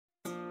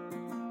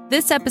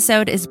This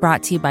episode is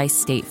brought to you by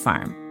State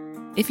Farm.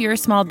 If you're a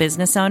small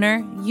business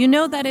owner, you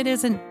know that it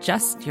isn't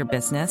just your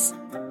business,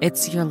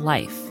 it's your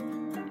life.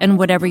 And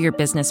whatever your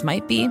business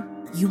might be,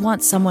 you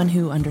want someone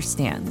who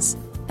understands.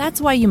 That's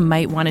why you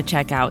might want to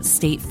check out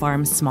State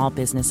Farm Small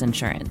Business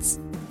Insurance.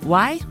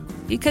 Why?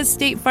 Because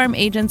State Farm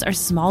agents are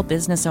small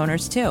business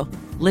owners too,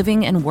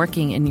 living and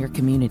working in your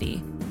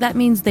community. That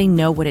means they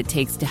know what it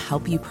takes to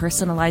help you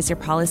personalize your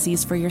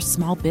policies for your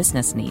small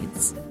business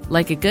needs.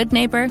 Like a good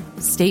neighbor,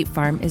 State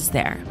Farm is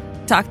there.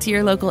 Talk to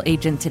your local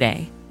agent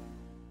today.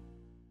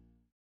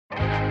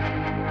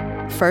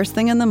 First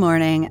thing in the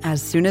morning,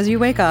 as soon as you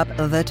wake up,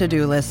 the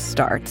to-do list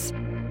starts.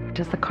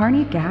 Does the car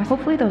need gas?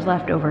 Hopefully those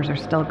leftovers are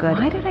still good.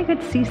 Why did I get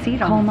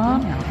CC'd on the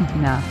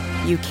email? No.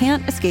 You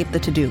can't escape the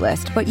to-do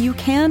list, but you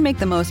can make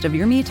the most of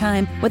your me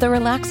time with a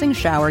relaxing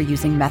shower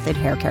using Method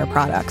Hair Care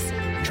products.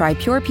 Try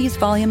Pure Peace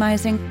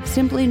Volumizing,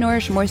 Simply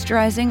Nourish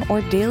Moisturizing,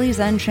 or Daily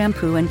Zen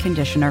Shampoo and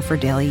Conditioner for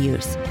daily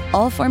use.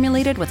 All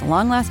formulated with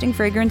long-lasting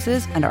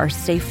fragrances and are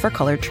safe for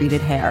color-treated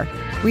hair.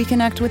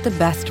 Reconnect with the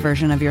best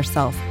version of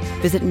yourself.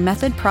 Visit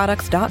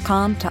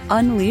methodproducts.com to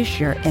unleash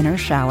your inner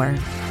shower.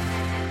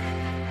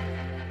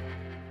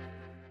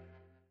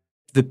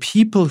 The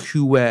people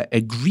who were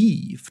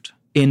aggrieved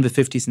in the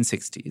 50s and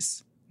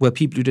 60s were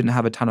people who didn't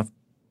have a ton of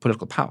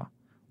political power,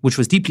 which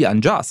was deeply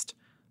unjust,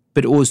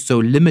 but also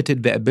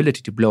limited their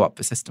ability to blow up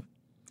the system.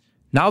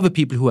 Now the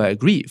people who are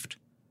aggrieved,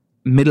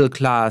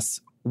 middle-class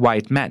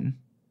white men,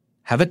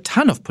 have a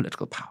ton of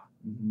political power.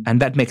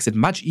 And that makes it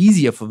much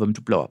easier for them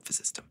to blow up the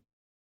system.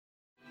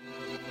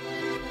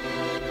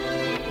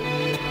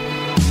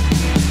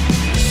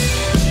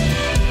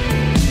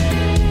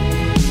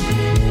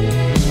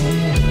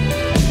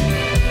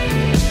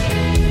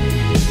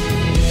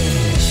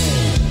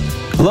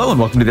 Hello and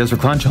welcome to the Ezra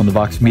Klein Show on the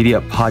Vox Media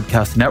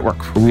Podcast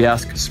Network, where we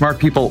ask smart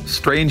people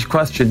strange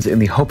questions in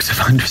the hopes of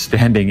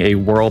understanding a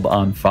world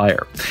on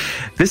fire.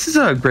 This is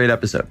a great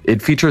episode. It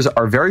features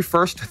our very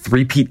first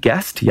three-peat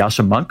guest,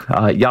 Yascha Mounk.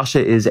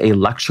 Yascha is a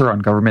lecturer on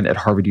government at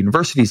Harvard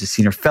University. He's a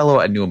senior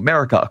fellow at New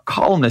America, a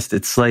columnist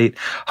at Slate,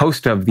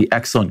 host of the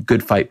excellent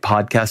Good Fight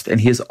podcast,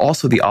 and he is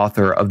also the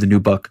author of the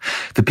new book,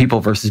 The People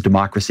versus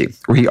Democracy,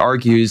 where he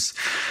argues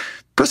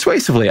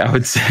persuasively, I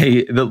would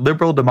say, that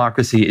liberal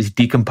democracy is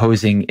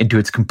decomposing into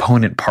its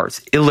component parts,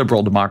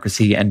 illiberal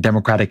democracy and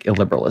democratic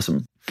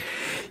illiberalism.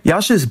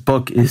 Yascha's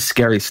book is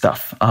scary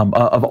stuff.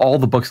 Of all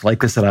the books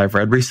like this that I've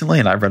read recently,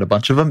 and I've read a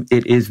bunch of them,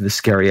 it is the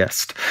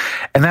scariest.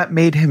 And that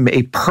made him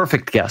a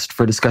perfect guest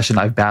for a discussion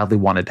I've badly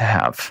wanted to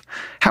have.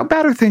 How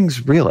bad are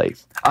things really?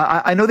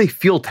 I know they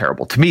feel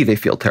terrible. To me, they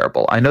feel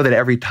terrible. I know that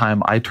every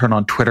time I turn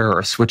on Twitter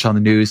or switch on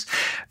the news,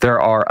 there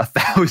are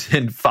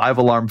 1,000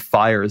 five-alarm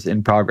fires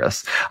in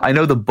progress. I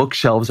know the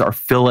bookshelves are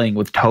filling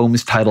with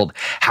tomes titled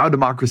How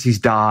Democracies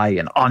Die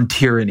and On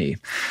Tyranny.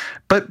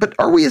 But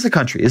are we as a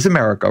country, is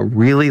America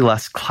really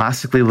less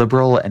classically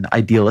liberal and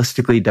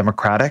idealistically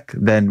democratic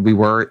than we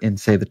were in,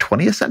 say, the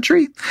 20th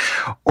century?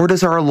 Or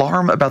does our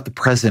alarm about the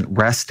present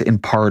rest in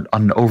part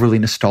on an overly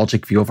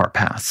nostalgic view of our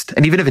past?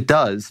 And even if it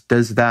does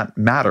that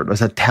matter? Does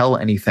that tell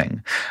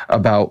anything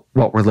about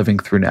what we're living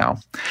through now?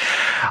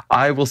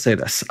 I will say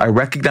this. I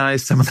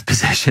recognize some of the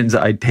positions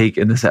I take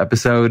in this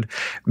episode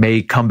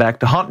may come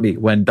back to haunt me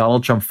when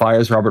Donald Trump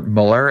fires Robert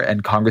Mueller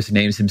and Congress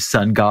names him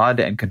sun god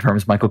and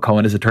confirms Michael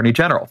Cohen as Attorney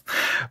General.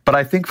 But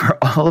I think for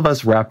all of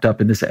us wrapped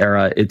up in this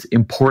era, it's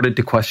important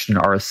to question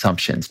our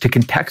assumptions, to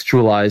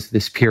contextualize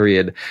this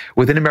period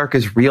within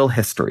America's real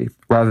history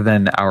rather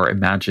than our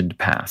imagined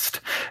past.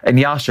 And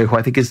Yascha, who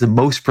I think is the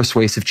most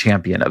persuasive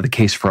champion of the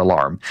case for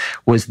alarm,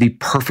 was the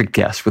perfect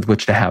guest with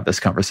which to have this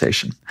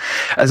conversation.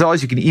 As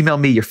always, you can email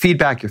me your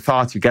feedback, your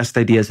thoughts, your guest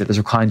ideas at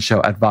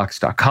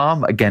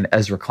EzraKleinShow@Vox.com. Again,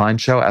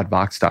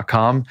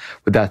 EzraKleinShow@Vox.com.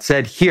 With that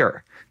said,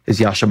 here is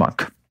Yascha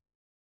Mounk.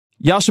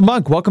 Yascha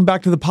Mounk, welcome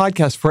back to the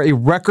podcast for a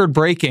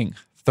record-breaking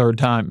third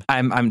time.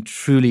 I'm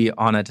truly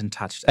honored and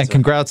touched. And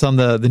congrats on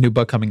the new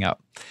book coming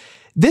out.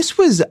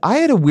 I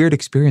had a weird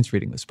experience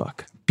reading this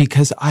book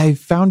because I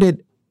found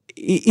it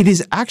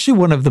is actually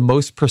one of the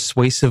most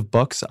persuasive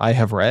books I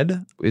have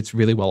read. It's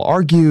really well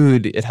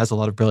argued. It has a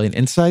lot of brilliant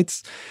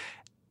insights.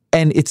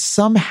 And it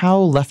somehow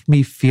left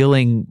me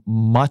feeling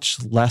much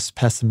less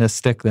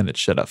pessimistic than it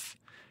should have.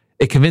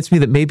 It convinced me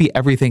that maybe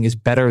everything is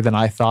better than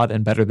I thought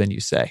and better than you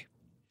say.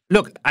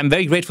 Look, I'm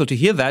very grateful to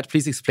hear that.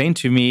 Please explain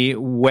to me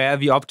where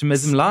the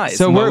optimism lies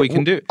and what we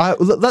can do.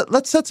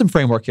 Let's set some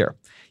framework here.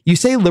 You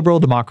say liberal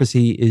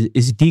democracy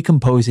is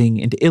decomposing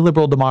into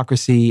illiberal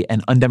democracy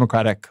and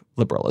undemocratic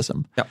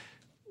liberalism. Yeah.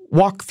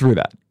 Walk through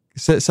that.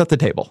 Set the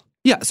table.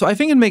 Yeah, so I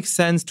think it makes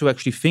sense to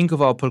actually think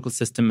of our political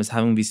system as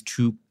having these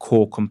two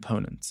core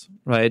components,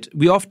 right?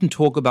 We often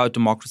talk about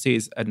democracy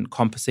as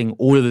encompassing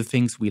all of the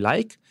things we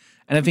like,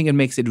 and I think it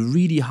makes it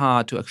really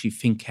hard to actually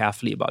think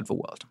carefully about the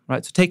world,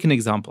 right? So take an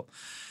example.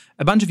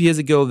 A bunch of years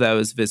ago, there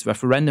was this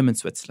referendum in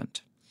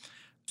Switzerland.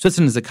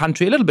 Switzerland is a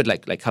country, a little bit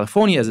like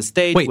California as a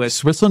state. Wait,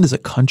 Switzerland is a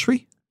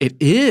country? It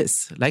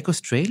is, like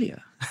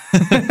Australia.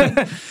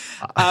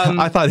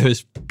 I thought it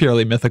was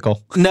purely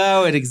mythical.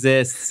 No, it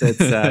exists. It's,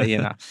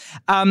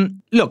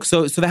 Look,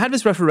 so they had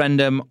this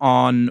referendum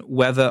on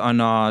whether or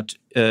not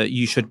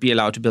you should be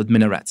allowed to build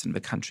minarets in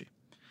the country.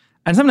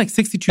 And something like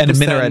 62%. And a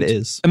minaret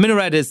is? A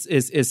minaret is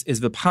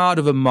the part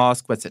of a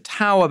mosque where it's a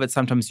tower that's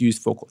sometimes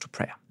used for a call to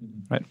prayer,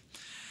 right?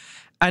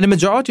 And a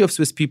majority of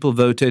Swiss people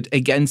voted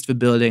against the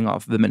building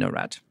of the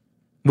minaret,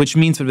 which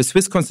means that the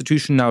Swiss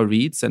constitution now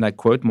reads, and I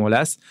quote more or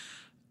less,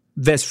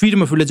 "There's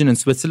freedom of religion in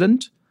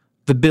Switzerland.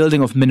 The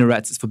building of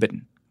minarets is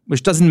forbidden,"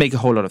 which doesn't make a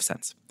whole lot of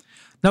sense.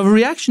 Now, the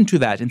reaction to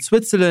that in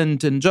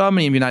Switzerland, in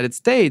Germany, in the United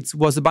States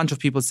was a bunch of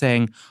people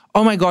saying,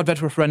 oh my God,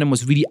 that referendum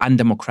was really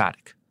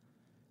undemocratic.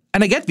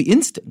 And I get the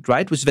instinct,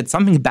 right, which is that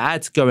something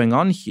bad's going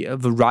on here.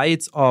 The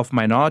rights of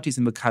minorities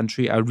in the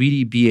country are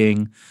really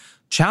being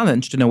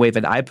challenged in a way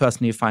that I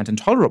personally find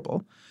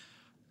intolerable.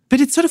 But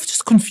it's sort of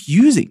just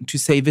confusing to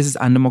say this is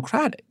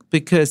undemocratic,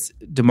 because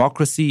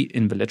democracy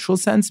in the literal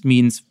sense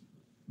means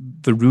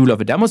the rule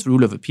of a demos, the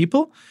rule of a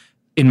people.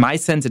 In my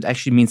sense, it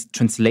actually means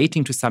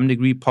translating to some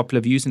degree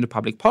popular views into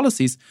public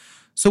policies.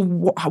 So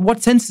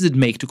what sense does it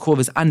make to call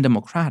this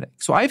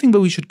undemocratic? So I think that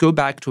we should go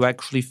back to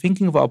actually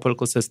thinking of our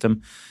political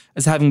system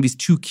as having these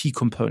two key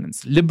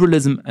components,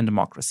 liberalism and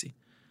democracy,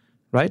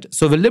 right?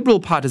 So the liberal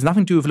part has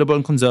nothing to do with liberal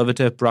and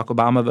conservative, Barack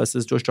Obama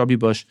versus George W.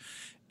 Bush.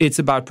 It's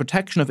about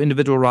protection of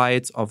individual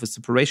rights, of the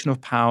separation of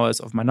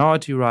powers, of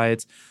minority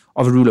rights,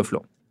 of the rule of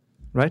law,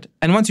 right?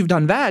 And once you've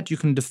done that, you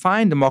can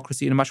define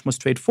democracy in a much more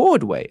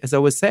straightforward way, as I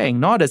was saying,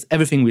 not as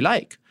everything we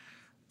like,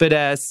 but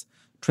as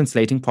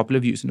translating popular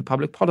views into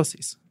public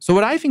policies. So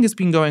what I think has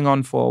been going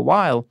on for a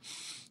while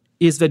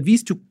is that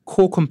these two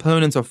core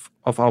components of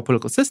our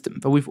political system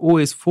that we've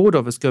always thought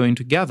of as going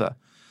together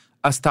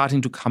are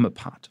starting to come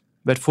apart.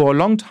 That for a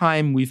long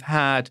time we've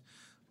had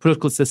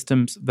political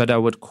systems that I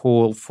would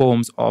call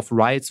forms of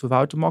rights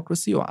without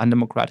democracy or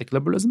undemocratic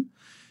liberalism,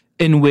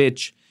 in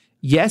which,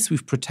 yes,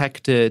 we've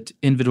protected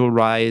individual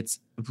rights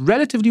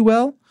relatively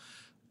well,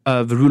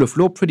 the rule of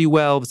law pretty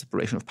well, the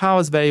separation of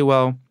powers very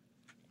well.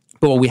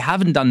 But what we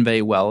haven't done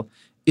very well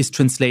is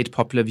translate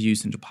popular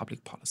views into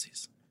public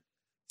policies.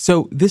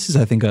 So this is,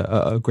 I think,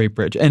 a great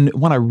bridge. And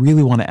when I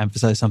really want to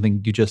emphasize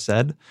something you just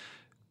said,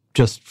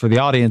 just for the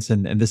audience,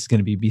 and this is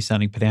going to be me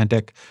sounding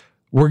pedantic,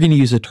 we're going to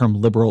use the term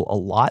liberal a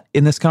lot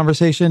in this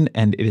conversation,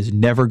 and it is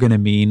never going to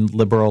mean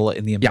liberal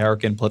in the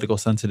American political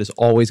sense. It is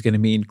always going to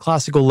mean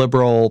classical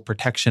liberal,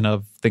 protection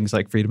of things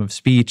like freedom of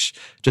speech.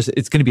 Just,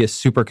 it's going to be a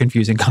super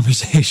confusing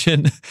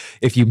conversation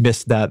if you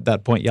missed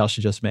that point Yascha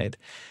just made.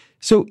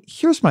 So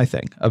here's my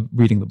thing of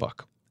reading the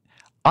book.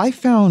 I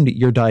found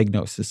your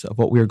diagnosis of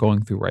what we are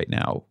going through right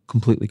now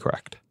completely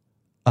correct.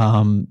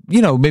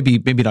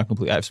 Maybe not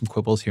completely. I have some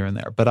quibbles here and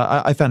there, but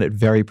I found it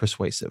very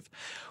persuasive.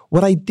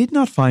 What I did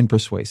not find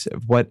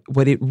persuasive, what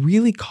it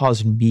really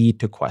caused me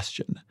to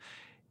question,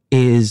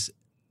 is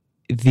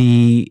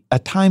the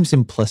at times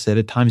implicit,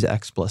 at times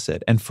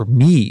explicit, and for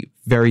me,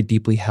 very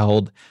deeply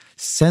held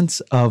sense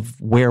of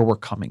where we're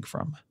coming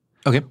from.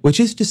 Okay. Which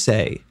is to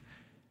say,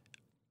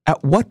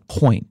 at what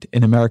point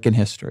in American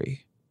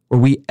history were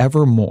we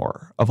ever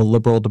more of a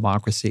liberal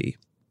democracy,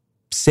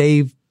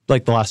 save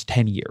like the last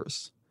 10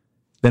 years,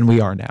 than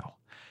we are now?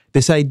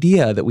 This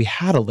idea that we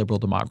had a liberal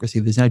democracy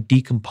that is now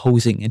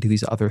decomposing into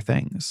these other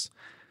things.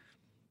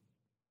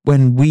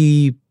 When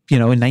we,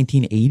 in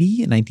 1980,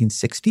 in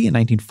 1960, in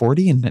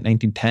 1940, in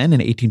 1910, in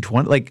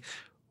 1820, like,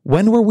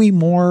 when were we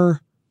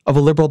more of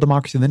a liberal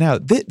democracy than now?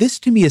 This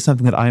to me is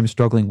something that I am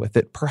struggling with,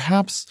 that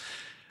perhaps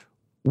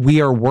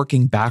we are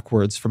working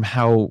backwards from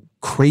how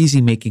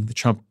crazy making the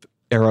Trump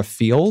era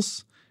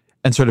feels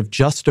and sort of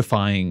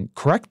justifying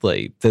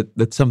correctly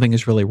that something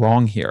is really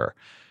wrong here,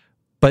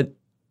 but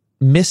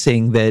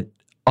missing that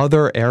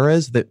other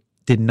eras that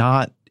did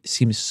not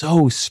seem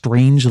so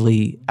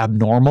strangely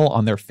abnormal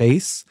on their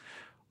face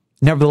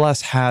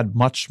nevertheless had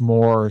much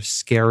more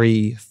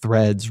scary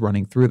threads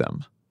running through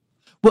them.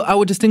 Well, I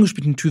would distinguish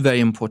between two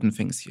very important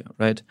things here,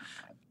 right?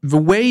 The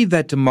way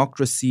that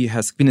democracy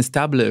has been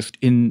established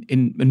in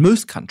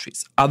most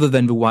countries, other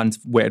than the ones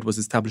where it was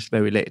established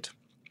very late,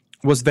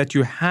 was that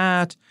you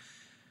had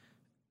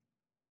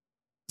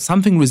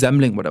something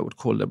resembling what I would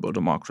call liberal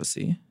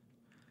democracy,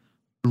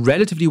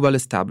 relatively well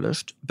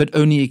established, but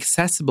only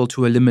accessible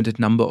to a limited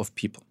number of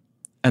people.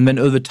 And then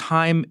over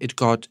time, it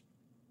got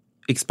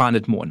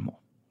expanded more and more,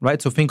 right?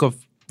 So think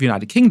of the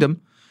United Kingdom.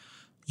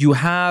 You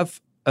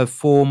have a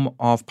form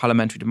of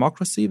parliamentary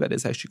democracy that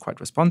is actually quite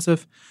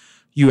responsive.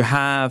 You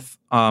have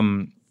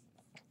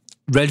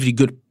relatively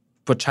good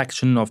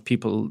protection of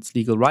people's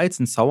legal rights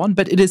and so on,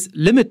 but it is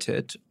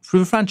limited through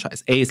the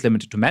franchise. A, it's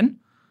limited to men,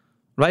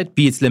 right?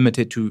 B, it's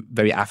limited to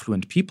very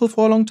affluent people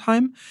for a long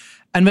time.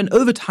 And then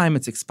over time,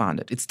 it's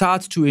expanded. It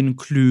starts to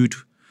include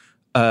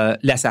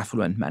less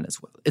affluent men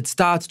as well. It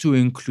starts to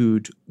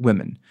include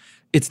women.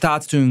 It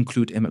starts to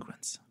include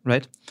immigrants,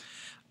 right?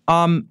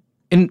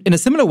 In a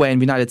similar way, in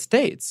the United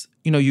States,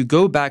 you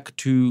go back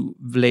to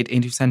the late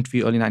 18th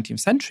century, early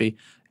 19th century,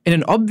 in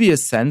an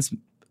obvious sense,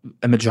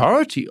 a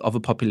majority of a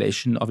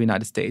population of the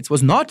United States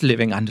was not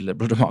living under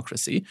liberal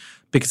democracy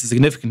because a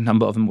significant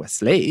number of them were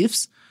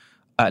slaves.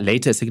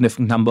 Later, a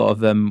significant number of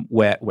them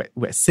were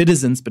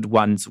citizens, but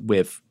ones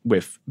with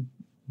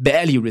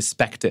barely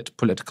respected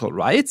political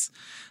rights.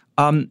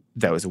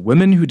 There was a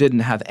woman who didn't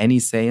have any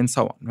say and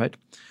so on, right?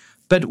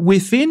 But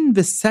within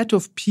the set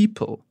of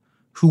people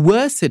who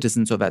were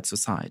citizens of that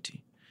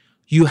society,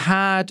 you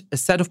had a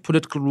set of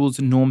political rules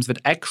and norms that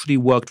actually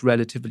worked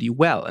relatively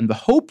well. And the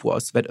hope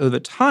was that over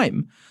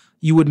time,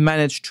 you would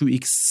manage to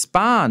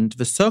expand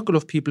the circle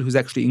of people who's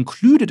actually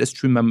included as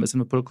true members in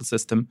the political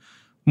system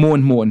more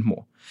and more and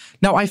more.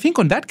 Now, I think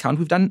on that count,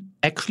 we've done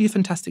actually a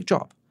fantastic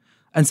job.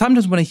 And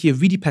sometimes when I hear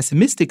really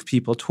pessimistic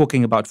people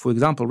talking about, for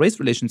example, race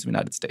relations in the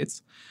United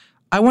States,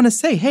 I want to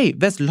say, hey,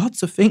 there's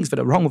lots of things that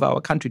are wrong with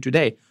our country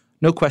today.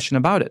 No question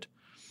about it.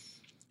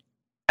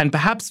 And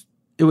perhaps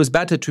it was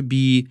better to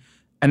be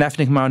an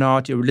ethnic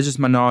minority, a religious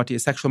minority, a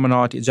sexual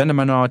minority, a gender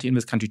minority in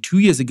this country 2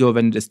 years ago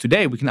than it is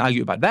today. We can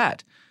argue about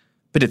that.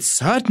 But it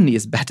certainly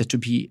is better to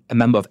be a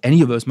member of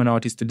any of those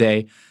minorities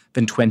today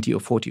than 20 or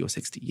 40 or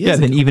 60 years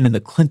ago. Than even in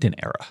the Clinton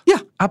era. Yeah,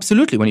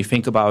 absolutely. When you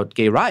think about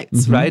gay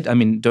rights, right? I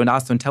mean, Don't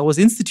Ask, Don't Tell was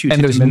instituted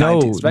and there's in the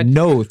 90s, right?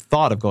 no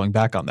thought of going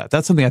back on that.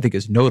 That's something I think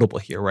is notable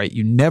here, right?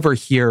 You never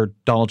hear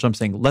Donald Trump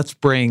saying, let's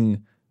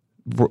bring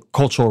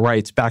cultural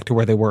rights back to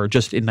where they were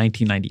just in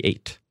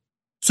 1998.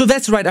 So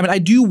that's right. I mean, I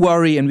do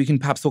worry, and we can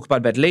perhaps talk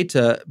about that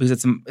later because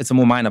it's a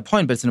more minor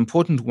point, but it's an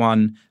important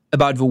one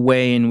about the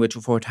way in which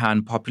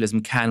authoritarian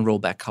populism can roll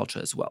back culture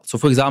as well. So,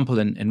 for example,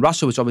 in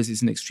Russia, which obviously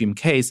is an extreme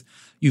case,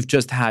 you've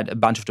just had a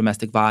bunch of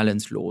domestic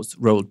violence laws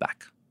rolled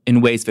back in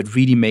ways that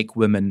really make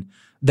women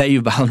very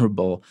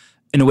vulnerable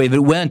in a way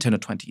that weren't 10 or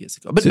 20 years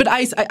ago. But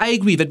I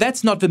agree that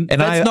that's not the...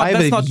 And I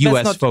have a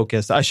U.S.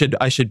 focus. I should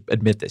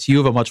admit this. You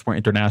have a much more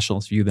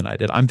internationalist view than I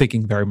did. I'm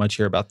thinking very much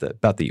here about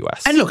the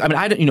U.S. And look, I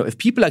mean, if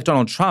people like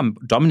Donald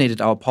Trump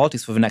dominated our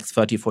politics for the next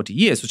 30 or 40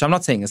 years, which I'm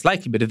not saying is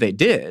likely, but if they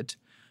did,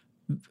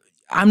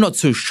 I'm not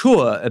so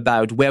sure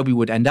about where we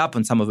would end up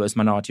on some of those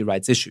minority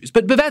rights issues.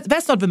 But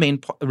that's not the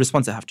main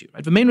response I have to you,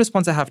 right? The main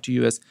response I have to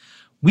you is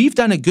we've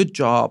done a good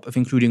job of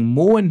including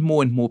more and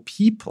more and more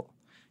people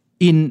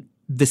in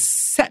the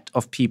set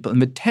of people, in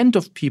the tent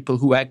of people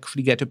who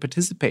actually get to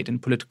participate in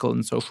political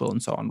and social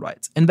and so on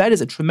rights. And that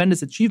is a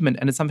tremendous achievement,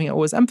 and it's something I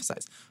always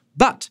emphasize.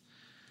 But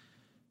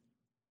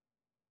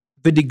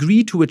the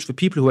degree to which the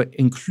people who are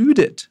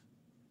included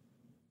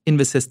in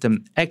the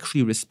system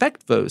actually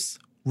respect those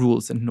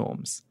rules and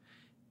norms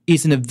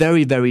is in a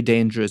very, very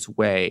dangerous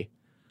way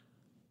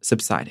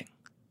subsiding.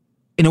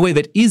 In a way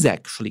that is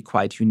actually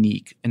quite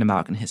unique in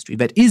American history,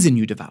 that is a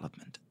new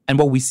development. And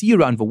what we see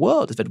around the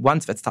world is that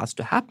once that starts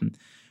to happen,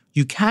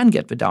 you can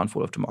get the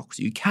downfall of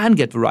democracy. You can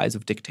get the rise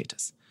of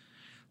dictators.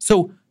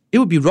 So it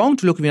would be wrong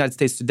to look at the United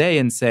States today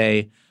and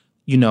say,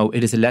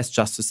 it is a less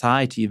just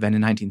society than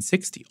in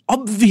 1960.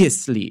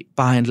 Obviously,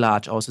 by and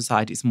large, our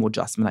society is more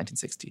just than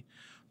 1960.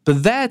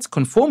 But that's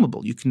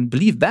conformable. You can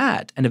believe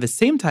that and at the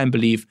same time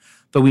believe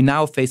that we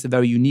now face a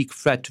very unique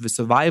threat to the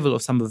survival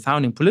of some of the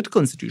founding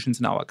political institutions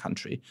in our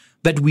country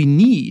that we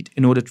need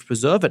in order to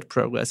preserve that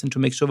progress and to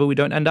make sure that we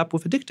don't end up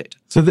with a dictator.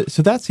 So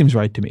that seems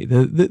right to me.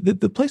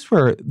 The place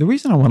where the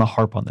reason I want to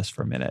harp on this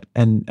for a minute,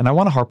 and I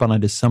want to harp on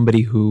it as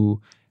somebody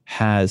who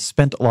has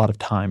spent a lot of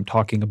time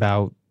talking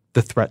about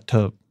the threat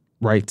to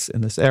rights in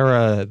this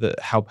era,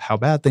 how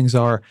bad things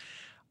are.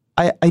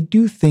 I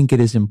do think it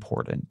is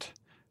important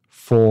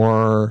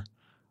for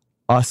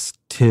us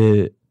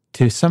to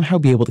somehow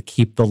be able to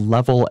keep the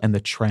level and the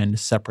trend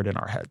separate in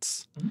our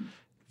heads. Mm-hmm.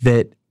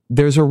 That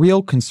there's a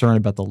real concern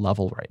about the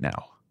level right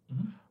now.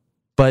 Mm-hmm.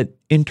 But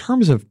in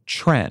terms of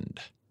trend,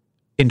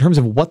 in terms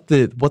of what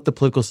the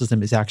political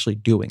system is actually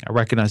doing, I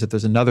recognize that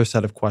there's another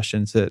set of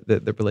questions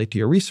that relate to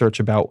your research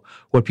about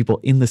what people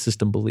in the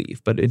system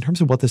believe. But in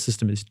terms of what the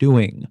system is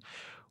doing,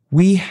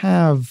 we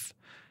have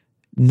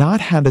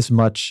not had as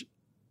much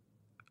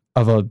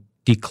of a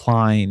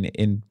decline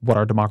in what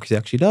our democracy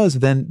actually does,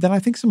 then I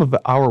think some of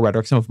our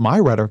rhetoric, some of my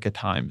rhetoric at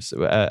times,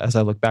 as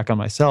I look back on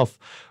myself,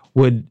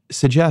 would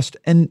suggest.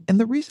 And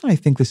the reason I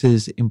think this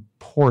is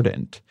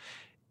important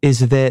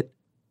is that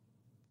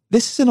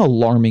this is an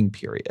alarming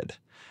period.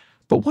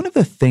 But one of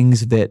the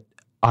things that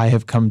I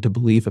have come to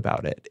believe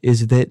about it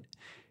is that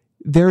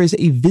there is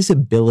a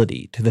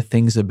visibility to the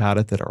things about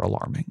it that are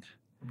alarming.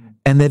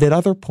 And that at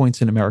other points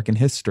in American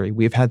history,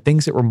 we've had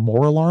things that were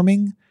more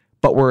alarming,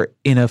 but were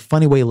in a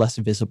funny way less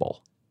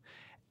visible.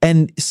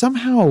 And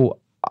somehow,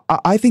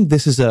 I think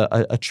this is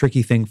a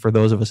tricky thing for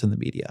those of us in the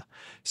media.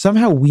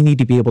 Somehow we need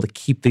to be able to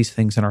keep these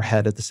things in our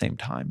head at the same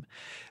time.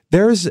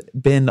 There's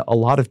been a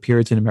lot of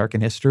periods in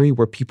American history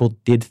where people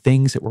did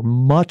things that were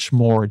much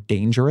more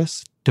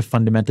dangerous to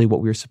fundamentally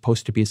what we were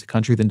supposed to be as a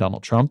country than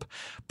Donald Trump,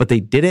 but they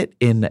did it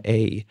in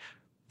a,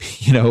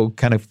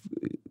 kind of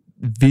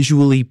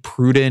visually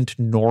prudent,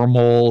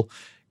 normal,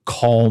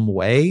 calm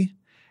way.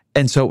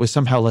 And so it was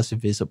somehow less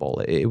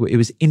visible. It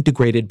was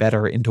integrated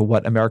better into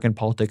what American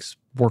politics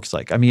works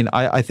like. I mean,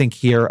 I think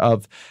here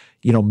of,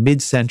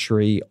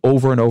 mid-century,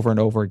 over and over and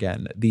over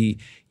again, the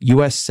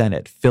U.S.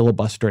 Senate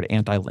filibustered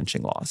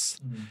anti-lynching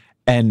laws. Mm.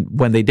 And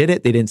when they did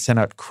it, they didn't send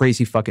out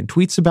crazy fucking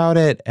tweets about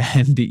it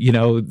and,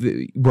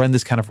 run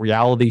this kind of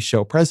reality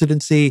show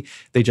presidency.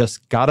 They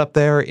just got up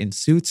there in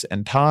suits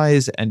and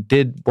ties and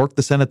did work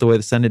the Senate the way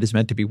the Senate is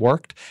meant to be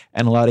worked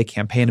and allowed a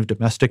campaign of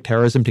domestic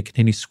terrorism to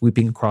continue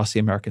sweeping across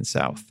the American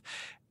South.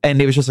 And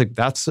it was just like,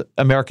 that's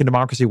American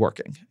democracy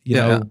working.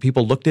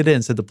 People looked at it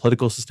and said the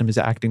political system is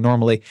acting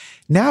normally.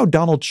 Now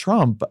Donald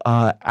Trump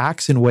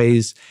acts in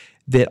ways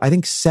that I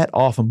think set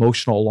off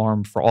emotional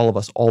alarm for all of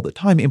us all the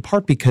time, in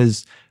part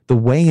because the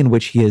way in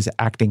which he is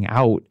acting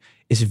out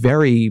is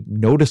very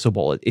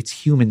noticeable. It's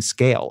human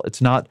scale.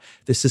 It's not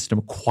the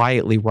system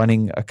quietly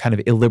running a kind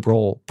of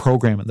illiberal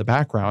program in the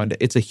background.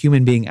 It's a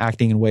human being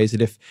acting in ways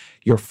that if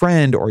your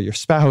friend or your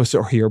spouse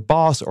or your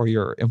boss or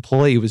your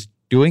employee was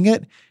doing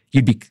it,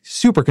 you'd be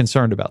super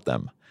concerned about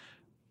them.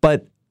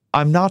 But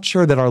I'm not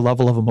sure that our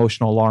level of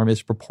emotional alarm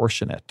is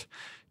proportionate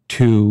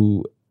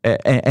to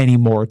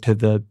anymore to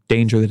the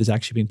danger that is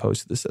actually being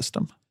posed to the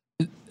system.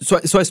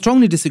 So I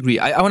strongly disagree.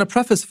 I want to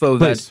preface, though,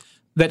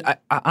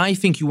 that I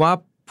think you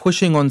are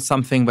pushing on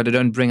something that I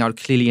don't bring out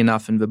clearly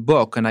enough in the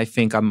book, and I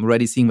think I'm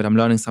already seeing that I'm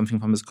learning something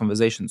from this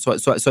conversation. So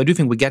I do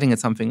think we're getting at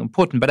something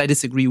important, but I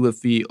disagree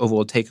with the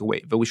overall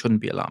takeaway, that we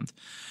shouldn't be alarmed.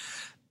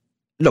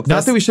 Look,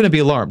 not that we shouldn't be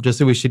alarmed, just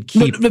that we should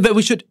keep... No, but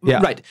we should...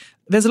 Yeah. Right.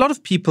 There's a lot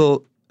of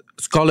people,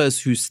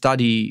 scholars who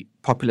study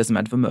populism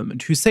at the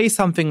moment, who say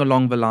something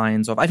along the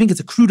lines of, I think it's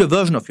a cruder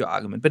version of your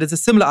argument, but it's a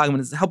similar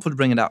argument, it's helpful to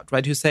bring it out,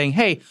 right? Who's saying,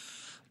 hey,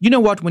 you know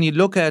what, when you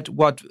look at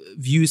what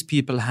views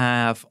people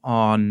have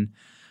on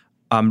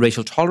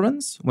racial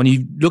tolerance, when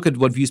you look at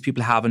what views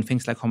people have on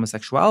things like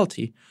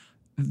homosexuality,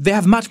 they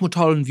have much more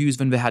tolerant views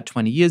than they had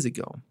 20 years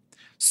ago.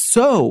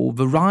 So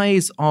the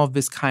rise of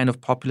this kind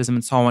of populism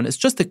and so on is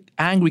just an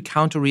angry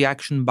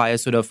counter-reaction by a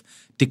sort of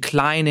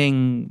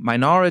declining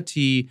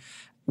minority.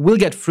 We'll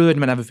get through it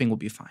and everything will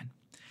be fine.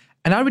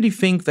 And I really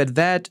think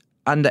that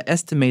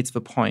underestimates the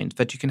point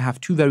that you can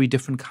have two very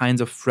different kinds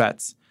of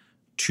threats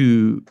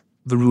to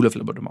the rule of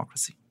liberal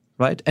democracy,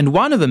 right? And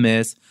one of them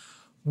is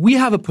we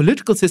have a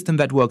political system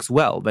that works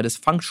well, that is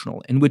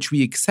functional, in which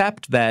we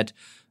accept that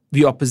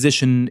the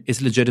opposition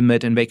is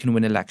legitimate and they can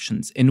win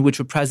elections, in which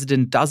the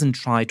president doesn't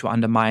try to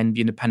undermine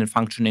the independent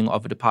functioning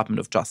of the Department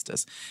of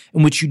Justice,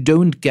 in which you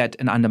don't get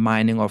an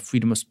undermining of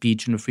freedom of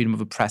speech and the freedom of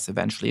the press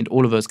eventually, and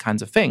all of those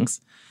kinds of things.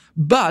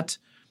 But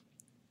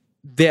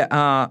there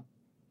are,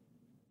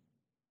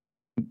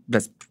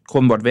 let's call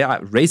them what they are,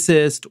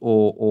 racist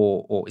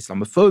or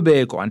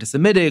Islamophobic or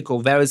anti-Semitic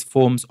or various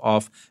forms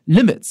of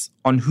limits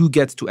on who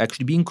gets to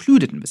actually be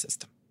included in the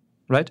system,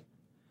 right?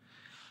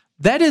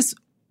 That is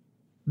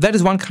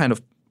one kind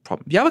of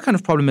problem. The other kind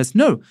of problem is,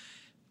 no,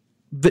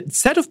 the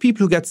set of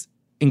people who gets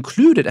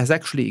included has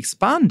actually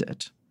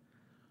expanded,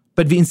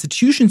 but the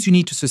institutions you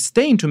need to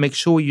sustain to make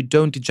sure you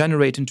don't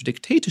degenerate into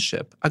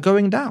dictatorship are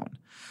going down.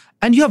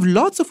 And you have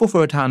lots of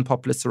authoritarian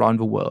populists around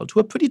the world who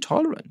are pretty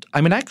tolerant.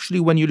 I mean, actually,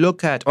 when you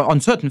look at, on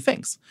certain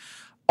things,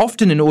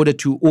 often in order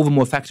to all the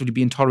more effectively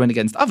be intolerant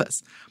against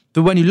others.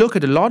 But when you look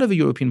at a lot of the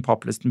European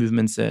populist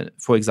movements,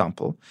 for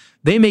example,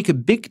 they make a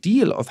big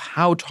deal of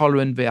how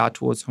tolerant they are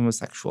towards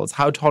homosexuals,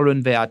 how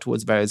tolerant they are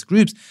towards various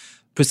groups,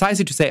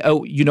 precisely to say,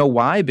 oh, you know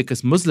why?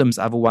 Because Muslims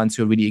are the ones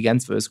who are really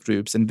against those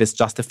groups, and this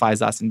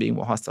justifies us in being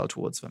more hostile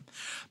towards them.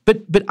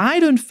 But I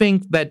don't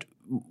think that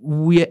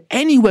we're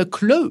anywhere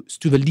close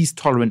to the least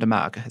tolerant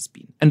America has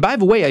been. And by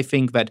the way, I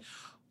think that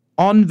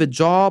on the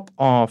job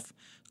of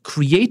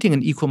creating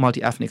an equal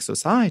multi-ethnic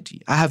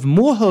society, I have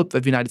more hope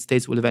that the United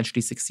States will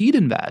eventually succeed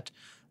in that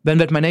than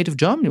that my native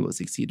Germany will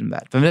succeed in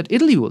that, than that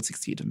Italy will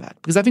succeed in that.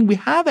 Because I think we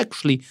have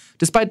actually,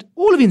 despite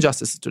all of the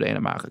injustices today in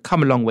America,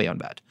 come a long way on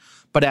that.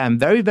 But I am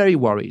very, very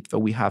worried that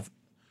we have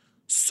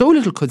so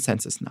little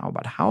consensus now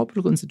about how our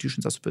political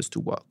institutions are supposed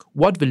to work,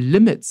 what the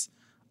limits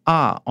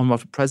are on what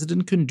the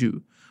president can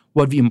do,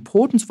 what the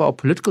importance of our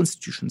political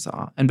institutions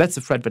are, and that's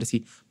a threat that I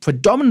see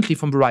predominantly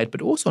from the right, but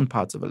also on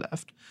parts of the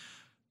left,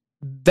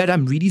 that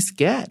I'm really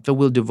scared that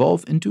will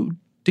devolve into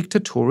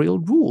dictatorial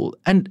rule.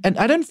 And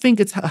I don't think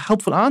it's a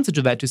helpful answer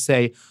to that to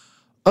say,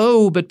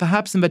 oh, but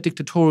perhaps in that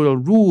dictatorial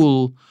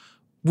rule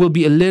will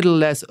be a little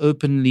less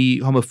openly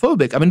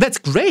homophobic. I mean, that's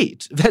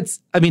great.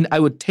 I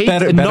would take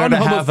a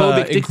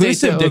non-homophobic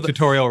inclusive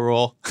dictatorial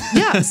rule.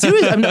 Yeah,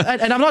 seriously. I'm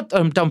not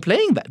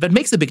downplaying that. That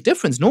makes a big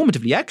difference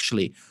normatively,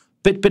 actually.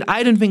 But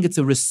I don't think it's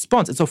a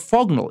response. It's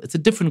orthogonal. It's a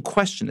different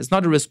question. It's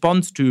not a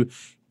response to,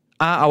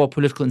 are our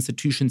political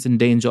institutions in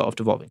danger of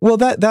devolving? Well,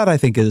 that I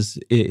think is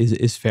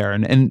fair.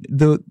 And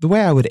the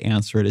way I would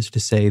answer it is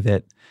to say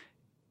that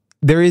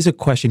there is a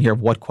question here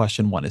of what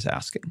question one is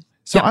asking.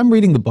 So yeah. I'm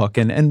reading the book,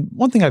 and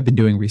one thing I've been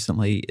doing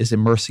recently is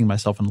immersing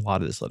myself in a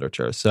lot of this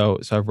literature. So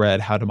I've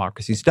read How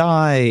Democracies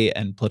Die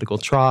and Political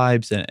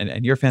Tribes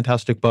and your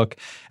fantastic book.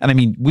 And I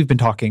mean, we've been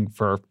talking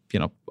for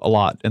a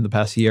lot in the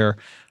past year.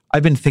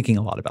 I've been thinking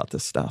a lot about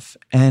this stuff.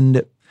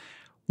 And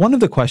One of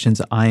the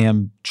questions I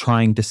am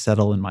trying to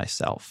settle in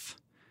myself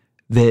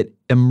that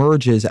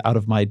emerges out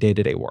of my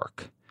day-to-day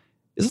work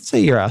is, let's say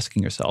you're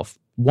asking yourself,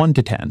 1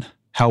 to 10,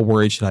 how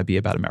worried should I be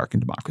about American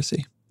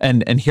democracy?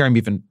 And here I'm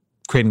even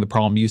creating the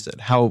problem you said.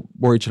 How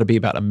worried should I be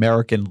about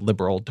American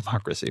liberal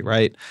democracy,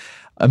 right?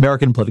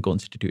 American political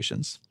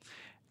institutions.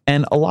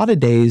 And a lot of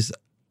days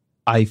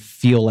I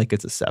feel like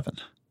it's a 7.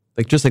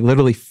 Just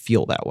literally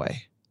feel that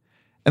way.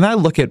 And I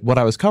look at what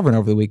I was covering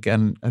over the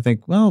weekend, I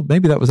think, well,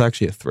 maybe that was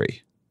actually a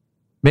 3.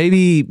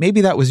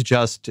 Maybe that was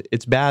just,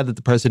 it's bad that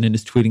the president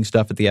is tweeting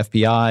stuff at the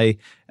FBI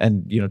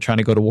and, trying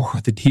to go to war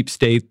with the deep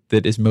state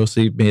that is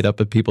mostly made up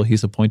of people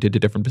he's appointed to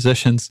different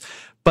positions.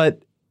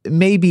 But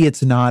maybe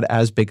it's not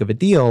as big of a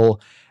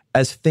deal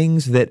as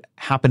things that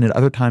happen at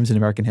other times in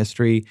American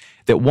history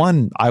that,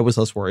 one, I was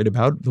less worried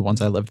about, the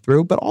ones I lived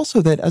through, but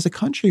also that as a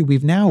country,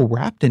 we've now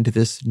wrapped into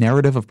this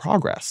narrative of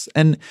progress.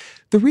 And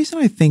the reason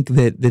I think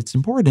that it's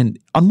important,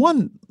 on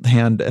one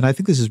hand, and I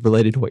think this is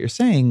related to what you're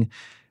saying,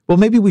 well,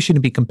 maybe we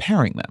shouldn't be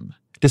comparing them.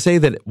 To say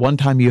that one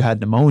time you had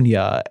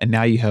pneumonia and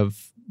now you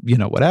have,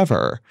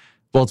 whatever,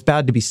 well, it's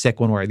bad to be sick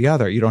one way or the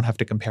other. You don't have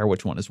to compare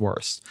which one is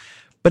worse.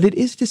 But it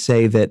is to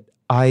say that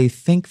I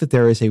think that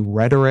there is a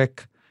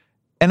rhetoric,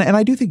 and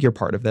I do think you're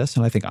part of this,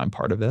 and I think I'm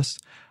part of this,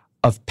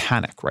 of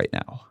panic right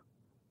now,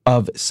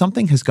 of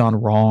something has gone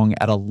wrong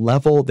at a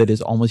level that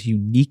is almost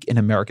unique in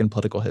American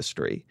political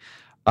history.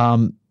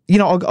 I'll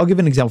give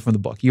an example from the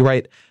book. You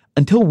write,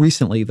 until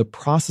recently, the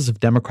process of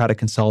democratic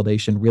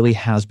consolidation really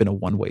has been a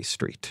one-way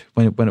street.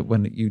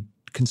 When you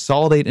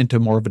consolidate into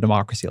more of a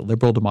democracy, a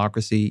liberal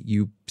democracy,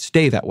 you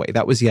stay that way.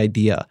 That was the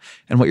idea.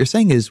 And what you're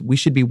saying is we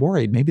should be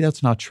worried. Maybe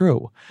that's not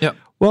true. Yeah.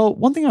 Well,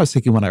 one thing I was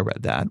thinking when I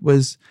read that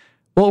was,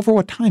 well, over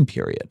what time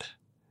period?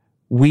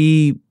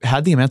 We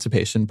had the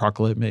Emancipation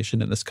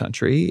Proclamation in this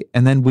country,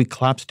 and then we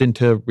collapsed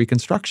into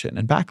Reconstruction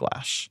and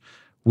backlash.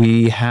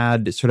 We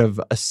had sort of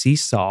a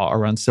seesaw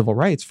around civil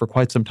rights for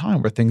quite some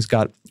time where things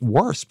got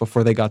worse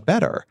before they got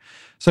better.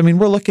 So,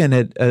 we're looking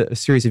at a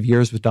series of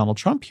years with Donald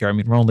Trump here.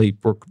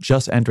 We're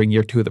just entering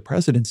year 2 of the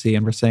presidency,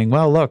 and we're saying,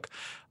 well, look,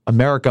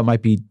 America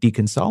might be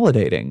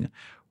deconsolidating.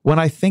 When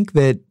I think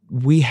that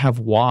we have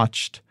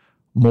watched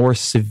more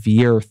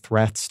severe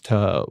threats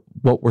to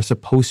what we're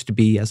supposed to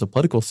be as a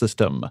political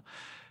system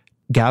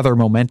gather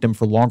momentum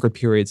for longer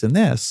periods than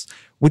this,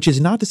 which is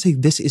not to say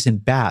this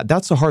isn't bad.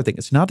 That's the hard thing.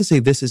 It's not to say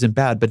this isn't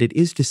bad, but it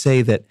is to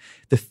say that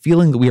the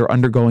feeling that we are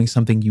undergoing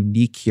something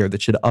unique here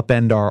that should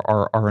upend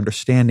our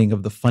understanding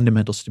of the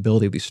fundamental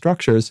stability of these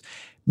structures,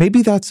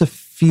 maybe that's a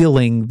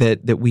feeling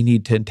that we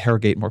need to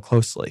interrogate more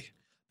closely.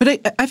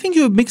 But I think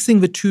you're mixing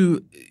the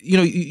two.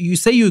 You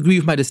say you agree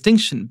with my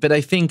distinction, but I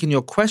think in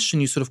your question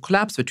you sort of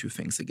collapse the two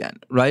things again,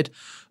 right?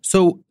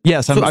 So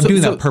yes, I'm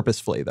doing that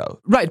purposefully, though.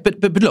 Right,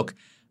 but look,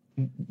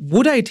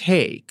 would I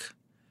take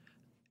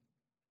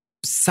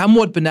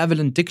somewhat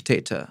benevolent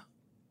dictator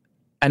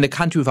and a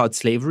country without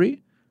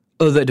slavery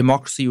over a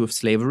democracy with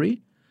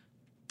slavery?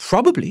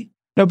 Probably.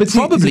 No, but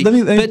probably. Let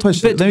me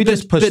push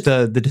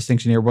the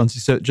distinction here once,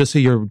 just so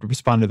you're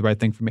responding to the right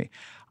thing for me.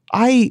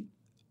 I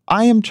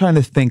am trying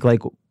to think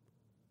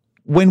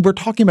when we're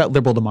talking about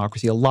liberal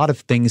democracy, a lot of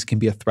things can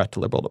be a threat to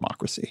liberal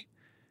democracy,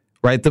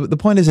 right? The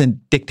point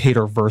isn't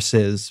dictator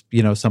versus,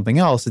 something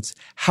else. It's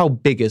how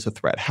big is a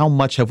threat? How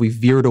much have we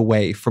veered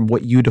away from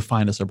what you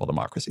define as liberal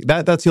democracy?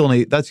 That's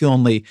the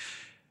only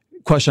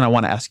question I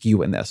want to ask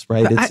you in this,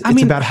 right?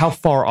 It's about how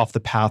far off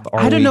the path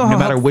are we, no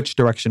matter which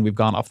direction we've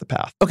gone off the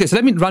path. Okay, so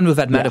let me run with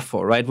that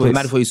metaphor, right? With the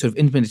metaphor you sort of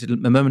implemented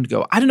a moment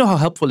ago. I don't know how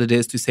helpful it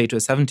is to say to a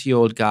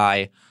 70-year-old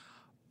guy,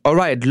 all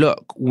right,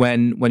 look,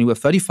 when you were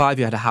 35,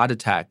 you had a heart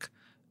attack.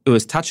 It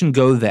was touch and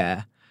go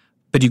there,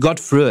 but you got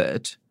through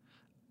it.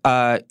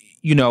 Now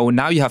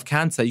you have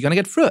cancer. You're going to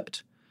get through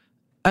it.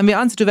 And the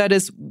answer to that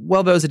is,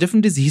 well, there was a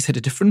different disease at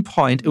a different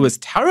point. It was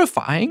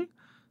terrifying,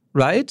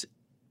 right?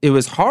 It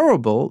was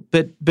horrible,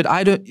 but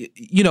I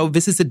don't,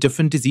 this is a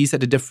different disease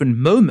at a different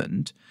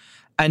moment.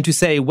 And to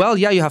say, well,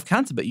 yeah, you have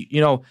cancer, but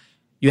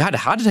you had a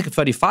heart attack at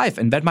 35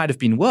 and that might have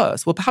been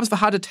worse. Well, perhaps the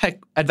heart attack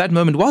at that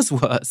moment was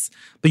worse,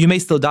 but you may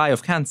still die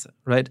of cancer,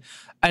 right?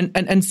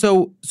 And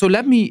so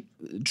let me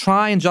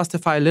try and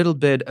justify a little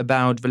bit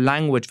about the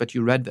language that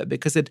you read there,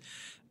 because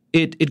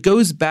it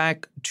goes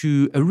back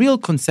to a real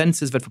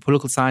consensus that the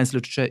political science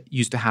literature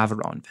used to have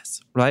around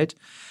this, right?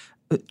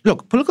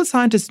 Look, political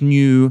scientists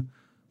knew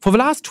for the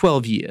last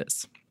 12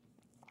 years,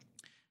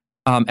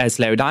 as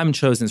Larry Diamond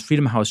shows and as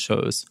Freedom House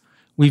shows,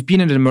 we've been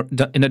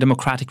in a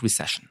democratic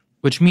recession,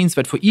 which means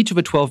that for each of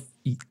the 12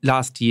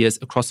 last years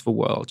across the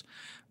world,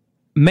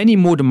 many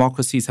more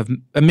countries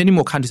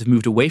have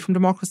moved away from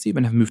democracy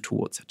than have moved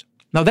towards it.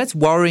 Now, that's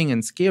worrying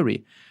and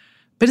scary,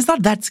 but it's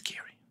not that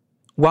scary.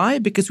 Why?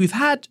 Because we've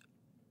had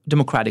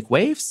democratic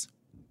waves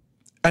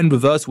and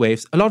reverse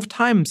waves a lot of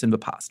times in the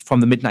past, from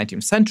the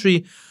mid-19th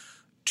century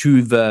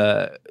to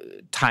the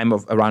time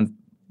of around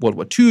World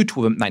War II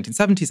to the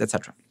 1970s,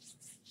 etc.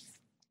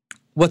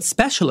 What's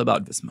special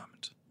about this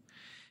moment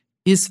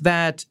is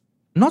that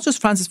not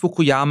just Francis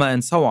Fukuyama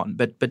and so on,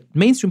 but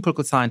mainstream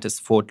political scientists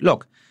thought,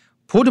 look,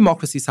 poor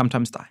democracies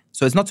sometimes die.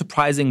 So it's not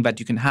surprising that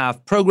you can have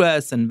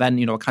progress, and then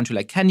a country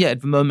like Kenya at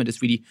the moment its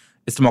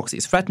democracy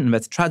is threatened, and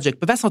that's tragic.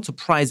 But that's not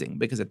surprising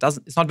because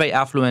it's not very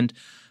affluent.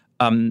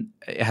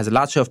 It has a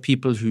large share of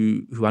people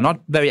who are not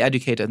very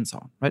educated and so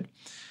on, right?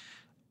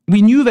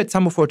 We knew that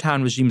some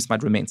authoritarian regimes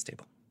might remain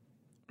stable,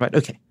 right?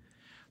 Okay.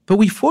 But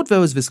we thought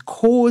there was this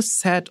core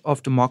set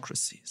of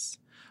democracies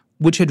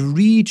which had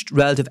reached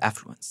relative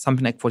affluence,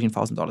 something like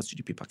 $14,000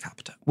 GDP per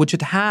capita, which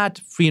had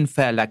free and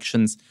fair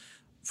elections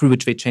through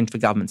which they changed the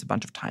governments a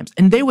bunch of times.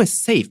 And they were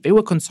safe. They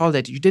were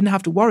consolidated. You didn't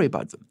have to worry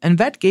about them. And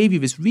that gave you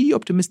this really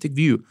optimistic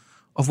view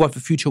of what the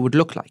future would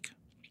look like,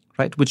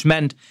 right? Which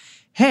meant,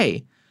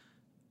 hey,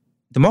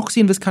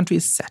 democracy in this country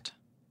is set.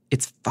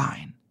 It's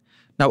fine.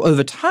 Now,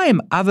 over time,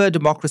 other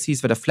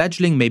democracies that are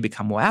fledgling may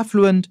become more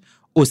affluent,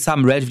 or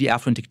some relatively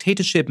affluent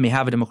dictatorship may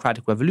have a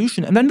democratic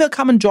revolution, and then they'll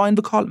come and join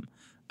the column.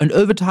 And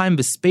over time,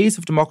 the space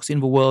of democracy in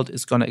the world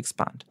is going to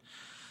expand.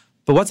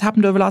 But what's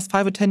happened over the last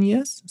 5 or 10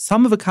 years?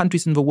 Some of the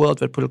countries in the world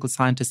that political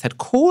scientists had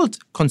called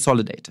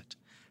consolidated,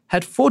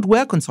 had thought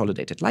were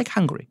consolidated, like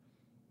Hungary,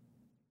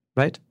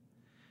 right,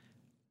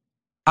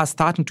 are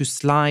starting to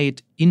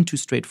slide into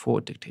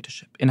straightforward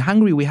dictatorship. In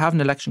Hungary, we have an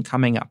election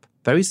coming up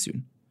very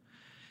soon,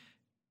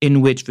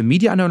 in which the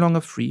media are no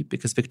longer free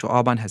because Viktor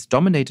Orban has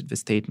dominated the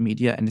state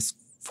media and has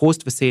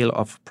forced the sale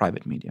of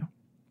private media,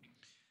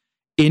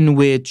 in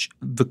which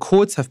the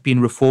courts have been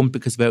reformed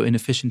because they were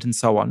inefficient and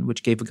so on,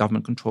 which gave the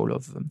government control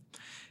over them,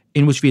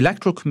 in which the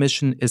Electoral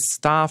Commission is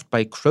staffed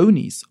by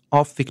cronies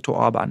of Viktor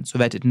Orban so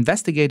that it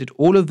investigated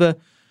all of the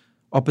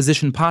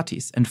opposition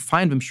parties and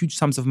fined them huge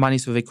sums of money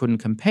so they couldn't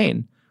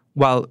campaign,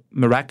 while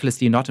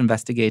miraculously not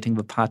investigating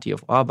the party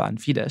of Orban,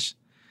 Fidesz.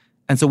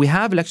 And so we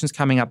have elections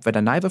coming up that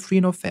are neither free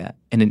nor fair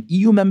in an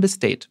EU member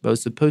state that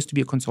was supposed to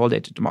be a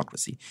consolidated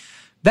democracy.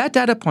 That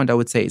data point, I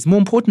would say, is more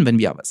important than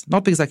the others,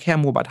 not because I care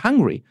more about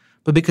Hungary,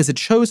 but because it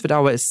shows that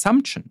our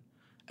assumption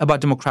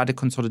about democratic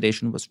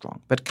consolidation was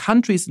wrong. That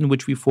countries in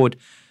which we thought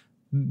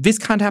this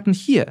can't happen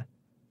here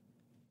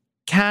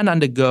can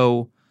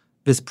undergo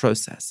this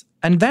process.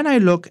 And then I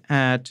look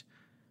at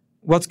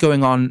what's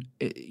going on,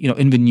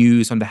 in the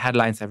news, on the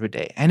headlines every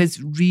day. And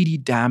it's really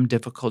damn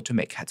difficult to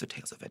make heads or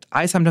tails of it.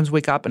 I sometimes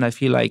wake up and I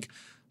feel like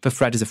the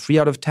threat is a 3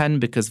 out of 10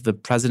 because the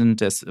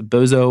president is a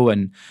bozo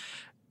and,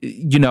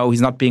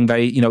 he's not being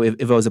very, if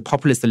it was a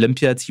populist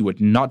Olympiad, he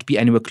would not be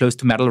anywhere close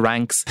to medal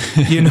ranks,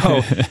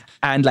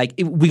 And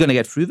we're going to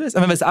get through this. I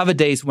mean, there's other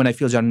days when I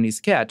feel genuinely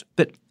scared.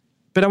 But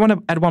I want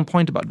to add one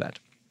point about that,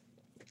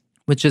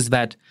 which is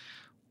that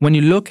when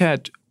you look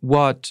at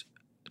what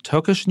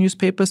Turkish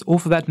newspapers, or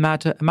for that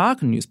matter,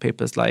 American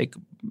newspapers like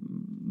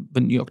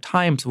the New York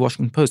Times, the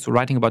Washington Post, were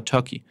writing about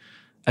Turkey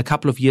a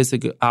couple of years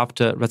ago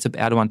after Recep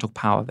Erdogan took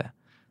power there.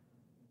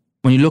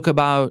 When you look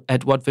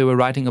at what they were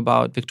writing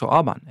about Viktor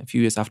Orban a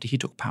few years after he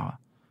took power,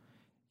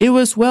 it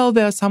was, well,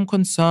 there are some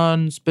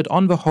concerns, but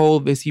on the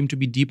whole, they seem to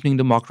be deepening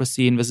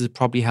democracy, and this is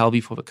probably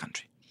healthy for the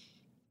country.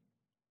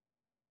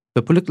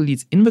 The political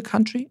elites in the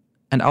country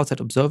and outside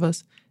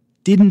observers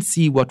didn't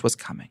see what was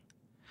coming.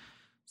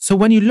 So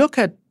when you look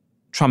at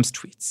Trump's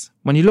tweets,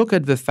 when you look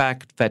at the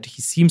fact that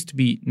he seems to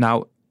be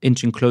now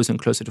inching closer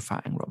and closer to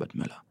firing Robert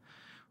Mueller,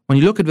 when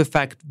you look at the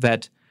fact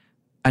that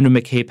Andrew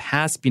McCabe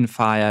has been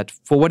fired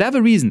for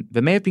whatever reason,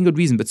 there may have been good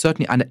reason, but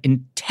certainly under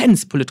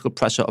intense political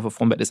pressure of a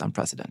form that is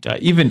unprecedented. Yeah,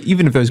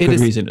 even if there's good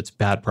reason, it's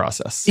bad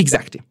process.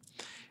 Exactly.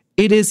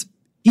 It is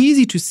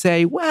easy to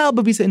say, well,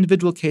 but these are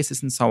individual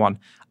cases and so on.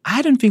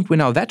 I don't think we're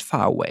now that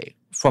far away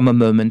from a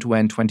moment where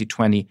in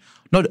 2020,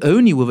 not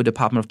only will the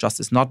Department of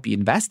Justice not be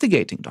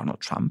investigating Donald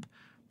Trump,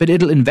 but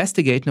it'll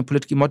investigate in a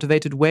politically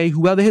motivated way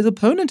whoever his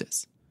opponent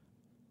is.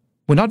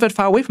 We're not that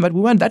far away from that.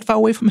 We weren't that far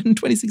away from it in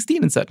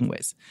 2016 in certain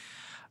ways.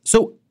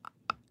 So,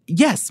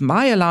 yes,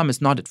 my alarm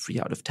is not at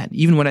 3 out of 10,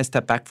 even when I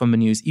step back from the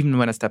news, even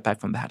when I step back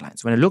from the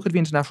headlines. When I look at the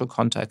international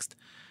context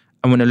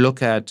and when I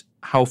look at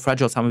how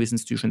fragile some of these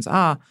institutions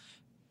are,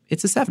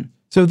 it's a 7.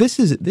 So this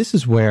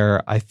is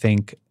where I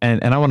think,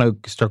 and I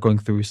want to start going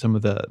through some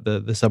of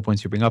the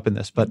subpoints you bring up in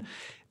this, but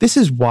this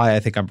is why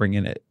I think I'm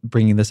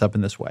bringing this up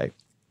in this way.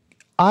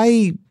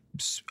 I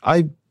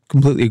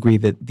completely agree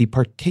that the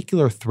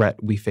particular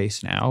threat we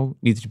face now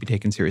needs to be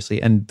taken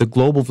seriously. And the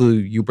global view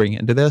you bring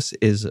into this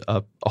is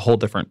a whole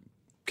different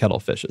kettle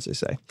of fish, as they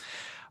say.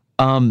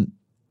 The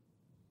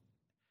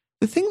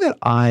thing that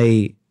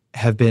I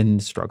have been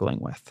struggling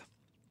with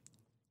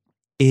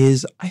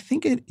is I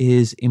think it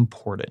is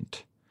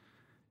important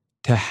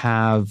to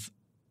have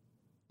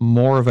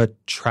more of a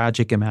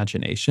tragic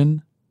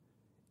imagination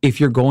if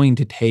you're going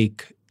to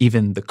take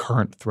even the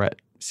current threat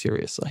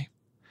seriously.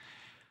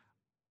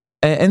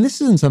 And this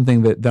isn't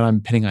something that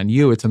I'm pinning on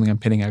you. It's something I'm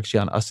pinning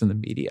actually on us in the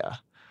media.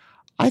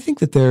 I think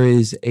that there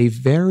is a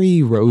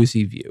very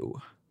rosy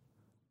view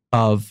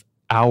of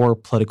our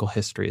political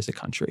history as a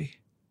country,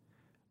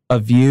 a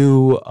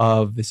view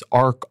of this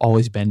arc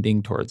always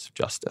bending towards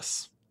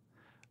justice,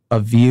 a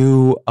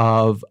view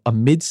of a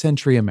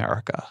mid-century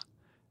America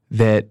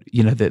that,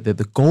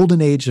 the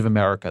golden age of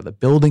America, the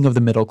building of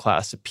the middle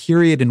class, a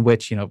period in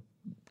which,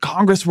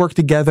 Congress worked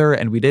together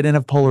and we didn't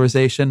have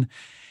polarization.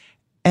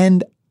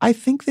 And I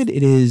think that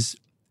it is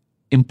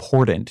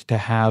important to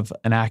have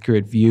an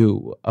accurate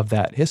view of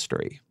that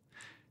history,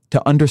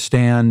 to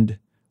understand,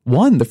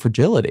 one, the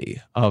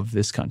fragility of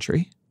this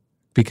country,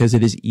 because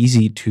it is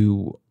easy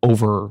to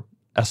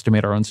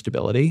overestimate our own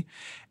stability,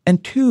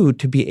 and two,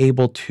 to be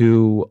able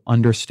to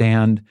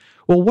understand,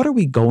 well, what are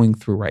we going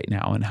through right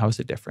now and how is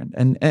it different?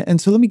 And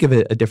so let me give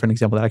a different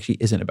example that actually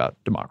isn't about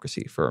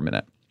democracy for a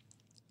minute.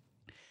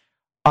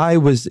 I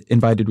was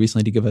invited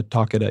recently to give a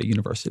talk at a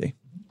university,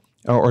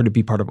 or to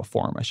be part of a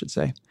forum, I should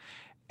say.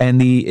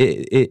 And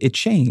it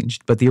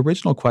changed, but the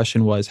original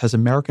question was, has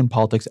American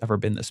politics ever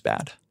been this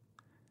bad?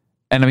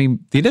 And I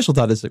mean, the initial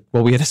thought is,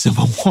 well, we had a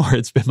civil war.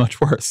 It's been much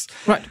worse.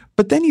 Right.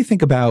 But then you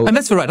think about... And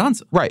that's the right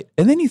answer. Right.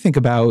 And then you think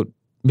about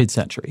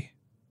mid-century,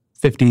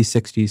 50s,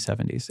 60s,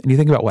 70s, and you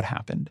think about what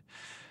happened.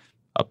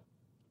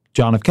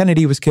 John F.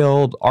 Kennedy was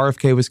killed,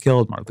 RFK was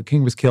killed, Martin Luther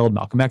King was killed,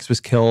 Malcolm X was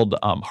killed,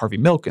 Harvey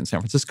Milk in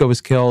San Francisco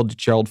was killed,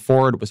 Gerald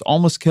Ford was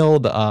almost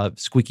killed,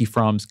 Squeaky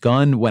Fromm's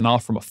gun went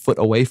off from a foot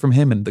away from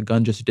him and the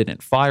gun just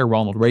didn't fire.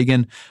 Ronald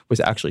Reagan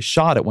was actually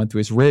shot. It went through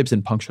his ribs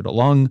and punctured a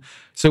lung.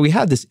 So we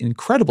had this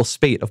incredible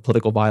spate of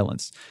political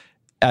violence.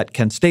 At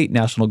Kent State,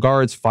 National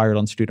Guards fired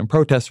on student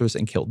protesters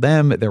and killed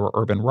them. There were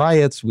urban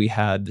riots. We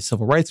had the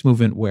civil rights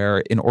movement where,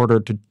 in order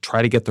to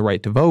try to get the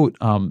right to vote,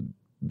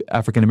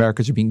 African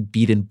Americans are being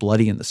beaten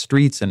bloody in the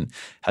streets and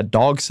had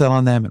dogs set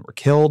on them and were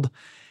killed.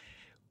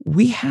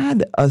 We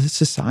had a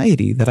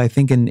society that I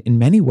think in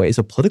many ways,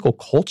 a political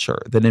culture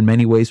that in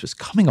many ways was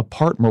coming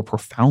apart more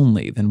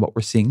profoundly than what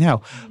we're seeing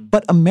now.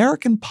 But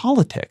American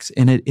politics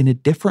in a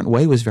different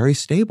way was very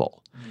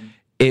stable.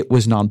 It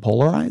was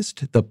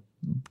non-polarized. The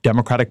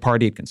Democratic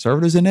Party had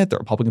conservatives in it. The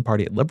Republican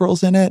Party had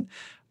liberals in it.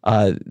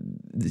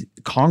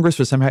 Congress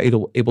was somehow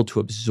able to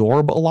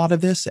absorb a lot of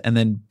this and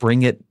then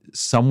bring it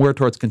somewhere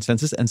towards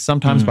consensus. And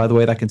sometimes, by the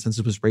way, that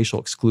consensus was racial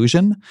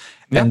exclusion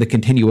and the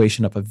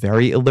continuation of a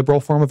very illiberal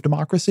form of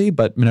democracy.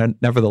 But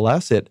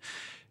nevertheless, it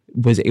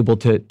was able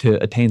to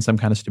attain some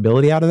kind of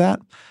stability out of that.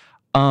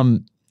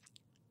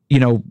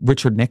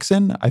 Richard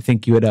Nixon, I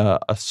think you had a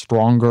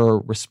stronger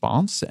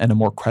response and a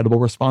more credible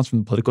response from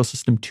the political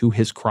system to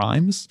his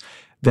crimes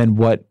than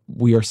what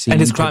we are seeing. And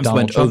his crimes Donald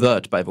went Trump.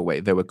 overt, by the way.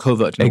 They were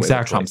covert in a way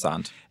that Trump's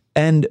aren't.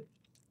 And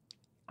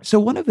so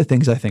one of the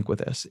things I think with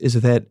this is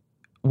that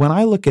when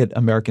I look at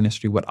American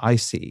history, what I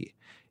see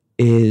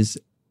is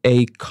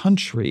a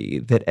country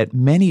that at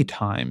many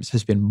times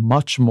has been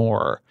much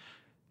more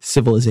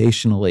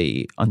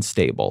civilizationally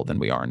unstable than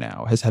we are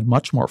now, has had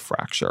much more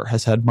fracture,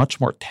 has had much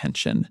more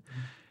tension.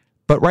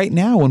 But right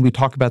now, when we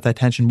talk about that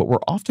tension, what we're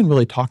often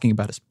really talking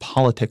about is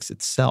politics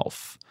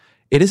itself.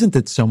 It isn't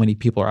that so many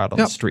people are out on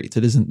the streets.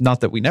 It isn't,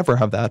 not that we never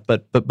have that,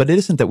 but it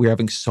isn't that we're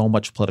having so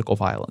much political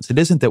violence. It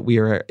isn't that we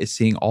are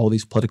seeing all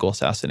these political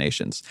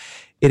assassinations.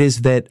 It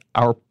is that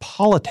our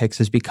politics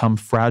has become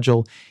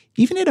fragile,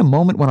 even at a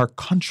moment when our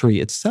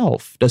country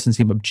itself doesn't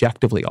seem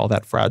objectively all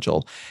that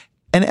fragile.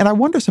 And I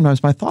wonder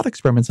sometimes, my thought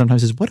experiment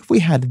sometimes is, what if we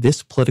had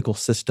this political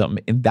system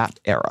in that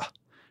era?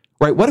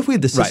 Right? What if we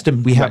had the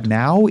system we have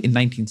now in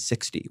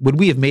 1960? Would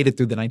we have made it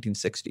through the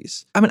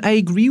 1960s? I mean, I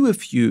agree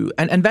with you.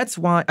 And that's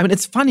why, I mean,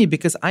 it's funny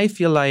because I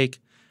feel like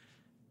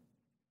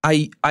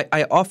I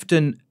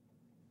often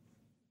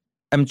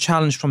am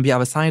challenged from the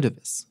other side of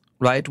this,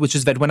 right? Which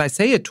is that when I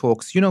say at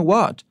talks, you know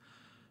what?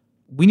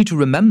 We need to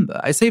remember,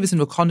 I say this in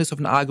the context of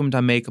an argument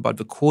I make about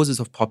the causes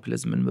of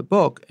populism in the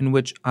book, in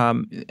which,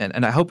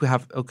 and I hope we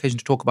have occasion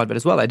to talk about that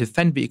as well, I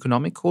defend the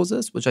economic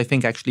causes, which I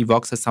think actually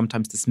Vox has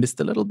sometimes dismissed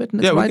a little bit in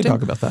its writing. Yeah, we can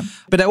talk about that.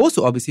 But I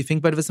also obviously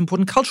think that there's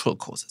important cultural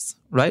causes,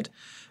 right?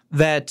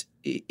 That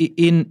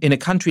in a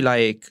country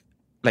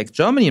like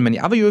Germany and many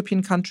other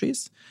European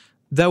countries,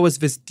 there was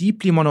this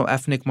deeply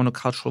mono-ethnic,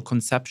 monocultural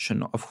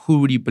conception of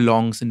who really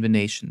belongs in the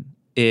nation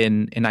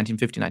in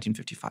 1950,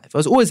 1955. It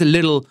was always a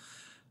little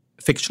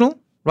fictional,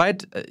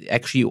 right?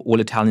 Actually, all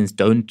Italians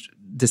don't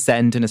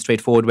descend in a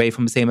straightforward way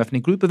from the same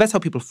ethnic group, but that's how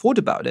people thought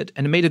about it.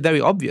 And it made it very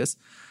obvious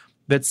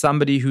that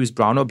somebody who's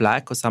brown or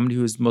black or somebody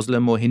who's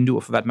Muslim or Hindu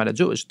or for that matter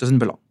Jewish doesn't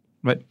belong,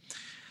 right?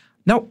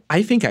 Now,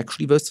 I think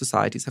actually those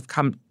societies have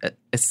come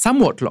a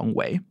somewhat long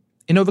way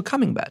in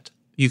overcoming that.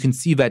 You can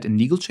see that in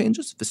legal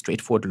changes. The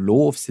straightforward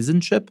law of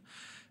citizenship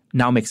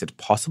now makes it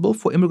possible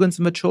for immigrants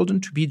and their children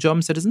to be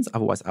German citizens.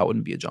 Otherwise, I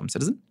wouldn't be a German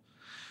citizen.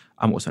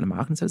 I'm also an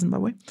American citizen, by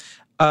the way.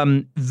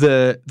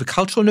 The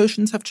cultural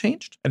notions have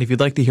changed. And if you'd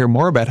like to hear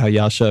more about how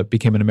Yascha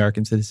became an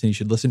American citizen, you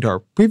should listen to our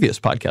previous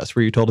podcast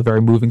where you told a very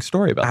moving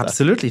story about that.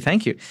 Absolutely.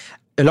 Thank you.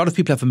 A lot of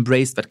people have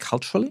embraced that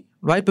culturally,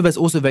 right? But there's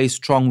also a very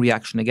strong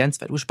reaction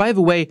against that, which, by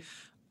the way,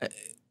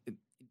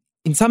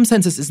 in some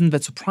senses isn't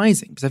that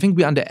surprising, because I think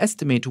we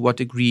underestimate to what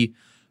degree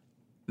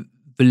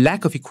the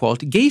lack of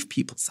equality gave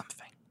people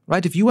something,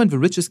 right? If you weren't the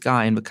richest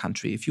guy in the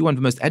country, if you weren't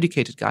the most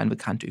educated guy in the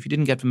country, if you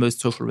didn't get the most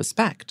social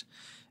respect,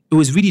 it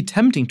was really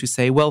tempting to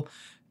say, well,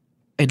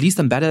 at least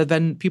I'm better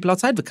than people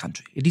outside the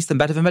country. At least I'm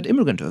better than that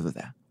immigrant over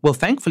there. Well,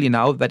 thankfully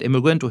now that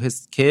immigrant or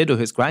his kid or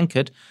his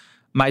grandkid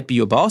might be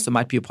your boss or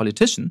might be a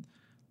politician,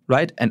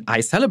 right? And I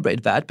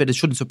celebrate that, but it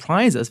shouldn't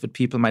surprise us that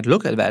people might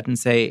look at that and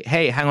say,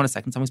 hey, hang on a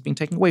second, something's being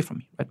taken away from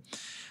me, right?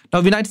 Now,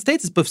 the United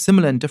States is both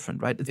similar and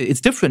different, right?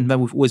 It's different when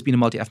we've always been a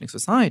multi-ethnic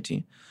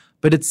society,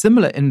 but it's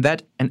similar in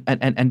that,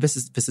 and this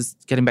is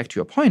getting back to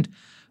your point,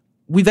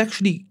 we've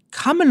actually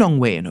come a long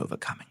way in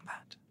overcoming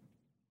that,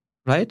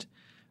 right?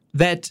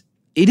 That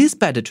it is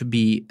better to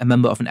be a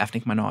member of an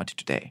ethnic minority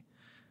today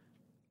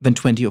than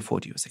 20 or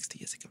 40 or 60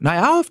 years ago. Now,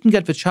 I often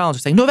get the challenge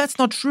of saying, no, that's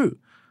not true.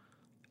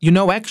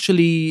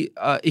 Actually,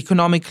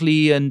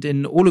 economically and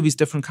in all of these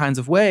different kinds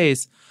of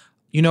ways,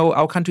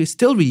 our country is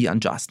still really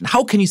unjust. And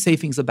how can you say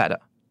things are better,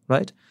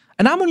 right?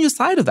 And I'm on your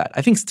side of that.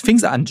 I think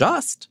things are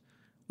unjust.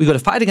 We've got to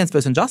fight against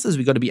those injustices.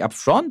 We've got to be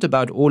upfront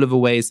about all of the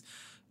ways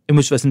in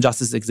which those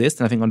injustices exist.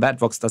 And I think on that,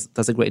 Vox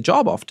does a great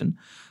job often.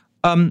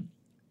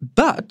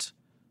 But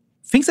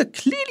things are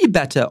clearly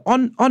better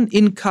on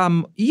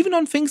income, even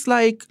on things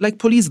like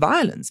police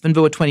violence than they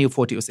were 20 or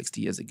 40 or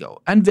 60 years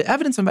ago. And the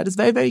evidence on that is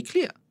very, very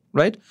clear,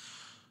 right?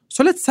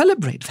 So let's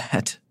celebrate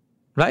that,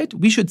 right?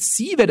 We should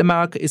see that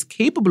America is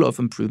capable of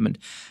improvement.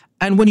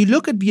 And when you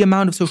look at the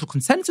amount of social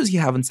consensus you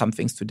have on some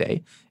things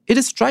today, it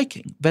is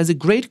striking. There's a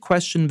great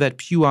question that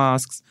Pew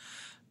asks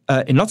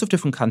in lots of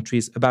different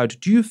countries about,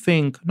 do you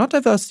think, not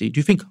diversity, do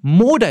you think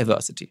more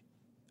diversity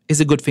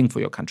is a good thing for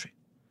your country?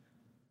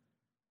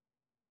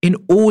 In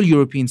all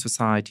European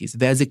societies,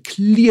 there's a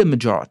clear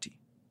majority,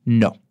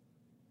 no.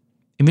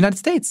 In the United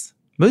States,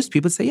 most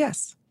people say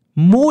yes.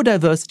 More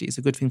diversity is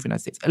a good thing for the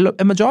United States.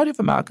 A majority of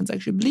Americans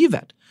actually believe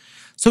that.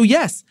 So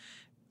yes,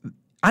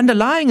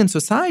 underlying in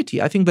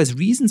society, I think there's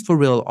reasons for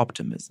real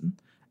optimism.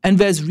 And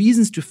there's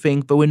reasons to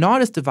think, but we're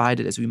not as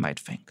divided as we might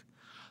think.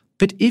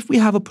 But if we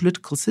have a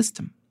political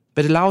system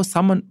that allows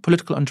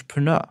political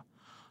entrepreneur,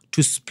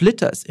 to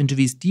split us into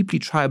these deeply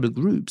tribal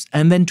groups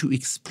and then to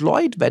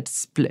exploit that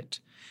split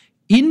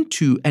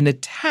into an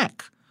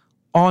attack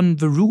on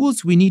the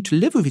rules we need to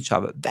live with each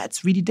other,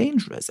 that's really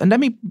dangerous. And let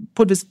me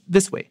put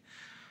this way.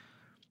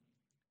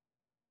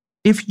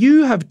 If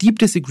you have deep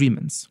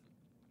disagreements,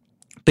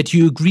 but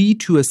you agree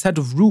to a set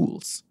of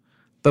rules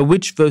by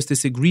which those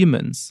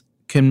disagreements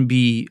can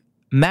be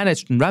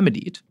managed and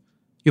remedied,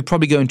 you're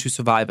probably going to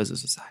survive as a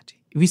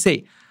society. If we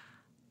say,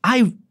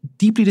 I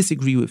deeply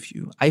disagree with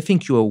you, I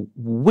think you're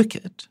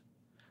wicked,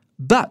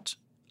 but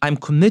I'm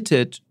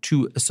committed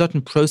to a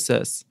certain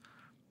process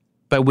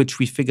by which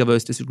we figure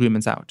those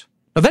disagreements out.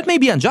 Now, that may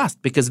be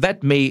unjust because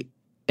that may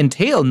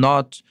entail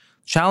not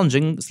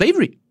challenging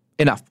slavery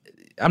enough.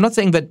 I'm not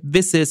saying that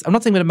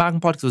American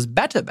politics was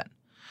better then,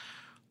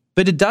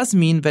 but it does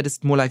mean that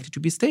it's more likely to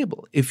be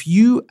stable. If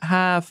you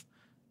have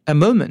a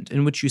moment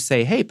in which you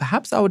say, hey,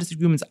 perhaps our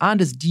disagreements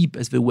aren't as deep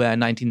as they were in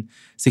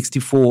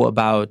 1964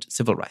 about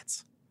civil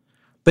rights.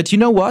 But you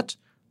know what?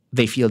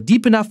 They feel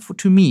deep enough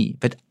to me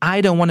that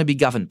I don't want to be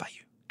governed by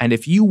you. And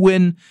if you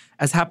win,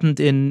 as happened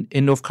in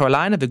North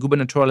Carolina, the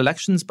gubernatorial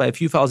elections by a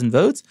few thousand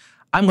votes,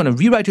 I'm going to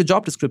rewrite your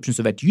job description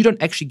so that you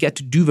don't actually get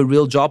to do the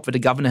real job that the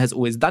governor has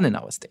always done in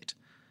our state.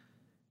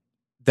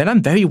 Then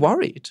I'm very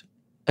worried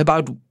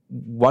about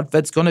what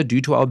that's going to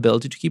do to our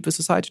ability to keep the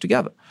society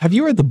together. Have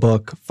you read the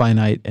book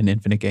Finite and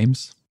Infinite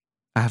Games?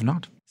 I have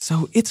not.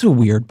 So it's a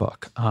weird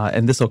book,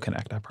 and this will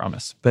connect, I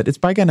promise. But it's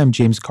by a guy named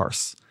James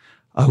Carse,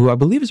 who I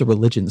believe is a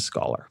religions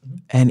scholar. Mm-hmm.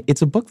 And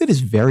it's a book that is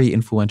very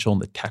influential in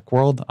the tech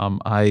world.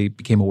 I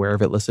became aware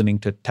of it listening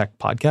to tech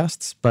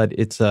podcasts, but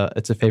it's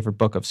a favorite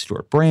book of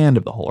Stuart Brand,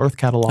 of the Whole Earth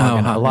catalog,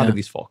 and a lot of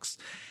these folks.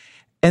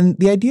 And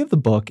the idea of the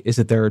book is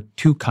that there are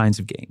two kinds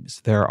of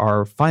games. There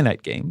are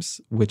finite games,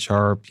 which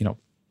are,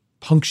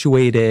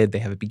 punctuated, they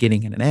have a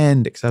beginning and an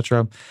end,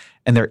 etc.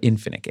 And they're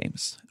infinite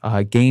games.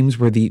 Games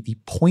where the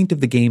point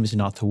of the game is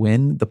not to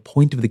win. The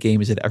point of the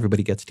game is that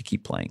everybody gets to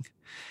keep playing.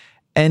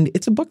 And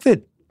it's a book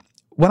that,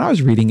 when I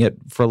was reading it,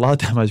 for a lot of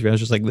time I was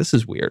just like, this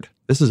is weird.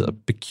 This is a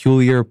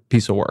peculiar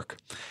piece of work.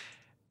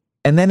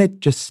 And then it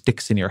just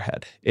sticks in your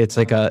head. It's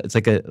like an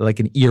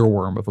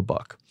earworm of a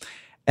book.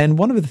 And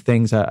one of the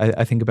things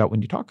I think about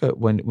when you talk,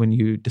 when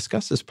you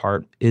discuss this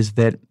part, is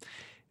that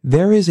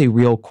there is a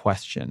real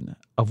question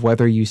of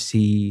whether you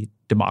see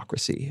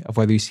democracy, of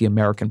whether you see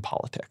American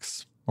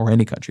politics or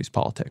any country's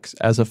politics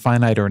as a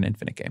finite or an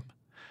infinite game.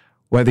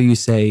 Whether you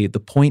say the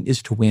point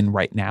is to win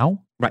right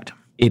now, right?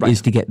 It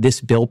is to get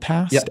this bill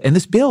passed. Yep. And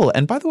this bill,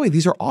 and by the way,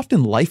 these are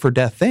often life or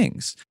death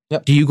things.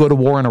 Yep. Do you go to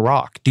war in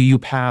Iraq? Do you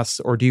pass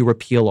or do you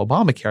repeal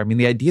Obamacare? I mean,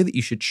 the idea that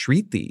you should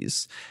treat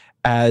these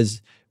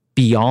as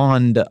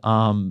beyond,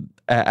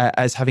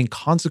 as having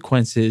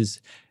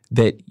consequences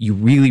that you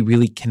really,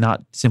 really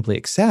cannot simply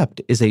accept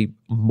is a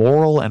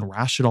moral and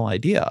rational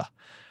idea.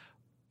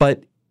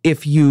 But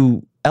if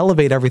you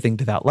elevate everything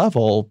to that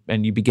level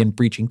and you begin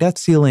breaching debt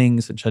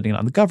ceilings and shutting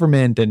down the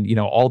government and,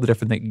 all the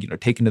different things,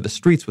 taking to the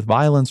streets with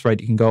violence, right?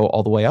 You can go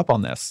all the way up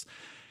on this.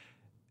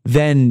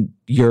 Then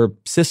your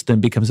system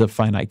becomes a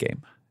finite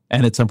game.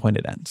 And at some point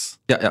it ends,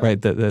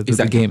 right?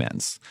 The game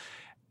ends.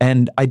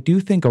 And I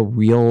do think a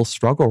real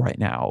struggle right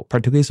now,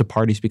 particularly as the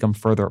parties become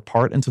further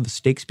apart, and so the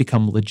stakes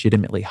become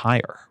legitimately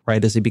higher,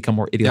 right? As they become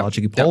more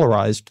ideologically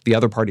polarized, the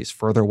other party is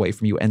further away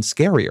from you and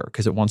scarier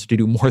because it wants to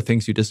do more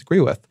things you disagree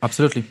with.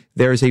 Absolutely.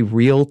 There is a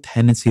real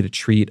tendency to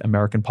treat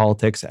American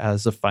politics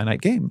as a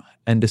finite game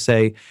and to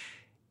say,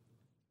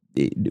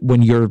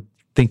 when you're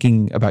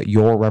thinking about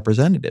your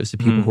representatives, the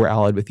people who are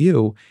allied with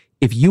you,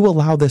 if you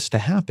allow this to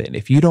happen,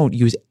 if you don't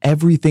use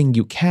everything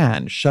you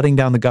can, shutting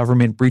down the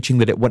government, breaching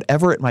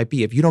whatever it might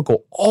be, if you don't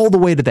go all the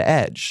way to the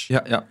edge,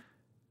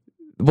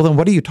 well, then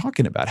what are you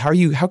talking about?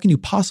 How can you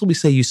possibly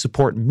say you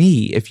support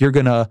me if you're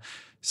going to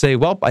say,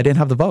 well, I didn't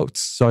have the votes,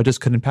 so I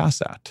just couldn't pass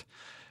that?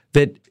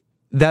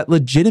 That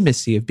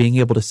legitimacy of being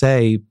able to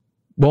say,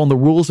 well, in the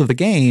rules of the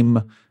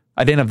game,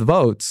 I didn't have the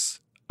votes.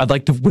 I'd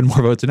like to win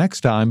more votes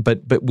next time, but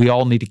we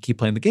all need to keep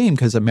playing the game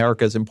because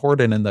America is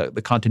important and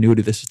the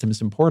continuity of the system is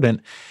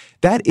important.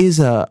 That is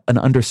an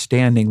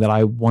understanding that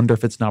I wonder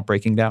if it's not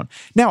breaking down.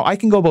 Now, I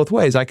can go both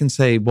ways. I can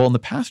say, well, in the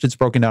past, it's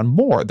broken down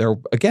more. There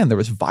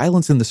was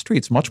violence in the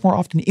streets much more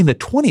often in the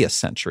 20th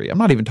century. I'm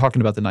not even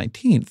talking about the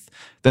 19th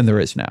than there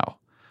is now.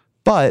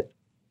 But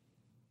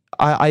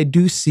I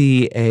do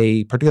see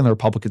particularly on the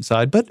Republican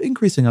side, but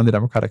increasing on the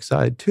Democratic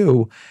side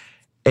too,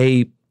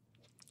 a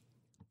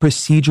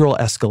procedural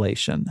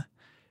escalation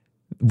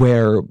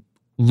where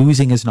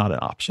losing is not an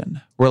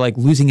option, where like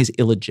losing is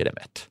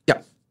illegitimate.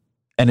 Yeah.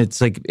 And it's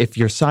like if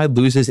your side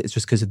loses, it's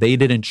just because they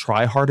didn't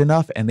try hard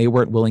enough and they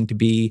weren't willing to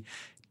be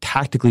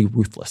tactically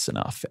ruthless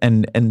enough.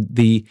 And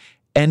the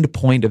end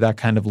point of that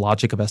kind of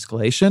logic of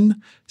escalation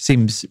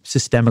seems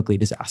systemically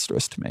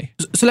disastrous to me.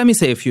 So let me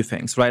say a few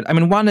things, right? I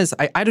mean, one is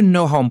I don't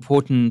know how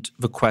important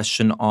the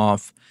question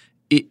of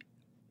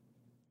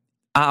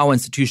are our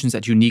institutions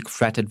at unique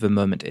threat at the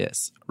moment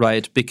is,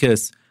 right?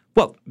 Because,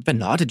 well, they're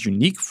not at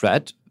unique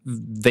threat.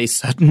 They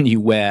certainly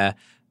were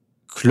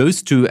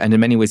close to and in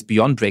many ways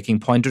beyond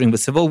breaking point during the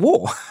Civil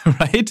War,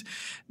 right?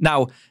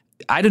 Now,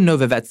 I don't know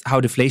that that's how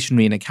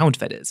deflationary an account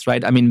that is,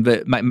 right? I mean,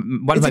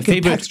 one of my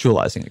favorite... It's a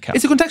contextualizing account.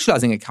 It's a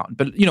contextualizing account.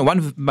 But, one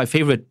of my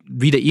favorite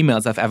reader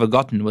emails I've ever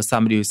gotten was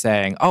somebody who's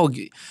saying, oh,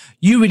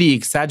 you really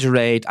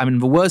exaggerate. I mean, in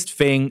the worst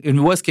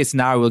case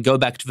scenario, we'll go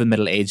back to the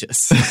Middle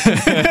Ages.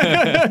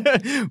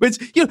 Which,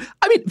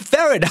 I mean,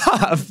 fair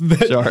enough.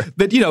 But, sure.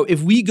 But,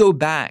 if we go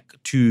back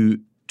to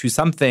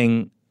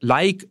something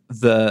like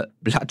the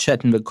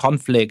bloodshed and the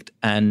conflict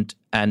and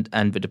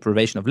the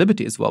deprivation of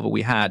liberty as well that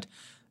we had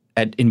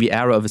in the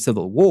era of a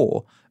civil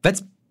war,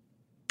 that's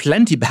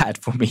plenty bad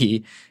for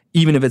me,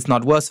 even if it's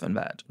not worse than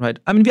that, right?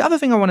 I mean, the other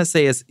thing I want to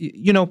say is,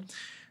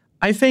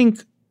 I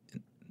think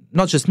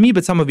not just me,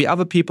 but some of the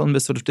other people in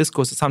this sort of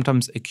discourse are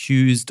sometimes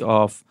accused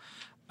of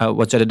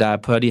what Jedediah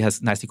Purdy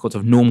has nicely called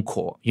sort of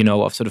normcore,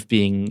 of sort of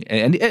being,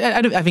 and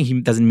I think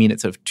he doesn't mean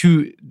it sort of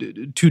too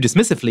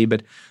dismissively,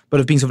 but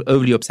of being sort of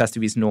overly obsessed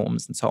with these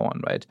norms and so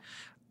on, right?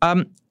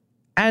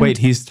 Wait,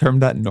 he's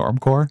termed that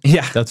normcore?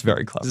 Yeah. That's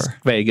very clever.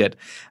 Very good.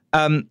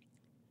 I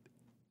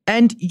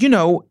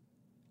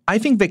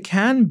think there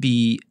can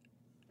be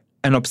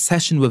an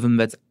obsession with them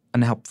that's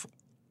unhelpful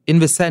in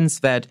the sense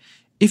that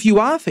if you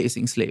are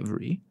facing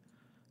slavery,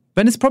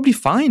 then it's probably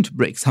fine to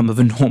break some of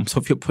the norms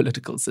of your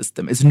political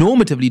system. It's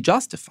normatively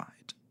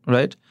justified,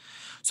 right?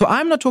 So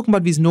I'm not talking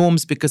about these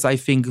norms because I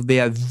think they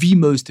are the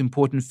most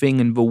important thing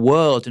in the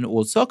world in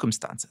all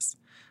circumstances.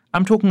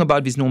 I'm talking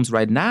about these norms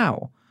right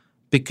now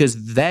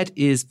because that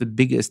is the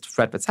biggest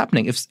threat that's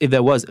happening. If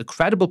there was a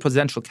credible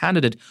presidential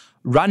candidate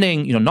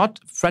running,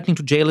 not threatening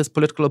to jail his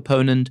political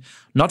opponent,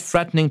 not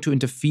threatening to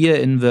interfere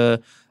in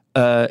the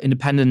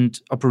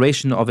independent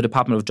operation of the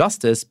Department of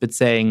Justice, but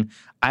saying,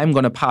 I'm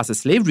going to pass a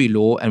slavery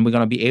law and we're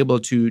going to be able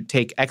to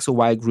take X or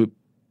Y group,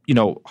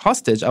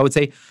 hostage, I would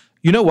say,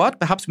 you know what?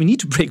 Perhaps we need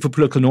to break the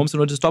political norms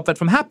in order to stop that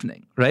from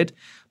happening, right?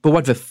 But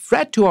what the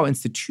threat to our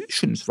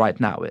institutions right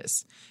now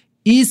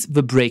is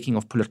the breaking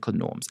of political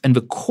norms. And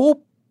the core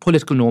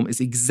political norm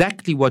is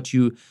exactly what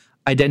you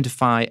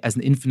identify as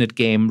an infinite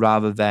game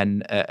rather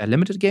than a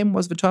limited game,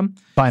 was the term?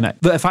 Finite.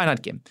 A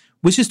finite game,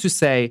 which is to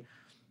say,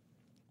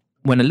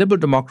 when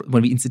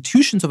the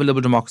institutions of a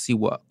liberal democracy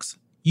works,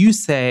 you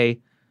say,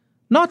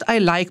 not I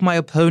like my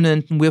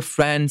opponent and we're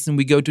friends and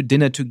we go to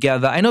dinner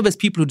together. I know there's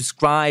people who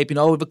describe,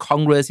 the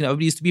Congress,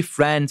 everybody used to be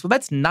friends. Well,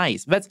 that's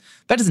nice. That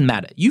doesn't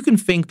matter. You can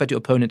think that your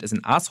opponent is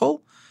an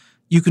asshole.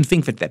 You can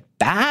think that they're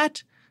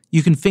bad.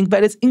 You can think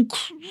that it's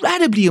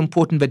incredibly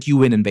important that you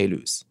win and they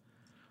lose.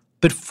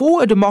 But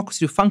for a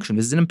democracy to function,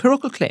 this is an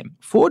empirical claim,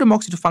 for a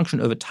democracy to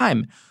function over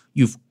time,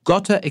 you've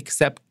got to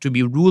accept to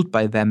be ruled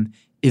by them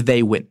if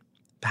they win.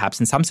 Perhaps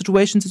in some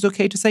situations it's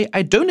okay to say,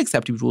 I don't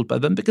accept to be ruled by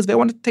them because they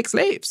want to take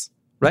slaves,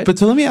 right? But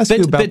so let me ask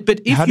you about... But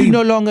if you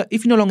no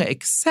longer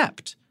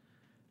accept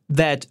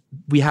that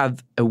we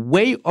have a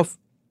way of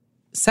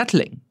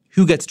settling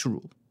who gets to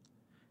rule,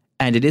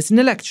 and it is an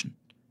election,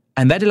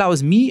 and that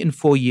allows me in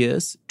 4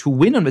 years to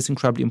win on this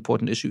incredibly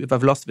important issue if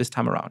I've lost this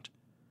time around,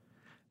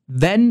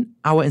 then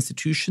our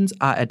institutions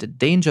are at a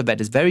danger that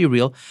is very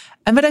real,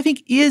 and that I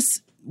think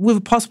is, with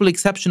a possible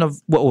exception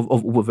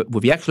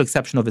with the actual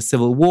exception of the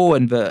Civil War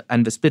and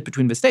the split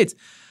between the states,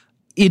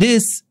 it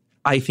is,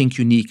 I think,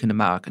 unique in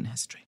American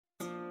history.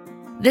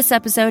 This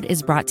episode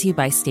is brought to you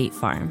by State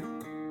Farm.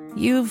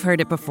 You've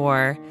heard it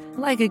before.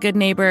 Like a good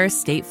neighbor,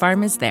 State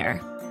Farm is there.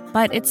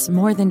 But it's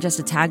more than just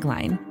a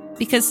tagline.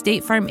 Because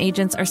State Farm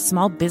agents are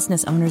small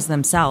business owners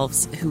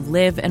themselves who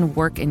live and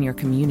work in your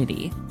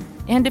community.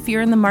 And if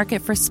you're in the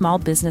market for small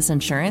business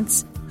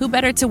insurance, who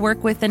better to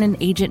work with than an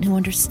agent who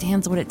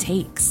understands what it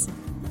takes?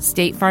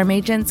 State Farm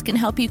agents can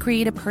help you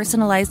create a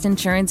personalized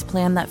insurance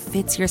plan that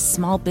fits your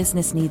small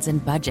business needs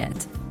and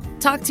budget.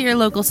 Talk to your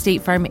local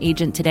State Farm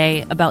agent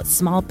today about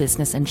small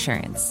business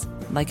insurance.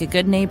 Like a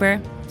good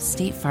neighbor,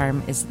 State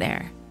Farm is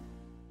there.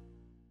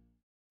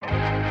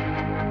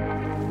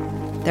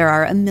 There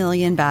are a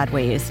million bad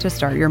ways to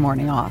start your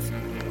morning off.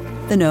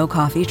 The no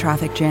coffee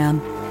traffic jam,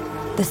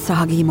 the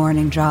soggy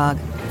morning jog,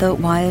 the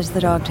why is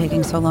the dog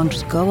taking so long,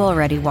 just go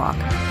already walk.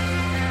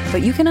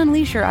 But you can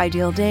unleash your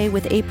ideal day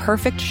with a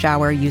perfect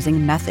shower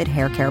using Method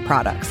hair care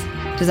products.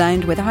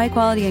 Designed with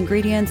high-quality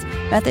ingredients,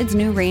 Method's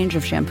new range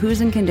of shampoos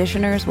and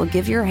conditioners will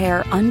give your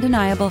hair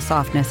undeniable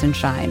softness and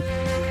shine.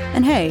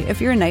 And hey, if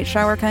you're a night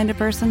shower kind of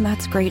person,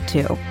 that's great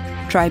too.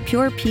 Try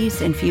Pure Peace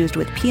infused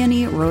with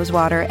peony,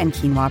 rosewater, and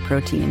quinoa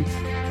protein.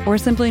 Or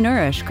Simply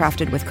Nourish,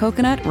 crafted with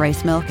coconut,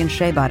 rice milk, and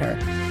shea butter.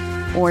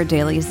 Or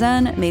Daily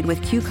Zen, made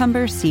with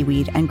cucumber,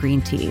 seaweed, and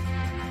green tea.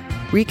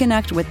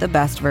 Reconnect with the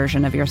best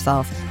version of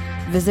yourself.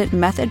 Visit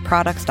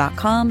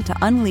methodproducts.com to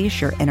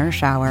unleash your inner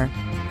shower.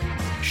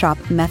 Shop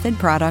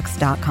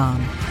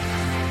methodproducts.com.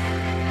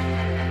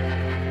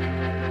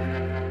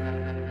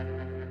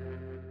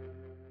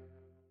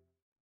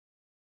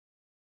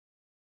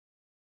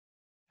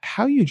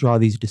 How you draw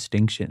these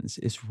distinctions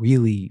is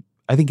really,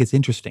 I think it's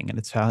interesting and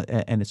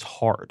it's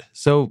hard.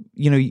 So,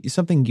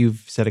 something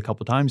you've said a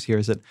couple of times here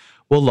is that,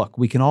 well, look,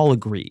 we can all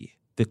agree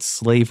that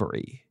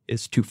slavery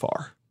is too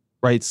far,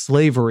 right?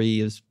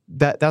 Slavery is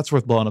that's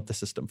worth blowing up the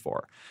system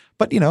for.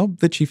 But,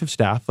 the chief of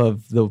staff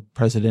of the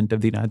president of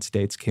the United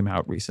States came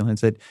out recently and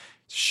said,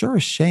 sure a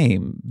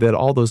shame that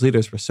all those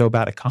leaders were so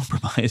bad at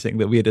compromising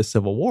that we had a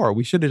civil war.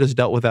 We should have just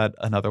dealt with that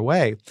another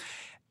way.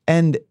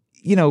 And,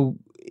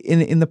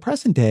 in the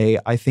present day,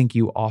 I think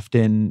you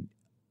often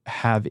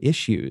have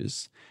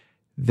issues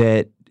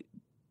that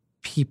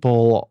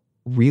people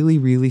really,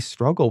 really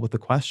struggle with the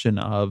question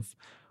of,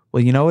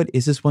 well, you know what,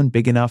 is this one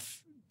big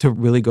enough to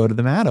really go to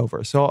the mat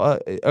over? So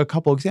a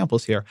couple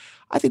examples here.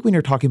 I think when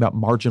you're talking about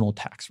marginal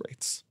tax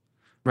rates,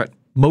 right,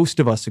 most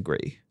of us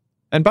agree.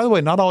 And by the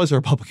way, not always the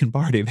Republican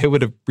Party. They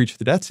would have breached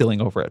the debt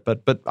ceiling over it.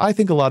 But I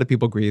think a lot of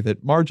people agree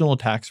that marginal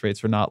tax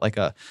rates are not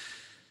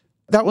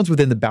that one's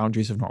within the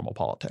boundaries of normal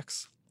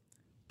politics.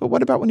 But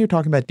what about when you're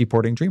talking about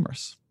deporting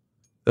dreamers?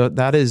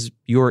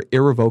 You're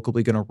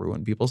irrevocably going to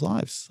ruin people's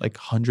lives, like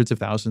hundreds of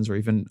thousands or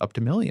even up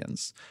to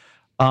millions.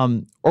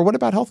 Or what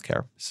about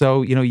healthcare?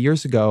 So,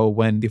 years ago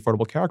when the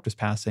Affordable Care Act was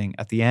passing,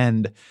 at the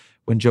end,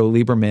 when Joe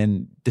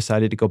Lieberman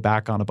decided to go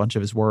back on a bunch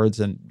of his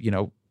words and,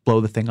 blow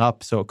the thing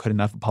up so it couldn't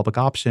have a public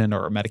option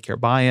or a Medicare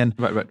buy-in,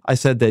 right. I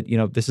said that,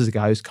 this is a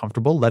guy who's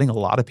comfortable letting a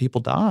lot of people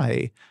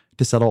die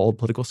to settle old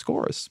political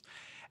scores.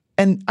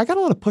 And I got a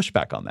lot of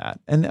pushback on that.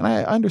 And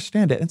I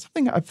understand it. And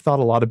something I've thought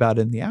a lot about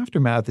in the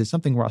aftermath is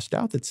something Ross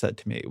Douthat had said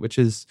to me,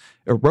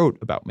 or wrote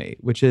about me,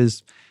 which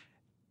is,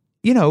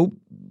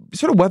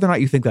 sort of whether or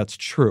not you think that's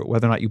true,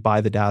 whether or not you buy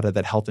the data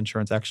that health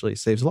insurance actually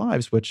saves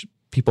lives, which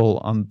people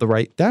on the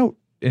right doubt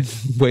in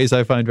ways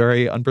I find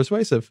very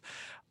unpersuasive,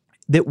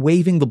 that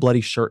waving the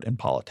bloody shirt in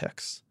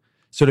politics,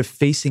 sort of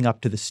facing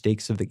up to the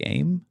stakes of the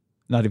game,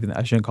 I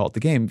shouldn't call it the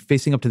game,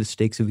 facing up to the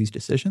stakes of these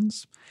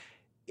decisions,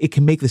 it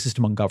can make the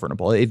system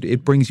ungovernable.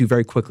 It brings you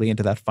very quickly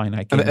into that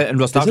finite game. And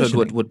Ross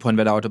Douthat would point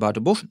that out about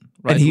abortion,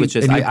 right? I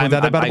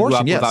grew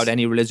up without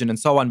any religion and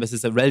so on. This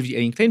is a relatively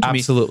alien claim to me.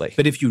 Absolutely.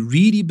 But if you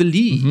really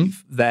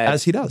believe that,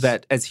 as he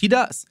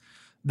does,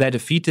 that a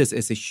fetus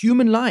is a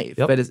human life,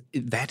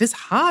 that is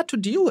hard to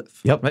deal with.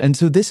 Yep. Right? And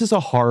so this is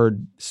a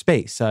hard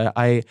space.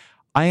 I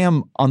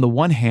am, on the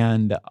one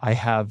hand, I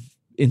have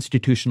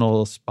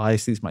institutional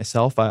biases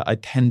myself. I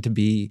tend to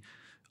be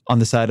on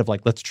the side of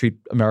let's treat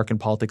American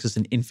politics as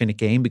an infinite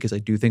game, because I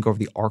do think over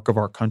the arc of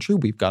our country,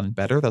 we've gotten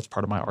better. That's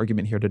part of my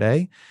argument here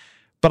today.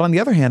 But on the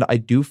other hand, I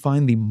do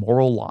find the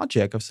moral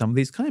logic of some of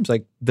these claims,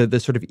 like the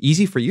sort of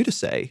easy for you to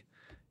say,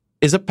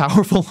 is a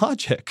powerful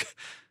logic.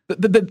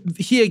 But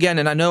here again,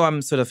 and I know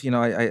I'm sort of,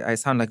 I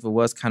sound like the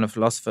worst kind of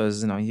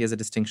philosophers, here's a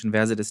distinction,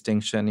 there's a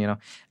distinction,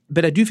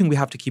 But I do think we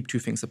have to keep two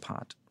things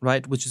apart,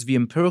 right? Which is the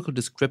empirical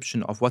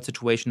description of what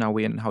situation are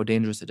we in and how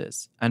dangerous it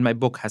is. And my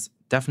book has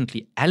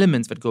definitely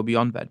elements that go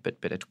beyond that,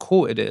 but at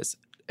core it is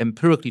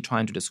empirically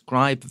trying to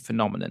describe the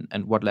phenomenon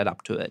and what led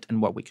up to it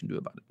and what we can do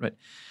about it,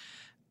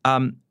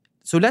 right?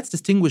 So let's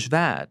distinguish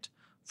that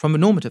from a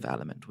normative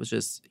element, which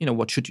is,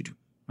 what should you do,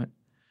 right?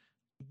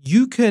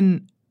 You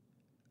can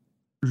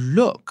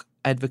look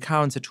at the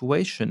current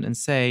situation and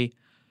say,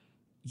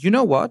 you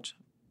know what?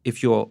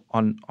 If you're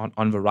on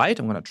the right,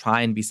 I'm going to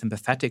try and be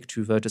sympathetic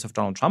to voters of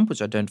Donald Trump,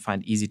 which I don't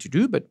find easy to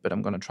do, but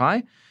I'm going to try.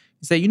 You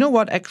say, you know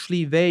what?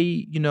 Actually,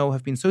 they,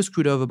 have been so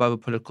screwed over by the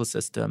political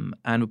system,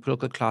 and the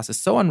political class is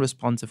so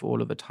unresponsive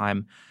all of the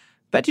time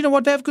that, you know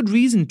what? They have good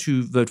reason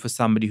to vote for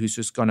somebody who's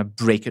just going to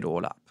break it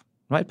all up,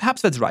 right?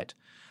 Perhaps that's right.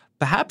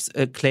 Perhaps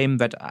a claim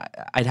that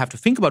I'd have to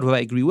think about whether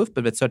I agree with,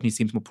 but that certainly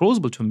seems more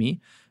plausible to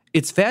me.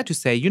 It's fair to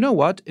say, you know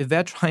what, if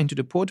they're trying to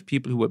deport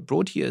people who were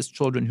brought here as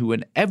children, who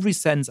in every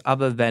sense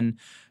other than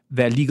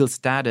their legal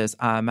status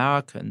are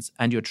Americans,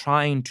 and you're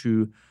trying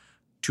to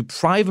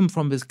pry them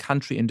from this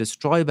country and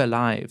destroy their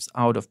lives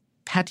out of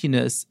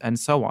pettiness and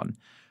so on,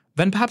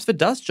 then perhaps that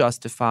does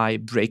justify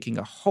breaking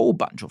a whole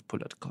bunch of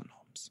political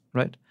norms,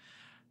 right?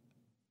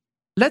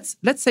 Let's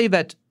say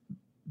that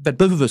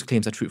both of those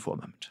claims are true for a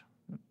moment,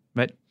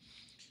 right?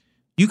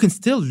 You can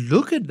still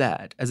look at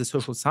that as a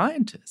social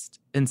scientist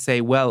and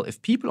say, well,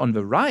 if people on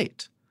the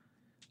right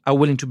are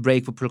willing to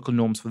break the political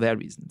norms for their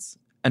reasons,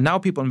 and now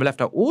people on the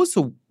left are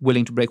also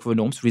willing to break the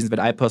norms for reasons that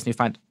I personally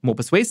find more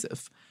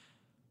persuasive,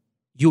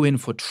 you're in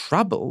for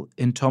trouble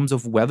in terms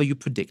of whether you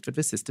predict that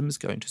the system is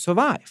going to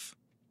survive,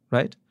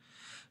 right?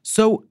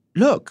 So,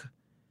 look,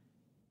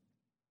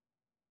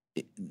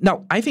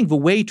 now I think the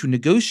way to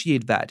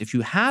negotiate that, if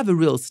you have a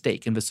real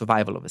stake in the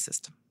survival of a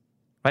system,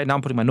 right now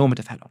I'm putting my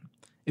normative hat on,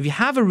 if you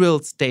have a real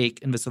stake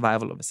in the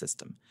survival of a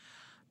system,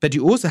 but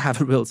you also have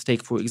a real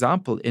stake, for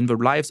example, in the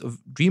lives of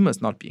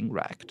dreamers not being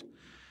wrecked,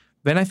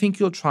 then I think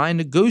you'll try and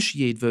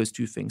negotiate those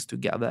two things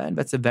together, and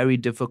that's a very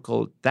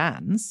difficult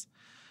dance.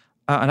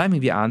 And I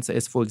think the answer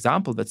is, for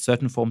example, that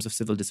certain forms of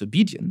civil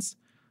disobedience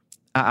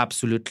are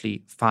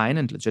absolutely fine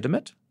and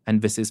legitimate,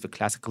 and this is the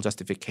classical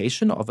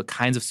justification of the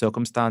kinds of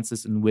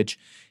circumstances in which,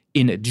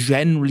 in a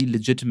generally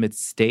legitimate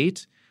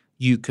state,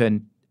 you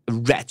can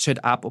ratchet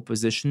up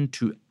opposition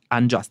to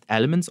unjust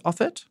elements of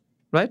it,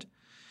 right?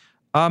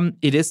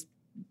 It is,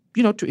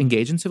 to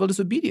engage in civil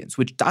disobedience,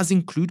 which does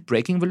include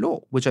breaking the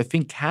law, which I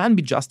think can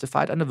be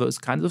justified under those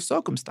kinds of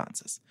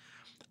circumstances.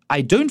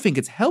 I don't think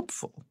it's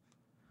helpful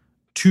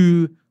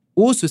to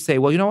also say,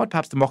 well, you know what,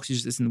 perhaps democracy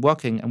just isn't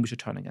working and we should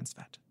turn against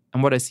that.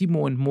 And what I see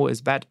more and more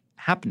is that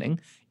happening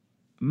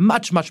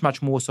much, much,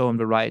 much more so on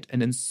the right,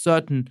 and in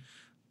certain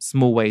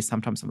small ways,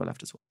 sometimes on the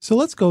left as well. So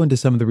let's go into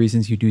some of the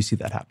reasons you do see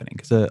that happening,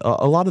 because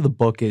a lot of the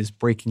book is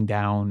breaking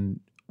down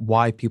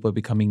why people are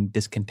becoming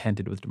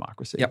discontented with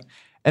democracy. Yep.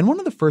 And one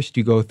of the first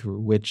you go through,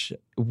 which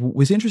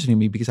was interesting to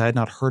me because I had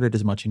not heard it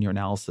as much in your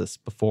analysis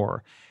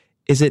before,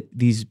 is that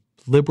these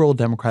liberal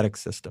democratic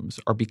systems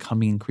are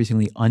becoming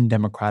increasingly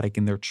undemocratic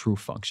in their true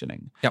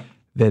functioning. Yep.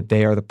 That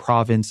they are the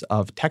province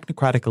of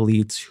technocratic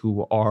elites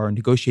who are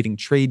negotiating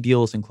trade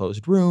deals in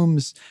closed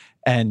rooms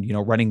and,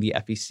 running the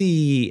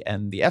FEC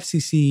and the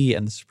FCC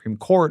and the Supreme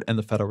Court and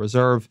the Federal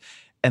Reserve.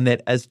 And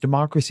that as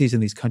democracies in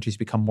these countries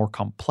become more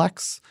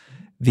complex,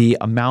 the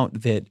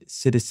amount that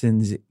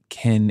citizens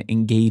can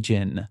engage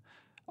in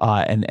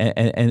and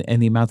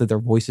the amount that their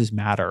voices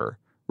matter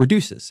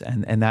reduces.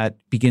 And that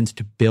begins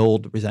to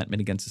build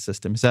resentment against the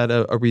system. Is that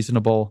a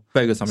reasonable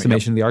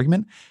summation of the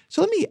argument?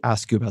 So let me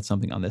ask you about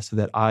something on this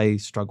that I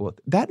struggle with.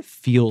 That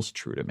feels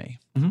true to me.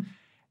 Mm-hmm.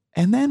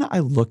 And then I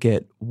look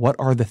at what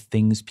are the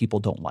things people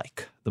don't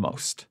like the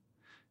most.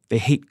 They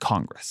hate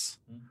Congress,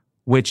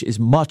 which is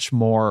much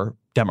more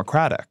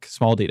democratic,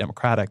 small d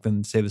democratic,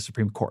 than, say, the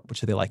Supreme Court, which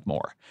they like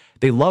more.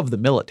 They love the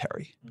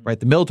military, right?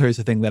 The military is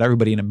the thing that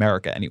everybody in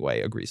America,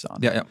 anyway, agrees on.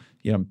 Yeah.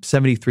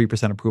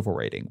 73% approval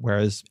rating,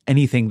 whereas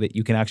anything that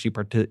you can actually,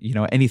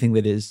 anything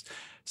that is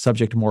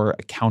subject to more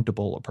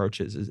accountable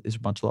approaches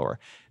is much lower.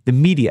 The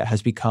media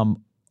has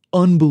become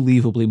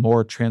unbelievably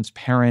more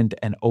transparent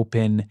and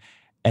open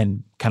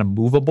and kind of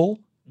movable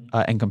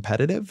and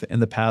competitive in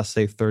the past,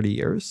 say, 30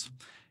 years.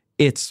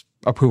 Its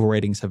approval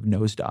ratings have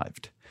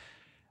nosedived.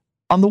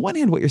 On the one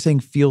hand, what you're saying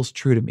feels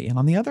true to me. And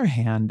on the other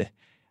hand,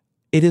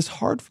 it is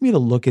hard for me to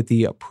look at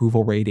the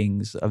approval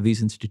ratings of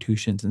these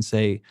institutions and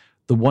say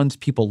the ones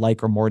people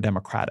like are more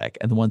democratic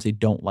and the ones they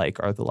don't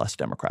like are the less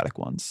democratic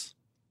ones.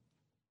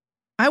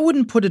 I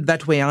wouldn't put it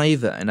that way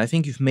either. And I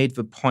think you've made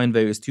the point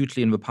very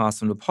astutely in the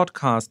past on the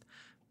podcast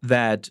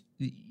that,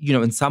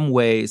 in some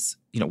ways,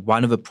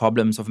 one of the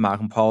problems of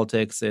American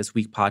politics is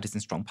weak parties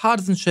and strong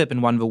partisanship.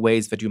 And one of the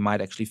ways that you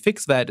might actually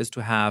fix that is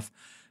to have,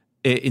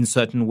 in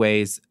certain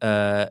ways,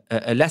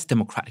 a less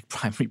democratic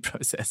primary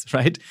process,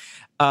 right?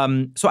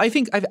 So I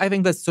think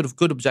there's sort of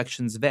good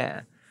objections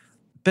there.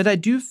 But I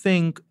do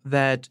think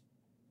that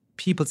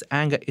people's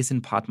anger is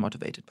in part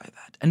motivated by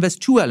that. And there's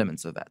two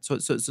elements of that.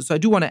 So I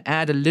do want to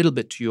add a little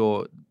bit to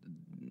your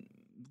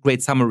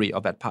great summary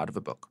of that part of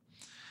the book,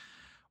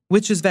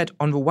 which is that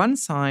on the one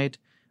side,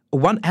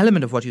 one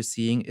element of what you're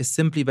seeing is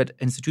simply that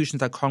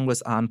institutions like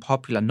Congress are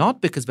unpopular,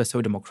 not because they're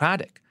so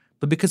democratic,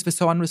 but because they're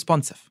so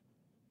unresponsive,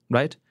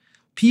 right?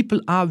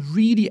 People are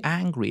really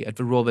angry at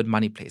the role that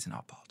money plays in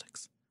our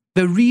politics.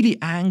 They're really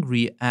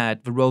angry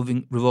at the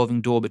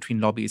revolving door between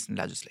lobbyists and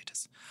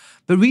legislators.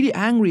 They're really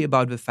angry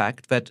about the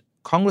fact that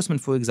congressmen,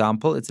 for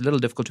example, it's a little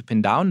difficult to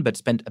pin down, but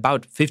spend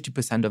about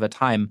 50% of their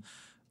time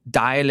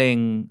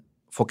dialing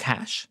for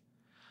cash,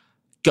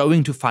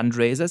 going to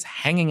fundraisers,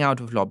 hanging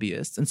out with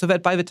lobbyists, and so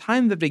that by the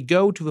time that they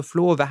go to the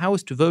floor of the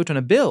House to vote on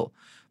a bill,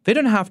 they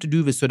don't have to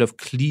do this sort of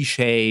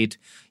cliched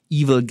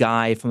evil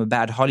guy from a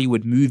bad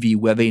Hollywood movie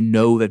where they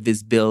know that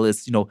this bill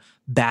is,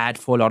 bad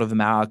for a lot of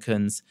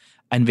Americans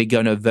and they're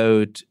going to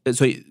vote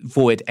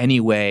for it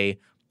anyway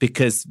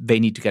because they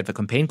need to get the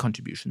campaign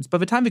contributions. By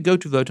the time they go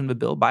to vote on the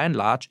bill, by and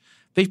large,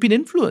 they've been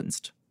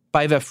influenced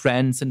by their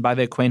friends and by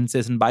their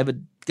acquaintances and by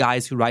the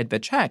guys who write their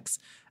checks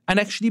and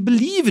actually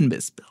believe in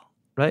this bill,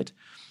 right?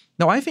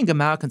 Now, I think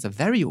Americans are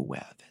very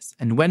aware of this.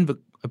 And when the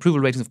approval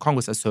ratings of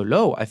Congress are so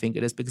low, I think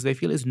it is because they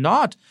feel it's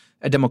not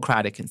a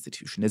democratic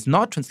institution. It's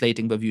not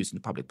translating their views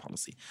into public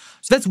policy.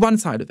 So that's one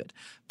side of it.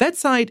 That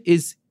side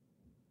is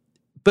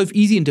both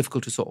easy and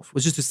difficult to solve,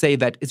 which is to say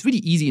that it's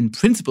really easy in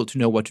principle to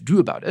know what to do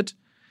about it.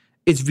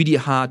 It's really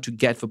hard to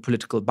get the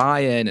political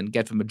buy-in and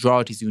get the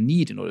majorities you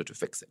need in order to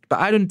fix it. But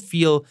I don't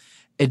feel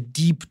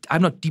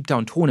I'm not deep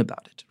down torn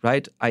about it,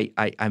 right?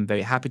 I'm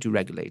very happy to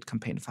regulate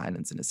campaign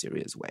finance in a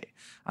serious way.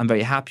 I'm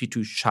very happy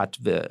to shut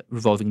the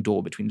revolving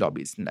door between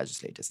lobbyists and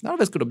legislators. Now,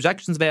 there's good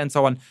objections there and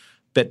so on,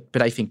 but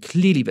I think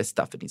clearly there's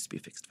stuff that needs to be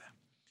fixed there.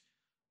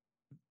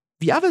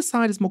 The other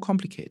side is more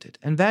complicated,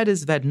 and that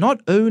is that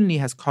not only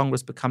has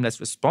Congress become less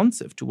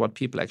responsive to what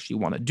people actually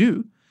want to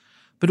do,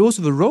 but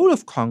also the role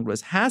of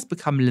Congress has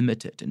become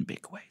limited in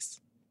big ways,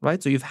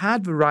 right? So you've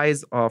had the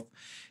rise of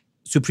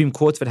Supreme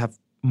Courts that have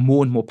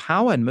more and more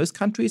power in most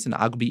countries, and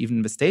arguably even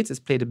in the States, has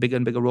played a bigger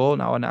and bigger role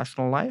in our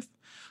national life.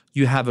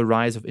 You have a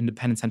rise of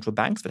independent central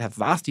banks that have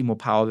vastly more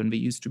power than they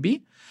used to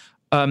be.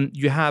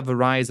 You have a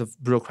rise of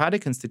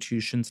bureaucratic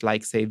institutions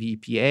like, say, the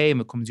EPA and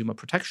the Consumer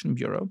Protection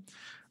Bureau.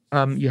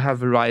 You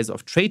have a rise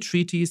of trade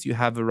treaties. You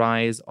have a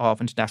rise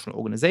of international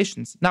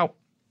organizations. Now,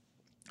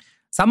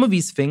 some of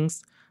these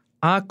things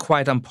are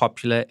quite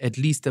unpopular, at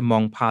least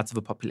among parts of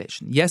the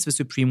population. Yes, the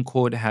Supreme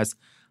Court has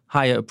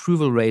higher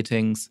approval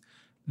ratings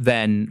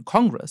than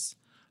Congress.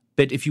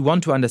 But if you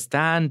want to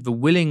understand the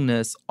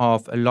willingness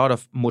of a lot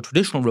of more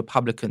traditional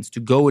Republicans to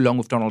go along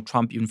with Donald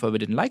Trump, even though they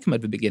didn't like him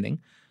at the beginning,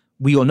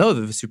 we all know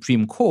that the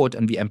Supreme Court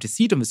and the empty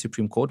seat on the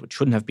Supreme Court, which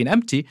shouldn't have been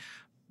empty,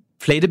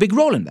 played a big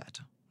role in that,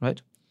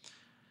 right?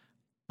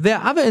 There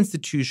are other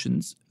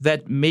institutions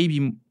that may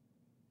be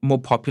more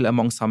popular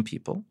among some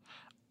people.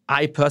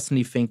 I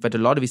personally think that a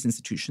lot of these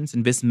institutions,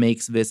 and this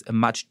makes this a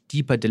much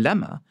deeper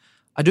dilemma,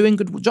 are doing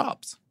good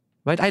jobs,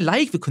 right? I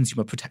like the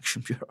Consumer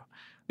Protection Bureau.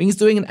 I think it's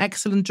doing an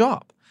excellent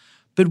job.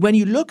 But when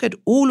you look at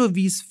all of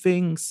these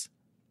things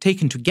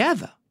taken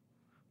together,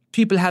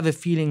 people have a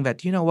feeling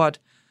that, you know what,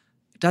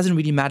 it doesn't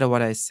really matter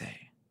what I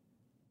say.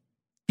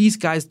 These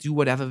guys do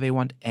whatever they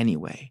want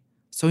anyway.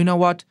 So you know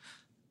what?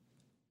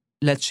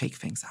 Let's shake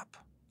things up.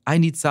 I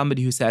need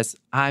somebody who says,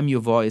 I'm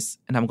your voice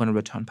and I'm going to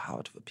return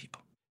power to the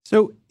people.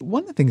 So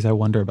one of the things I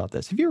wonder about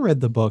this, have you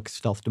read the book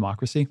Stealth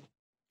Democracy?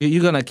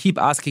 You're going to keep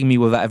asking me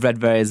whether I've read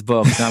various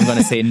books, and I'm going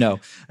to say no.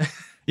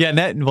 Yeah,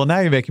 now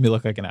you're making me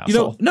look like an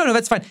asshole. No,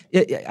 that's fine.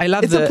 I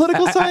love it's a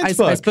political science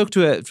book. I spoke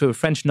to a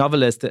French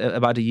novelist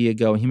about a year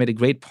ago, and he made a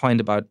great point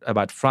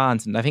about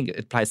France, and I think it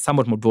applies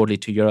somewhat more broadly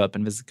to Europe,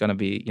 and this is going to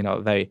be, a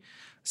very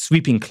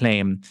sweeping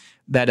claim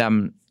that,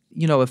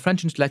 a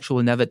French intellectual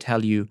will never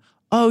tell you,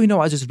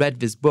 I just read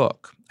this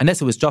book. Unless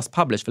it was just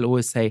published, they'll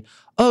always say,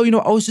 I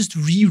was just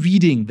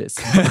rereading this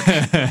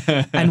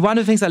book. And one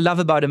of the things I love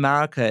about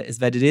America is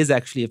that it is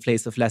actually a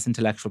place of less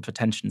intellectual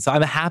pretension. So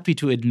I'm happy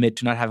to admit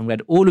to not having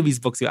read all of these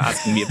books you're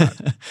asking me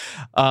about.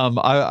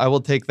 I will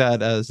take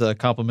that as a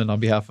compliment on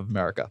behalf of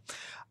America.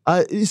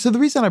 So the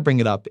reason I bring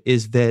it up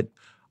is that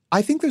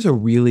I think there's a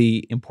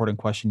really important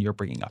question you're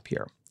bringing up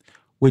here,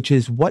 which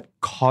is what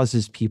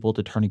causes people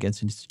to turn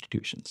against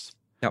institutions?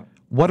 Yep.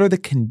 What are the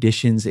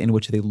conditions in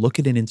which they look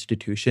at an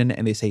institution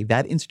and they say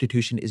that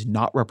institution is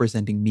not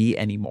representing me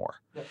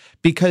anymore? Yep.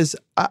 Because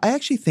I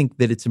actually think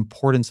that it's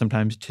important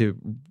sometimes to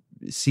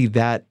see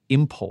that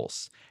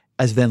impulse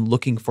as then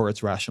looking for its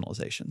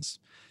rationalizations.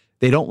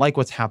 They don't like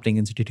what's happening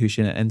in the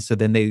institution, and so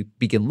then they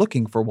begin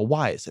looking for, well,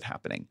 why is it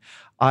happening?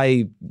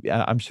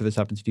 I'm sure this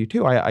happens to you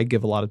too. I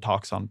give a lot of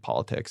talks on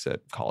politics at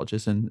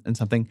colleges and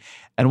something.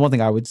 And one thing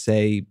I would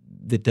say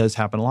that does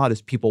happen a lot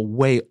is people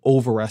way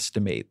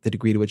overestimate the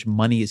degree to which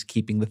money is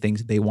keeping the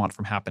things they want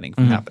from happening,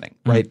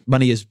 right?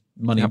 Money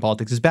in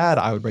politics is bad.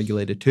 I would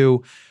regulate it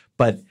too.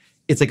 But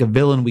it's like a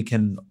villain we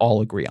can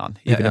all agree on,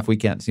 even if we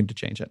can't seem to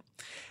change it.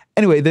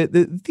 Anyway,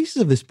 the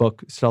thesis of this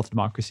book, Stealth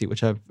Democracy,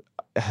 which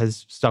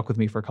has stuck with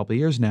me for a couple of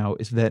years now,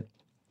 is that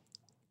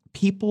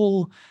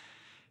people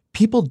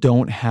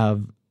don't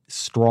have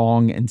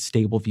strong and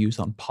stable views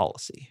on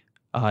policy.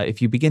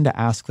 If you begin to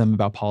ask them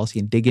about policy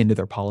and dig into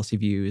their policy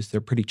views,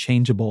 they're pretty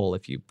changeable.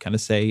 If you kind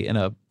of say in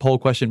a poll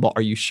question, well,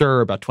 are you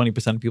sure? About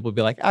 20% of people will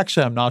be like,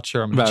 actually, I'm not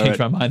sure. I'm going to change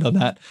my mind on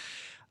that.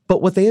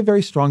 But what they have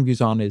very strong views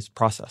on is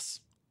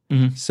process.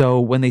 Mm-hmm. So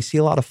when they see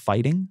a lot of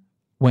fighting,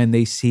 when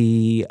they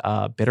see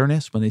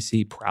bitterness, when they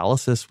see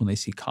paralysis, when they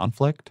see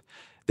conflict,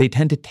 they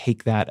tend to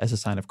take that as a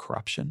sign of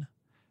corruption.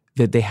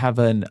 That they have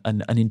an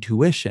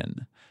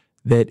intuition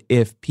that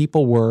if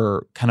people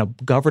were kind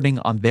of governing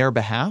on their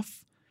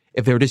behalf,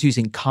 if they were just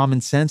using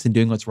common sense and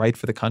doing what's right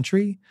for the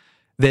country,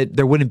 that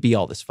there wouldn't be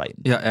all this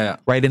fighting. Yeah.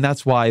 Right? And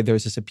that's why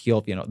there's this appeal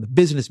of, the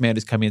businessman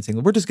is coming in and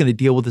saying, we're just going to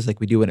deal with this like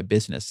we do in a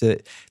business.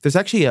 There's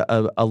actually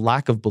a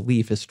lack of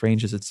belief, as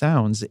strange as it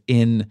sounds,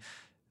 in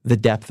the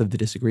depth of the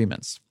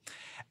disagreements.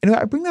 And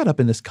I bring that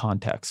up in this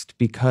context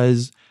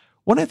because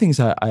one of the things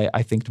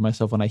I think to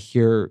myself when I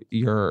hear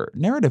your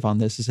narrative on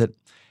this is that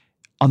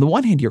on the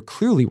one hand, you're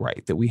clearly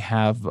right that we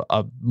have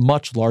a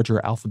much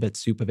larger alphabet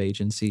soup of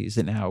agencies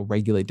that now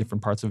regulate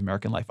different parts of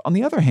American life. On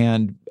the other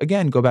hand,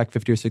 again, go back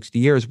 50 or 60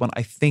 years when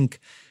I think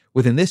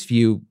within this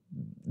view,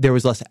 there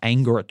was less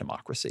anger at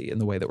democracy in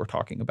the way that we're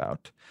talking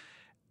about.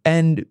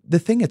 And the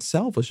thing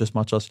itself was just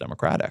much less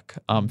democratic.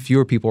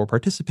 Fewer people were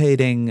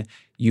participating.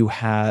 We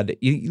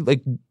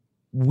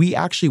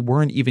actually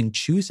weren't even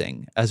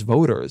choosing as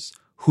voters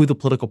who the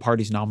political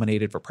parties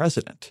nominated for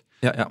president.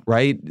 Yeah.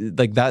 Right?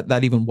 Like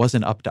that even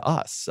wasn't up to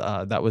us.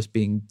 That was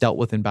being dealt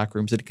with in back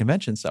rooms at a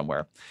convention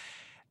somewhere.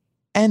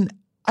 And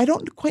I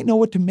don't quite know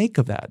what to make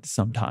of that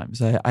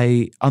sometimes.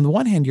 I on the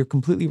one hand, you're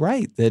completely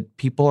right that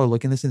people are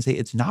looking at this and say,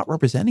 it's not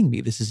representing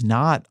me. This is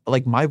not,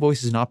 like, my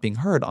voice is not being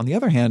heard. On the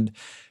other hand,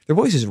 their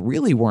voices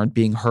really weren't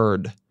being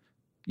heard,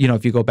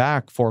 if you go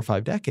back 4 or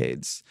 5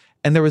 decades.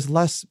 And there was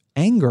less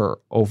anger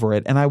over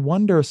it. And I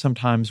wonder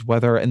sometimes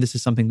whether, and this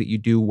is something that you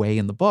do weigh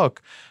in the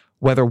book,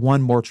 whether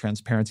one, more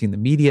transparency in the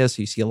media,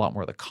 so you see a lot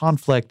more of the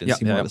conflict and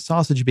see more of the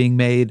sausage being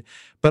made,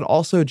 but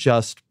also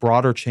just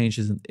broader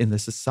changes in the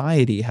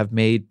society have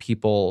made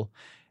people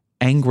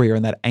angrier,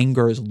 and that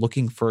anger is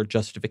looking for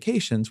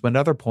justifications when at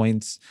other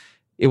points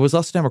it was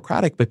less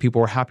democratic, but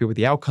people were happy with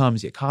the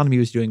outcomes, the economy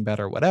was doing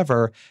better,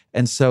 whatever.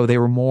 And so they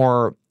were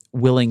more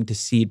willing to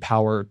cede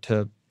power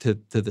to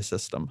the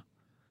system.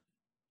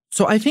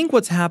 So I think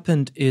what's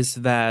happened is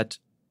that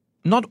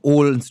not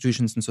all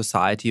institutions in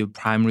society,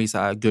 primaries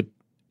are a good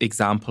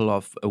example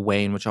of a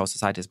way in which our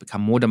society has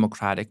become more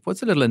democratic.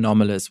 What's a little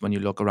anomalous when you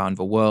look around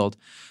the world.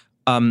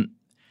 But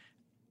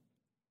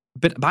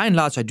by and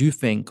large, I do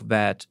think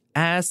that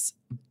as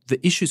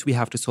the issues we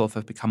have to solve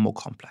have become more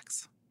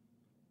complex,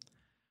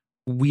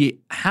 we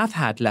have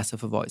had less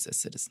of a voice as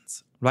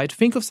citizens, right?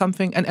 Think of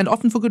something, and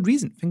often for good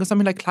reason, think of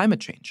something like climate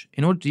change.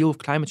 In order to deal with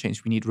climate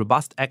change, we need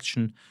robust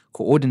action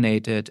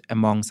coordinated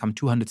among some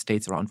 200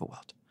 states around the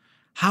world.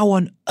 How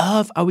on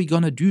earth are we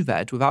going to do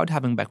that without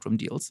having backroom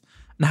deals?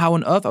 And how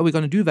on earth are we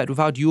going to do that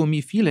without you or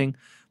me feeling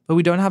that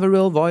we don't have a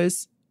real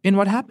voice in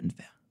what happened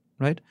there,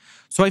 right?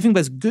 So I think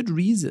there's good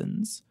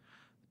reasons,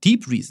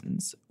 deep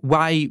reasons,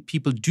 why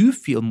people do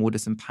feel more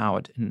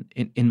disempowered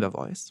in their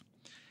voice.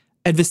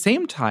 At the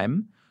same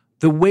time,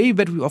 the way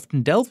that we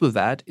often dealt with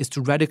that is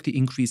to radically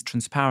increase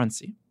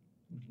transparency.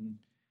 Mm-hmm.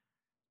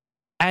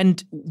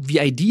 And the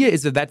idea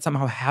is that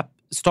somehow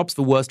stops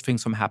the worst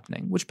things from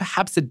happening, which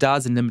perhaps it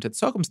does in limited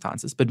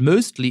circumstances, but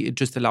mostly it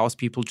just allows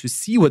people to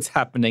see what's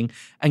happening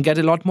and get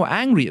a lot more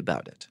angry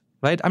about it,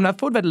 right? I mean, I've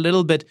thought that a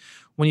little bit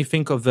when you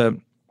think of the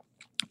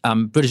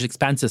British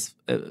expenses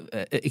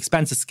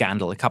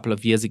scandal a couple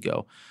of years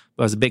ago.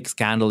 There was a big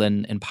scandal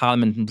in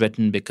Parliament in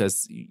Britain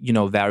because,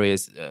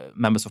 various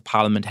members of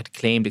Parliament had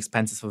claimed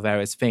expenses for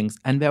various things,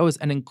 and there was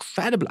an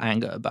incredible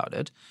anger about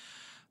it.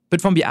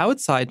 But from the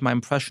outside, my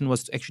impression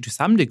was actually to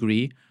some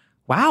degree,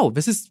 wow,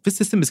 this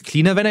system is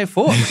cleaner than I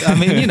thought. I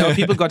mean,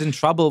 people got in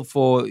trouble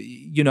for,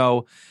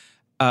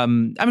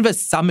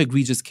 there's some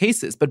egregious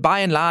cases, but by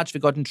and large, they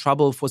got in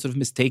trouble for sort of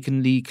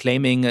mistakenly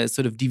claiming a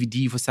sort of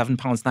DVD for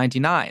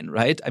 £7.99,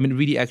 right? I mean, it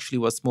really actually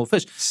was small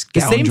fish.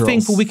 Scoundrels. The same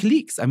thing for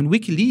WikiLeaks. I mean,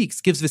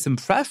 WikiLeaks gives this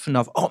impression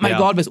of, oh my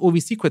God, there's all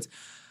these secrets.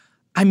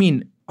 I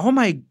mean, oh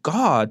my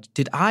God,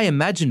 did I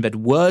imagine that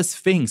worse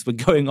things were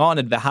going on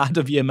at the heart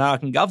of the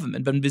American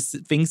government than the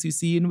things you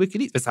see in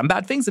WikiLeaks? There's some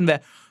bad things in there,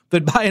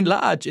 but by and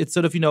large, it's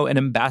sort of, an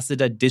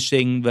ambassador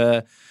dishing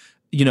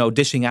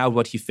out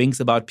what he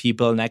thinks about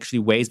people in actually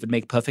ways that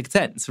make perfect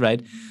sense,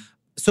 right?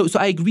 Mm-hmm. So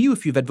I agree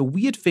with you that the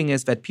weird thing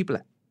is that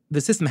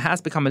the system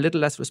has become a little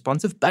less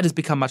responsive, but it's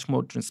become much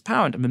more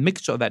transparent, and the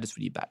mixture of that is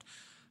really bad.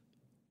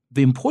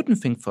 The important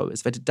thing, though,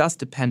 is that it does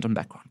depend on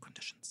background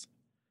conditions.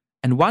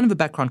 And one of the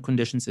background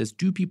conditions is,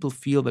 do people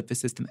feel that the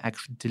system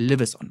actually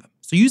delivers on them?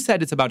 So you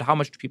said it's about how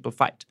much do people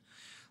fight.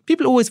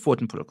 People always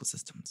fought in political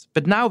systems,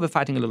 but now they're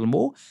fighting a little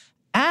more.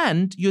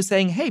 And you're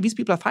saying, hey, these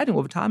people are fighting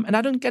all the time and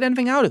I don't get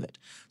anything out of it.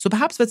 So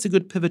perhaps that's a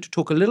good pivot to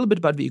talk a little bit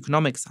about the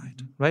economic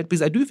side, right?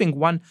 Because I do think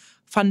one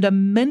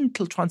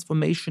fundamental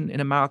transformation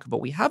in America that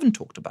we haven't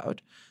talked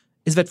about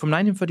is that from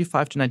 1935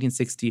 to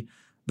 1960,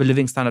 the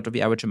living standard of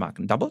the average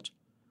American doubled.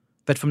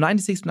 But from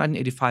 1996 to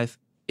 1985,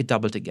 it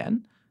doubled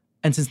again.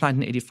 And since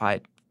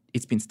 1985,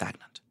 it's been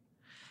stagnant.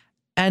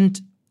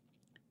 And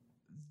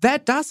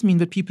that does mean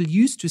that people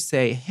used to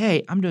say,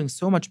 hey, I'm doing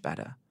so much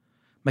better.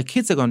 My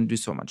kids are going to do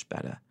so much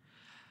better.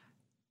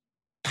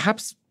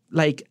 Perhaps,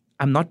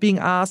 I'm not being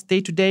asked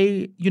day to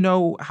day,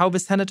 how the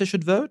senator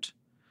should vote.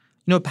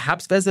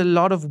 Perhaps there's a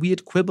lot of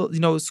weird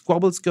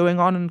squabbles going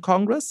on in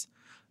Congress.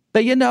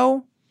 But,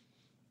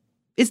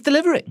 it's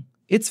delivering.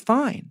 It's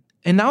fine.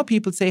 And now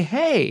people say,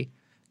 hey,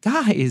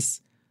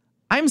 guys,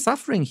 I'm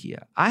suffering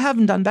here. I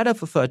haven't done better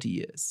for 30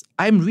 years.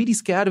 I'm really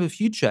scared of the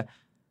future.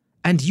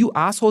 And you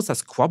assholes are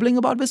squabbling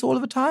about this all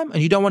of the time,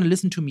 and you don't want to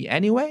listen to me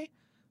anyway?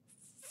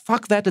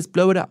 Fuck that, let's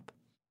blow it up.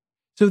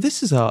 So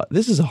this is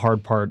a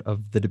hard part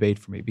of the debate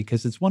for me,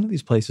 because it's one of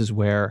these places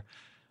where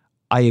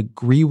I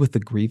agree with the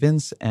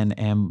grievance and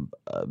am,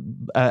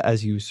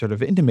 as you sort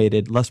of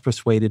intimated, less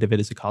persuaded of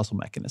it as a causal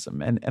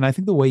mechanism. And I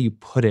think the way you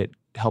put it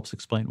helps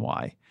explain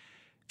why.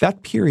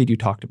 That period you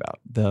talked about,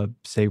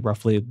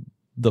 roughly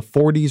the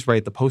 40s,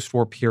 right, the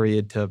post-war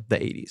period to the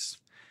 80s.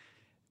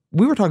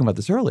 We were talking about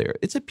this earlier.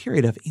 It's a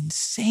period of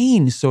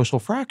insane social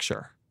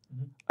fracture,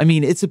 I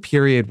mean, it's a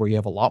period where you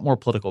have a lot more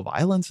political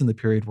violence in the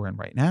period we're in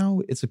right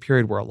now. It's a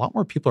period where a lot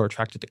more people are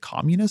attracted to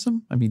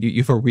communism. I mean,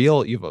 you have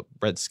a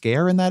Red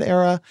Scare in that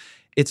era.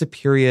 It's a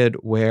period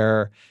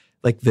where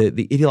like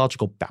the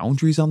ideological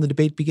boundaries on the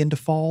debate begin to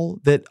fall.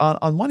 That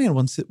on one hand,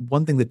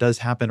 one thing that does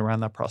happen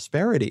around that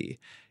prosperity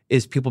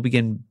is people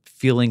begin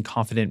feeling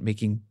confident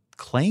making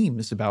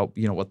claims about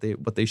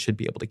what they should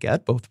be able to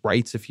get, both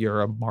rights if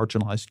you're a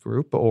marginalized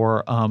group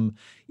or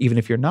even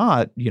if you're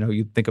not.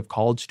 You think of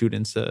college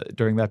students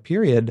during that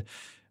period,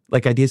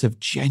 like ideas of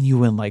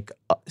genuine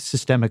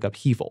systemic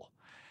upheaval.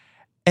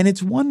 And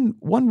it's one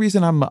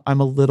reason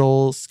I'm a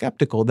little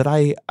skeptical that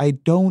I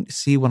don't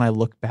see when I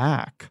look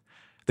back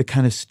the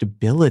kind of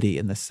stability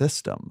in the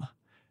system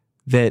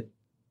that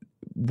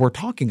we're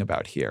talking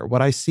about here.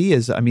 What I see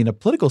is, a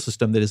political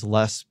system that is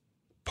less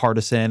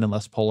partisan and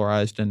less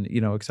polarized and,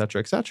 et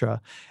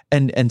cetera,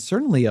 and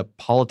certainly a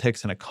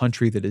politics and a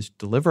country that is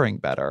delivering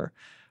better.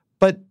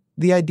 But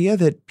the idea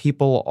that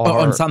people are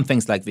on some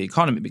things like the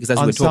economy, because as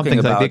we're talking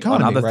about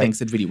economy, on other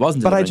things, it really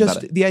wasn't. But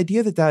better. The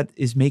idea that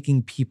is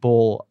making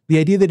people, the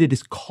idea that it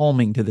is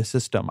calming to the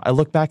system. I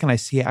look back and I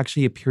see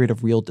actually a period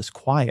of real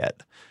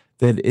disquiet.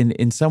 That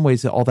in some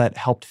ways all that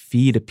helped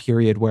feed a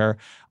period where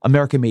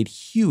America made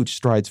huge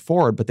strides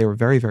forward, but they were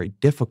very, very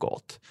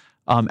difficult.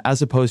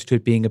 As opposed to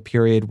it being a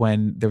period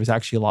when there was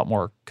actually a lot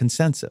more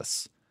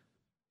consensus.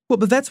 Well,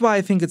 but that's why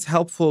I think it's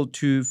helpful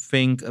to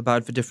think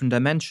about the different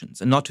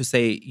dimensions and not to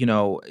say,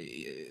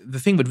 the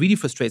thing that really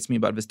frustrates me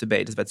about this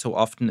debate is that so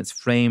often it's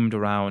framed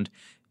around,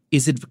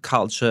 is it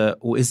culture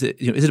or is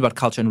it about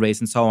culture and race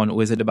and so on,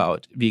 or is it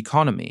about the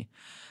economy?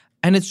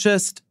 And it's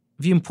just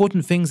the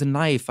important things in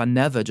life are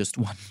never just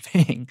one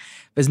thing.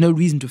 There's no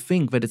reason to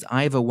think that it's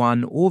either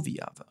one or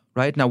the other,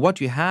 right? Now, what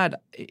you had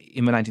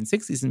in the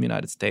 1960s in the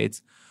United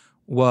States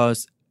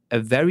was a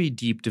very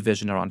deep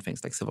division around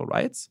things like civil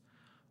rights,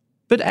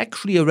 but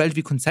actually a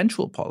relatively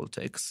consensual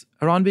politics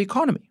around the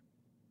economy,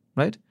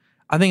 right?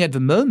 I think at the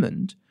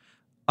moment,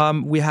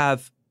 we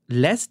have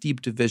less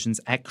deep divisions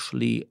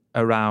actually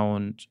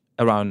around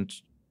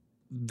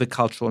the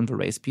cultural and the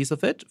race piece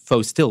of it,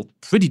 though still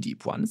pretty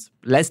deep ones,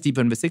 less deep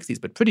in the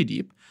 60s, but pretty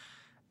deep,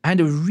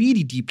 and a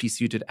really deeply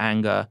seated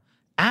anger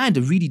and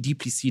a really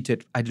deeply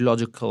seated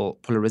ideological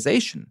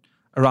polarization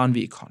around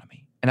the economy.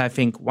 And I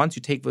think once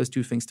you take those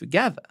two things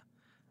together,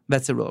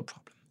 that's a real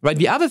problem, right?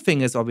 The other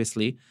thing is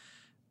obviously,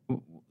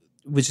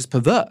 which is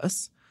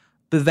perverse,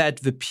 but that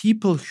the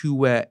people who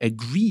were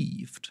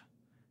aggrieved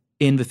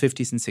in the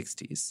 50s and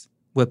 60s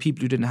were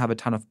people who didn't have a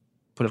ton of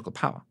political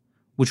power,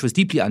 which was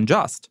deeply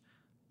unjust,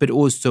 but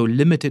also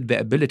limited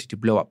their ability to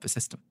blow up the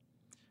system.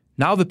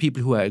 Now the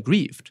people who are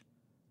aggrieved,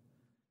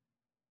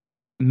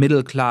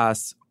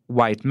 middle-class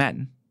white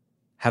men,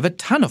 have a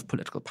ton of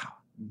political power.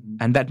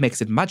 And that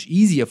makes it much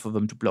easier for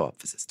them to blow up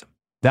the system.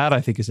 That I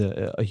think is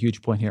a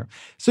huge point here.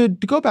 So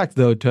to go back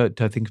though to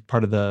I think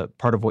part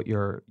of what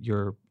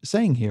you're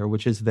saying here,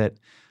 which is that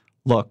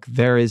look,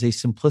 there is a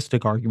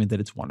simplistic argument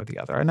that it's one or the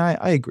other, and I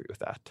agree with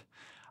that.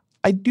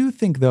 I do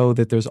think though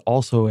that there's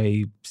also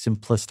a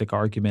simplistic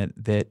argument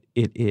that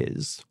it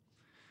is.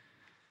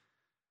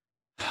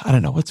 I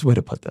don't know what's the way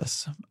to put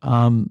this.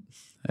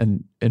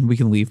 And we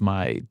can leave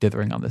my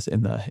dithering on this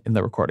in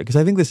the recording because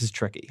I think this is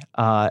tricky.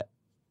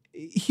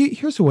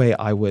 Here's the way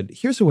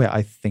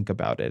I think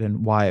about it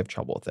and why I have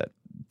trouble with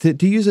it.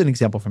 To use an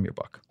example from your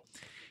book,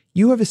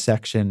 you have a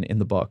section in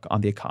the book on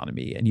the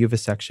economy and you have a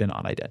section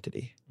on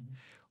identity.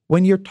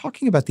 When you're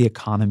talking about the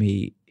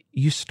economy,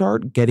 you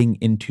start getting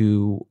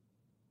into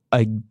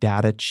a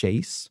data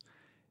chase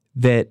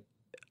that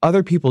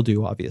other people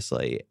do,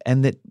 obviously,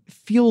 and that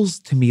feels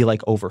to me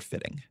like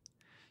overfitting.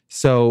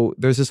 So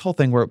there's this whole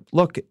thing where,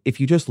 look,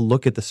 if you just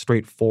look at the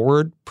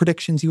straightforward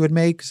predictions you would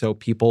make, so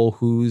people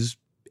whose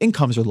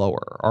incomes are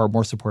lower are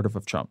more supportive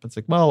of Trump. It's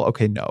like, well,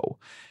 okay, no.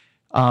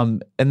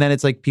 And then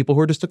it's like people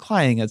who are just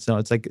declining it. So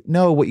it's like,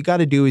 no, what you got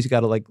to do is you got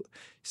to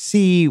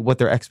see what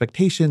their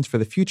expectations for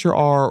the future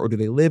are, or do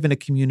they live in a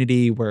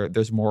community where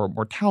there's more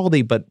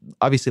mortality, but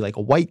obviously like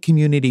a white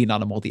community,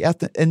 not a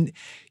multi-ethnic. And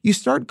you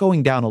start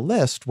going down a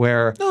list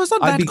where no, it's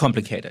not that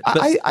complicated.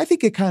 I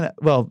think it kind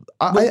of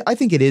I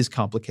think it is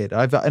complicated.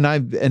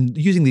 And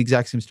using the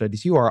exact same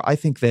studies you are, I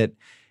think that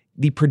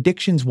the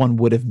predictions one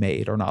would have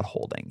made are not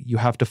holding. You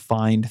have to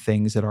find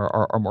things that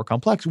are more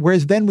complex.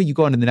 Whereas then when you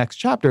go into the next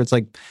chapter, it's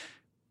like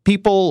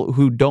people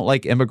who don't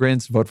like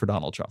immigrants vote for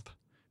Donald Trump.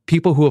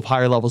 People who have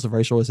higher levels of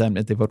racial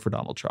resentment, they vote for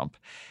Donald Trump.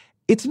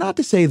 It's not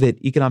to say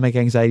that economic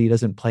anxiety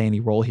doesn't play any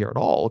role here at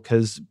all,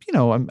 because,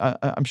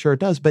 I'm sure it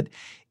does. But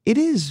it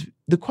is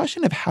the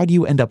question of how do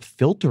you end up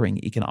filtering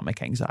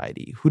economic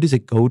anxiety? Who does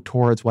it go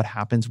towards? What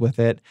happens with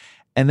it?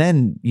 And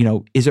then,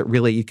 is it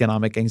really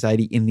economic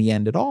anxiety in the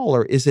end at all?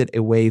 Or is it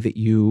a way that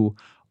you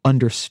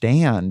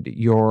understand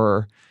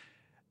your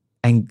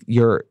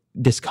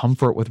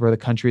discomfort with where the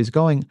country is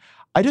going?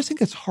 I just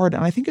think it's hard.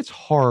 And I think it's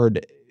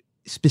hard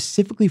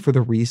specifically for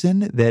the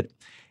reason that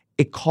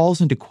it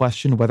calls into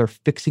question whether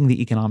fixing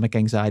the economic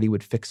anxiety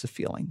would fix a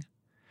feeling.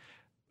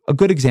 A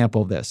good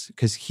example of this,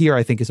 because here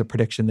I think is a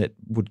prediction that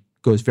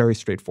goes very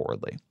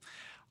straightforwardly.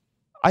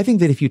 I think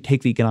that if you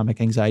take the economic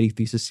anxiety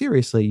thesis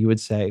seriously, you would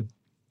say,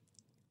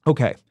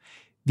 okay,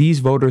 these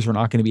voters are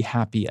not going to be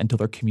happy until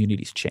their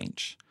communities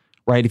change,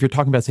 right? If you're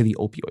talking about, say, the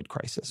opioid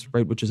crisis,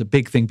 right, which is a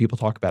big thing people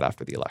talk about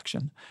after the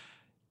election,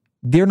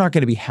 they're not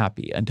going to be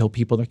happy until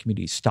people in their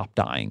communities stop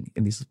dying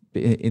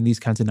in these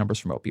kinds of numbers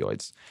from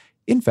opioids.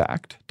 In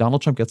fact,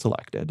 Donald Trump gets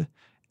elected,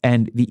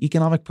 and the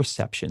economic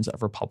perceptions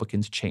of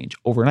Republicans change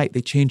overnight.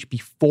 They change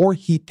before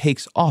he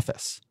takes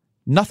office.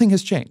 Nothing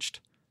has changed.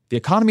 The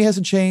economy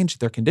hasn't changed.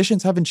 Their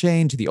conditions haven't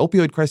changed. The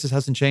opioid crisis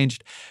hasn't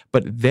changed.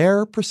 But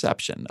their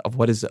perception of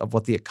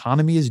what the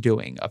economy is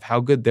doing, of how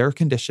good their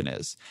condition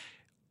is,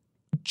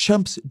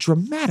 jumps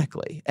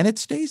dramatically, and it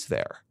stays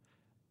there.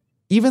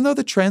 Even though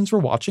the trends we're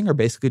watching are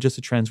basically just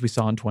the trends we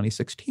saw in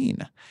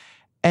 2016.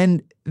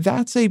 And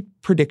that's a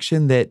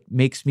prediction that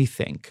makes me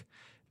think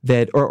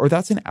that, or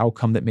that's an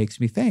outcome that makes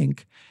me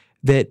think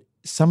that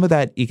some of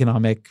that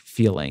economic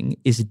feeling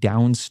is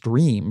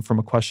downstream from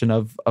a question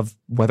of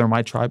whether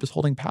my tribe is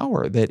holding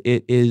power, that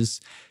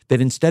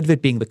instead of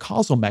it being the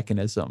causal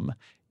mechanism,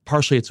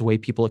 partially it's the way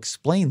people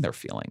explain their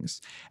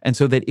feelings. And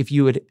so that if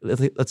you had,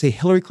 let's say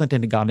Hillary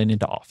Clinton had gotten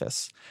into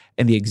office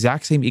and the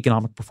exact same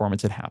economic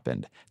performance had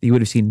happened, that you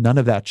would have seen none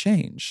of that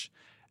change.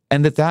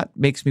 And that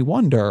makes me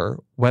wonder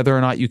whether or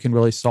not you can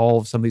really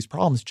solve some of these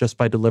problems just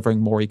by delivering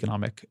more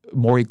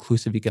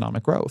inclusive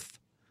economic growth.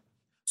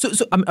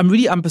 So I'm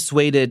really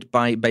unpersuaded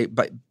by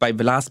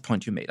the last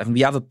point you made. I mean,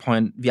 the other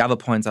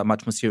points are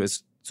much more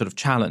serious sort of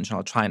challenge, and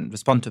I'll try and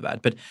respond to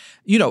that. But,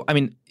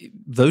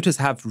 voters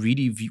have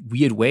really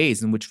weird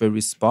ways in which they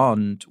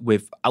respond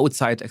with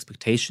outside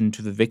expectation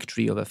to the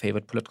victory of a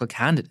favored political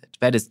candidate.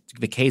 That is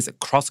the case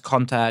across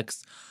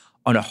contexts,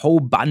 on a whole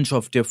bunch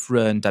of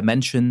different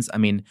dimensions. I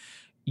mean,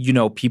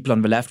 people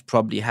on the left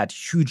probably had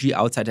hugely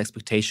outside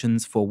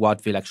expectations for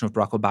what the election of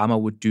Barack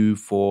Obama would do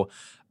for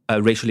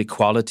racial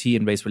equality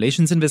and race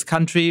relations in this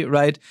country,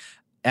 right?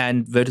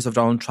 And voters of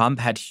Donald Trump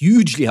had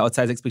hugely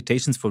outside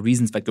expectations for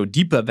reasons that go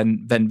deeper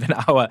than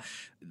our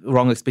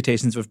wrong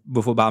expectations with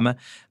Obama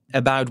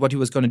about what he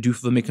was going to do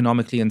for them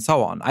economically and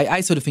so on.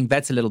 I sort of think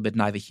that's a little bit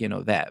neither here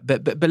nor there.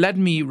 But let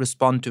me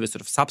respond to the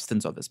sort of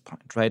substance of this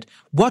point, right?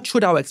 What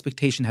should our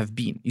expectation have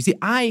been? You see,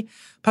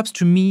 perhaps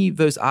to me,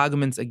 those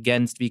arguments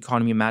against the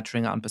economy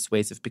mattering are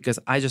unpersuasive because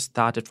I just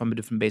started from a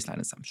different baseline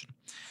assumption.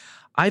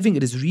 I think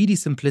it is really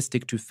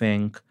simplistic to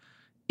think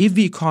if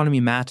the economy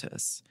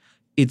matters,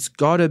 it's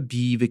got to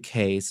be the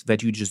case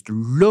that you just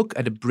look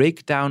at a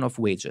breakdown of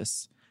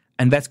wages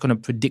and that's going to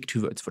predict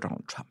who votes for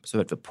Donald Trump. So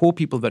that the poor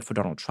people vote for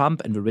Donald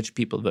Trump and the rich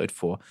people vote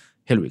for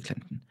Hillary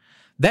Clinton.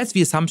 That's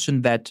the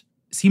assumption that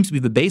seems to be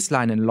the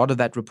baseline in a lot of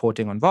that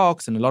reporting on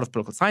Vox and a lot of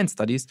political science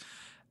studies.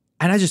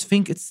 And I just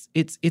think it's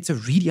a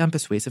really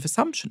unpersuasive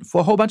assumption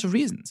for a whole bunch of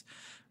reasons.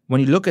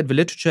 When you look at the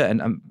literature,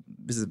 and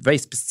this is a very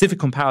specific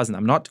comparison,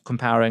 I'm not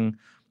comparing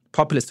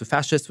populist to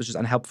fascist, which is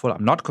unhelpful.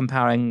 I'm not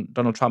comparing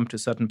Donald Trump to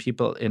certain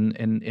people in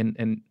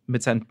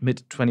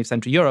mid-20th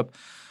century Europe.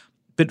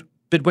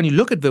 But when you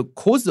look at the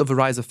causes of the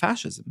rise of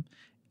fascism,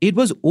 it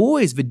was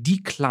always the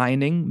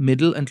declining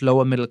middle and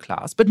lower middle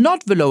class, but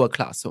not the lower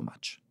class so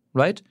much,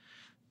 right?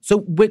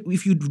 So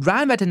if you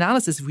ran that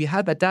analysis, if we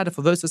had that data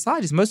for those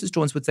societies, most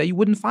historians would say you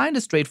wouldn't find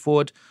a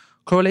straightforward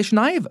correlation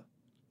either,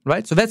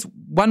 right? So that's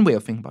one way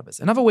of thinking about this.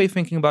 Another way of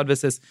thinking about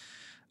this is,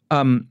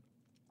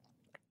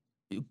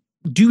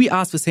 do we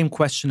ask the same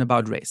question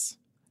about race?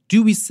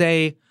 Do we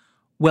say,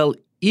 well,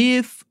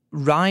 if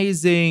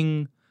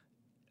rising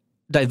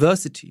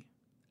diversity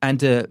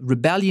and a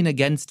rebellion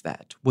against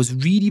that was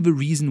really the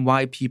reason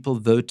why people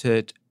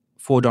voted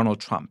for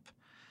Donald Trump,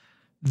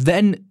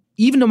 then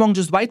even among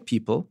just white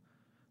people,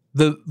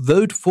 the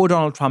vote for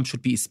Donald Trump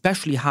should be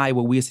especially high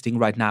where we're sitting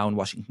right now in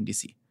Washington,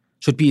 D.C.,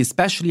 should be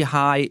especially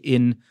high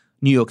in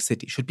New York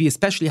City, should be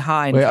especially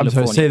high in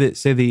California. I'm sorry,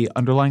 say the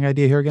underlying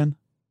idea here again.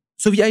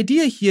 So the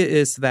idea here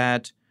is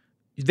that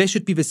there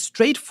should be this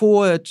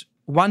straightforward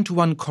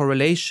one-to-one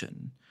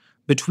correlation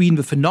between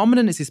the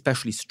phenomenon is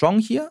especially strong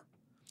here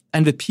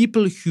and the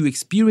people who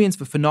experience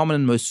the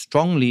phenomenon most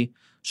strongly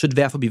should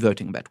therefore be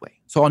voting that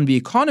way. So on the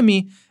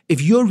economy,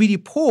 if you're really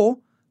poor,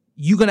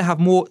 you're going to have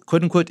more,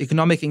 quote-unquote,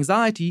 economic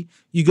anxiety,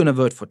 you're going to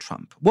vote for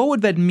Trump. What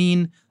would that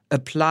mean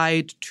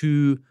applied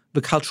to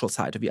the cultural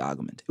side of the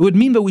argument? It would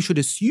mean that we should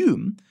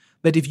assume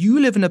that if you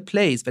live in a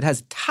place that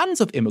has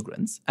tons of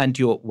immigrants and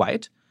you're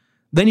white,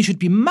 then you should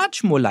be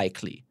much more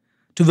likely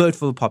to vote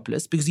for the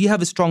populist because you have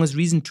the strongest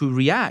reason to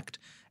react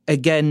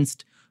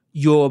against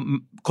your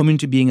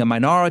community being a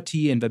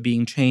minority and there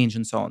being change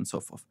and so on and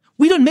so forth.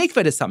 We don't make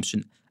that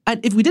assumption.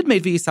 And if we did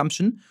make the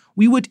assumption,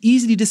 we would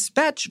easily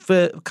dispatch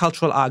the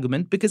cultural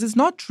argument because it's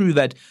not true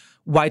that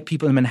white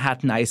people in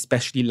Manhattan are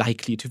especially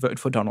likely to vote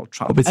for Donald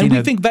Trump. We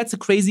think that's a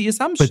crazy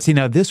assumption. But see,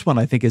 now this one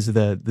I think is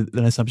an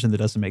assumption that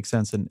doesn't make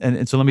sense.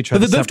 And so let me try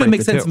to separate the two. But they both don't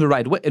make sense in the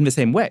right way, in the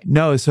same way.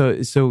 No,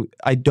 so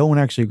I don't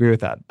actually agree with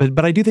that.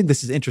 But I do think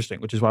this is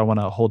interesting, which is why I want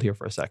to hold here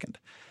for a second.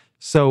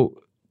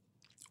 So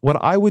what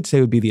I would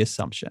say would be the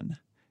assumption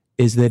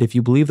is that if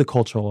you believe the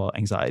cultural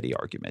anxiety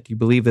argument, you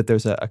believe that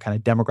there's a kind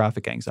of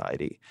demographic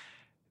anxiety,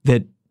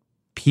 that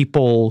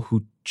people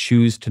who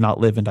choose to not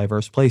live in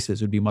diverse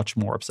places would be much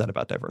more upset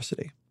about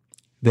diversity.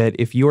 That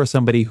if you are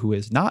somebody who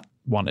has not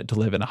wanted to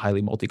live in a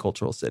highly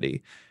multicultural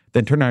city,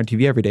 then turning on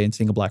TV every day and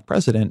seeing a black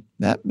president,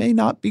 that may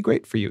not be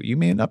great for you. You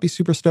may not be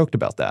super stoked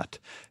about that.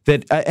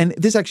 And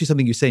this is actually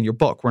something you say in your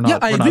book. We're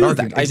not agree with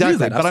arguing. that.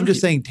 Exactly. But I'm just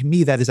saying, to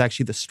me, that is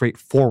actually the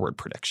straightforward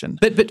prediction.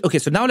 But okay,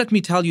 so now let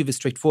me tell you the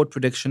straightforward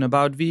prediction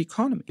about the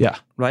economy. Yeah.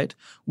 Right?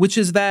 Which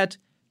is that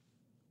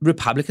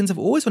Republicans have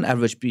always on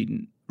average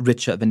been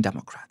richer than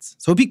Democrats.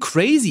 So it'd be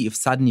crazy if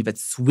suddenly that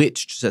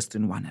switched just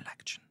in one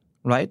election.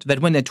 Right? That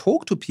when I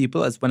talk to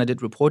people, as when I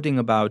did reporting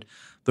about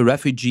the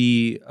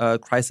refugee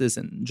crisis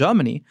in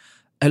Germany,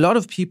 a lot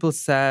of people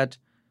said,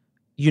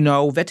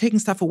 they're taking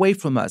stuff away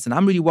from us and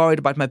I'm really worried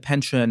about my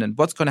pension and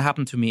what's going to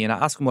happen to me. And I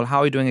ask them, well,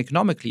 how are you doing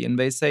economically? And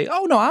they say,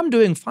 oh, no, I'm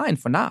doing fine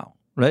for now.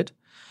 Right?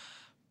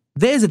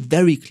 There's a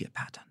very clear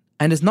pattern.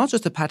 And it's not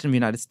just a pattern in the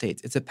United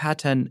States. It's a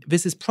pattern.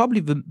 This is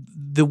probably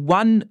the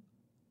one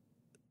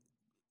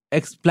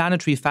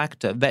explanatory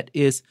factor that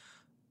is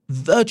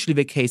virtually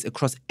the case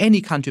across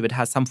any country that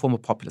has some form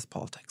of populist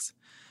politics.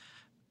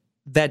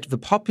 That the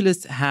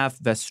populists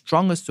have their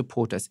strongest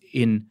supporters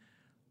in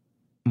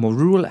more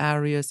rural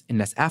areas, in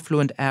less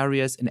affluent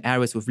areas, in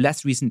areas with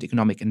less recent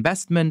economic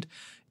investment,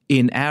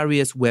 in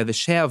areas where the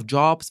share of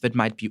jobs that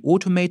might be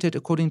automated,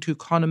 according to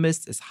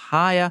economists, is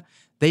higher.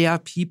 They are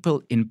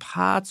people in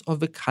parts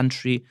of the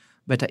country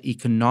that are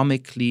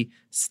economically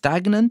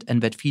stagnant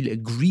and that feel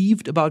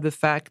aggrieved about the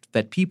fact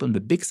that people in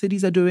the big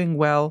cities are doing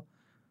well,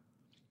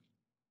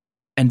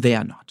 and they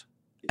are not.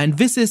 And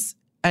this is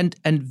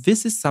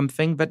this is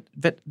something that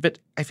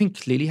I think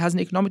clearly has an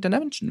economic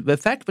dimension. The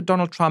fact that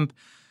Donald Trump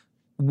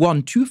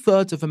won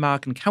 2/3 of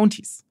American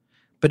counties,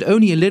 but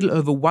only a little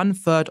over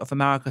 1/3 of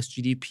America's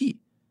GDP,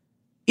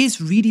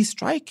 is really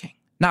striking.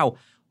 Now,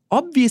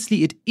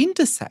 obviously, it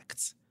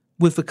intersects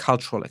with the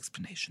cultural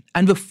explanation.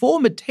 And the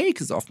form it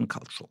takes is often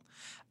cultural.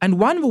 And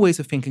one of the ways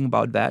of thinking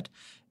about that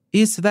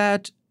is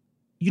that,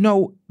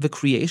 the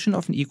creation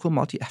of an equal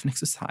multi-ethnic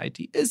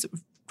society is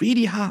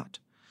really hard.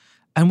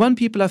 And when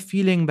people are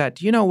feeling that,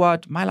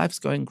 my life's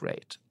going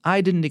great.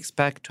 I didn't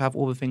expect to have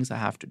all the things I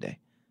have today,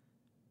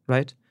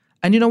 right?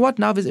 And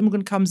now this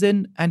immigrant comes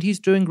in and he's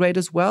doing great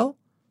as well.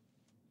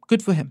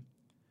 Good for him.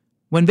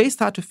 When they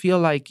start to feel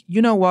like,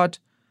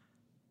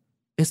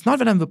 it's not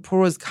that I'm the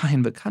poorest guy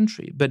in the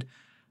country, but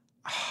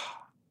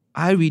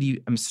I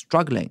really am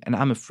struggling and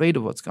I'm afraid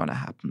of what's going to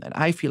happen. And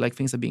I feel like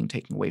things are being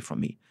taken away from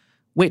me.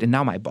 Wait, and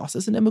now my boss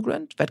is an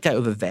immigrant? That guy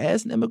over there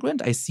is an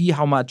immigrant? I see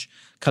how much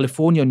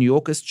California, New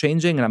York is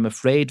changing, and I'm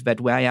afraid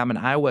that where I am in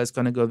Iowa is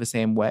going to go the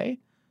same way.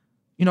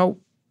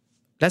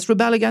 Let's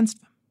rebel against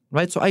them,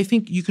 right? So I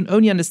think you can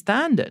only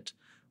understand it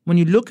when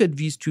you look at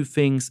these two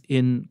things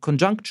in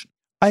conjunction.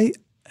 I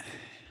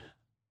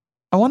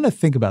want to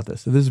think about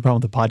this. So this is the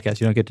problem with the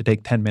podcast. You don't get to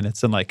take 10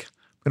 minutes and I'm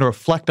going to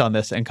reflect on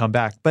this and come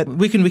back. But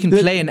we can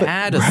play an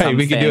ad or something.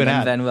 We can do an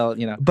ad. And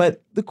then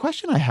But the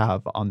question I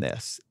have on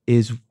this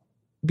is,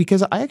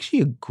 because I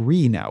actually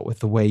agree now with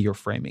the way you're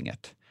framing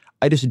it.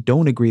 I just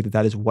don't agree that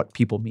that is what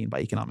people mean by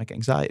economic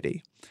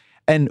anxiety.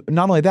 And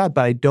not only that,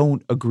 but I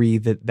don't agree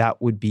that that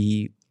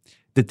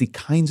the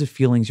kinds of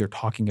feelings you're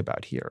talking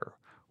about here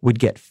would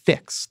get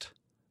fixed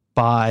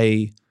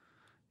by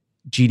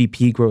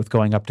GDP growth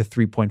going up to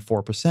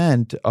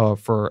 3.4%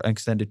 for an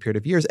extended period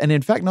of years. And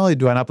in fact, not only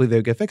do I not believe they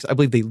would get fixed, I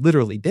believe they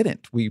literally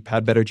didn't. We've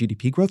had better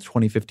GDP growth.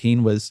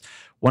 2015 was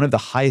one of the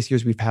highest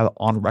years we've had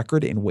on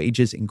record in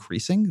wages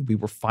increasing. We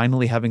were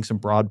finally having some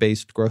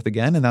broad-based growth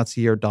again, and that's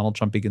the year Donald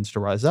Trump begins to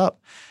rise up.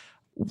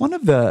 One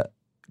of the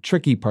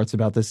tricky parts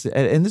about this,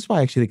 and this is why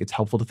I actually think it's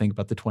helpful to think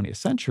about the 20th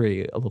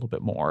century a little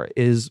bit more,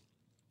 is,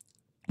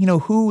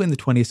 who in the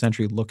 20th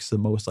century looks the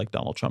most like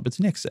Donald Trump?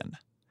 It's Nixon.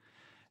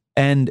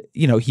 And,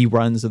 he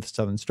runs the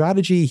Southern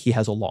Strategy. He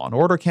has a law and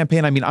order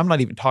campaign. I mean, I'm not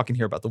even talking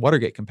here about the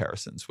Watergate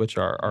comparisons, which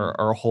are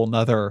a whole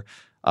nother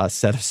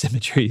set of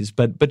symmetries,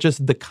 but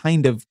just the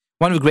kind of...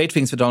 One of the great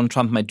things that Donald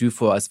Trump might do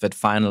for us that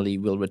finally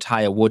will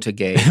retire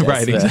Watergate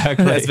right,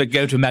 exactly. as the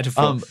go-to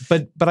metaphor.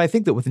 But I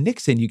think that with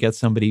Nixon, you get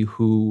somebody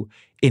who,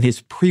 in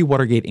his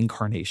pre-Watergate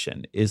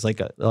incarnation, is like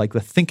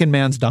the thinking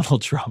man's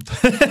Donald Trump.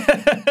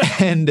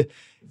 And,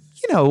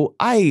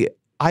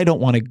 I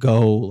don't want to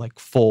go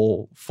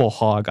full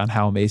hog on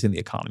how amazing the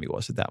economy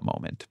was at that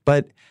moment.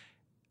 But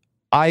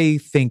I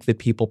think that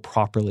people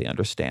properly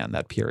understand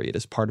that period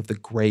as part of the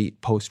great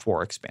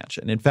post-war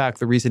expansion. In fact,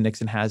 the reason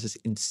Nixon has this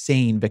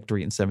insane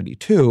victory in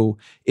 1972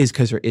 is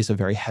because there is a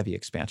very heavy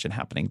expansion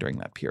happening during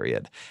that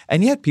period.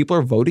 And yet people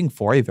are voting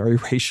for a very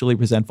racially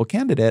resentful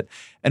candidate.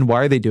 And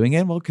why are they doing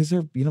it? Well, because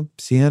they're,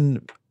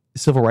 seeing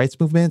civil rights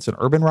movements and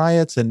urban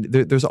riots, and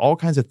there's all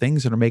kinds of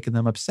things that are making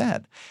them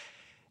upset.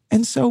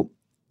 And so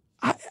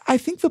I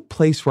think the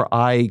place where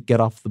I get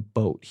off the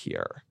boat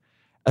here,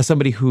 as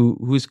somebody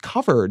who's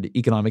covered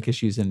economic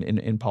issues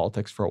in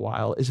politics for a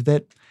while, is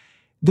that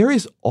there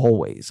is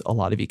always a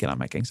lot of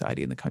economic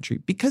anxiety in the country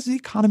because the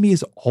economy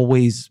is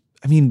always,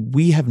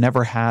 we have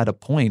never had a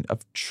point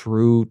of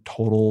true,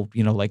 total,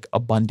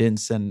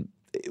 abundance. And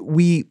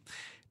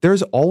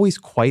there's always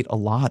quite a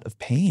lot of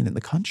pain in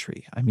the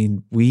country. I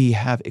mean, we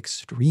have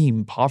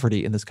extreme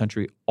poverty in this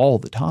country all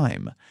the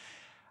time.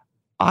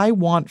 I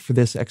want for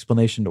this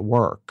explanation to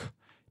work,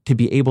 to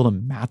be able to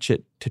match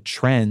it to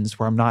trends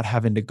where I'm not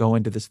having to go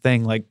into this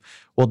thing like,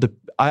 well,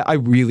 I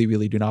really,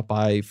 really do not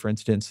buy, for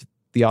instance,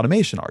 the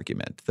automation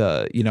argument.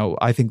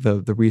 I think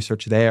the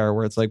research there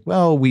where it's like,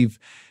 well, we've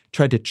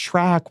tried to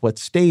track what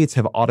states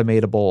have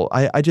automatable.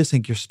 I just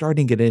think you're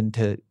starting to get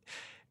into,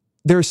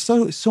 there's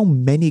so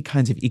many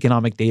kinds of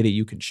economic data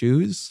you can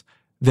choose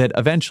that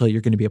eventually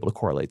you're going to be able to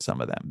correlate some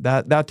of them.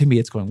 That to me,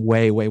 it's going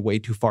way, way, way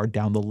too far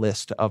down the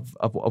list of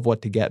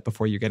what to get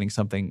before you're getting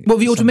something. Well,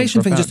 the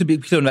automation thing, just to be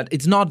clear on that,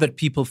 it's not that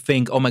people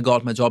think, oh my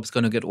God, my job is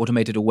going to get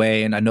automated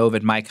away and I know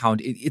that my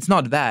account, it's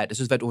not that. It's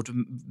just that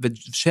the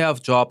share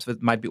of jobs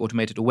that might be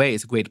automated away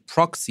is a great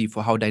proxy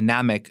for how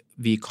dynamic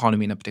the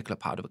economy in a particular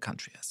part of the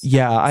country is.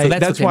 Yeah, so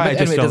that's okay. why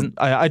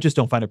I just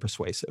don't find it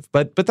persuasive.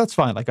 But that's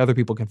fine. Like other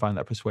people can find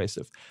that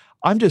persuasive.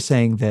 I'm just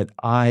saying that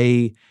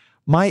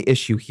my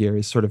issue here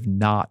is sort of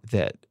not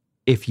that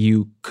if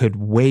you could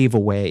wave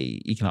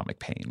away economic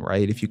pain,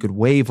 right? If you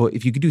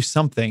could do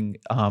something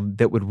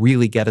that would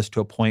really get us to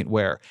a point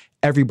where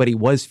everybody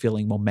was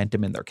feeling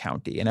momentum in their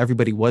county and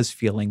everybody was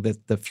feeling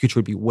that the future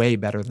would be way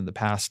better than the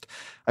past.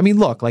 I mean,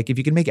 look, like if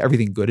you can make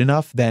everything good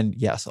enough, then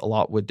yes, a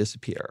lot would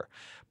disappear.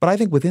 But I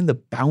think within the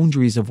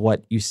boundaries of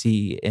what you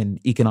see in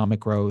economic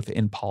growth,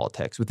 in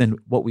politics, within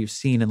what we've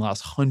seen in the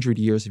last 100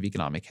 years of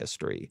economic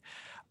history,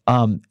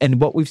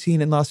 and what we've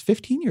seen in the last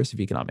 15 years of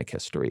economic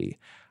history,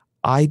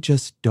 I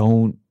just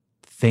don't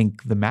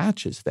think the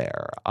match is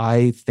there.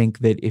 I think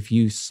that if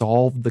you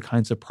solve the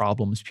kinds of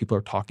problems people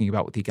are talking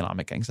about with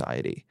economic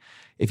anxiety,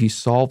 if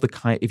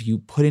you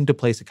put into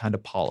place a kind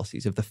of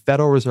policies, if the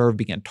Federal Reserve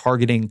began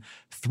targeting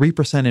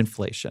 3%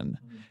 inflation,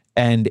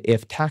 and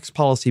if tax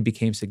policy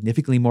became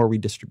significantly more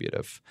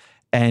redistributive,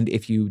 and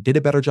if you did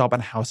a better job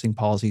on housing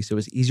policy, so it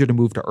was easier to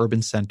move to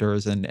urban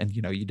centers and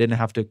you didn't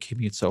have to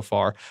commute so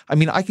far. I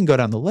mean, I can go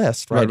down the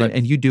list, right?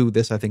 And you do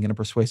this, I think, in a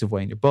persuasive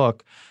way in your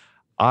book.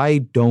 I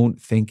don't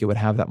think it would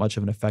have that much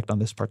of an effect on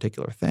this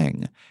particular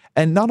thing.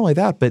 And not only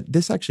that, but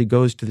this actually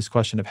goes to this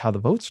question of how the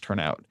votes turn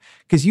out.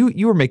 Because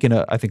you were making,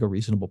 I think, a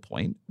reasonable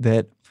point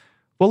that,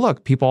 well,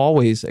 look, people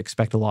always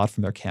expect a lot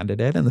from their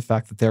candidate, and the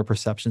fact that their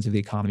perceptions of the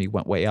economy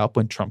went way up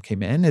when Trump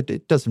came in,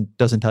 it doesn't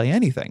tell you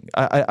anything.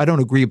 I don't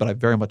agree, but I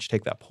very much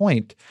take that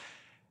point.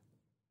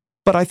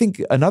 But I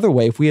think another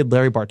way, if we had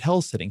Larry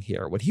Bartels sitting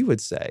here, what he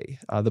would say,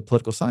 the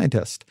political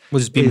scientist, we'll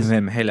just be with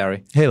him. Hey,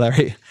 Larry. Hey,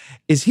 Larry,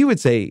 is he would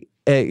say,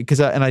 because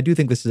and I do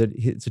think this is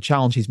it's a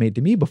challenge he's made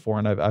to me before,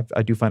 and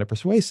I do find it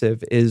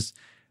persuasive. Is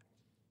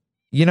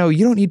you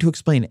don't need to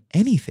explain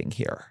anything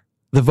here.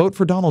 The vote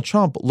for Donald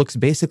Trump looks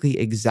basically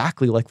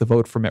exactly like the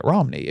vote for Mitt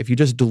Romney. If you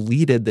just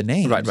deleted the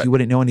names, right. You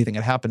wouldn't know anything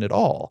had happened at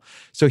all.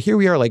 So here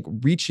we are, like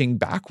reaching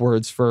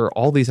backwards for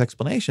all these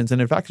explanations,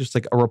 and in fact, it's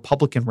like a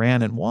Republican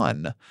ran and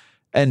won.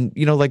 And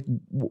like,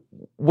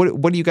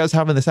 what do you guys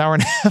have in this hour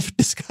and a half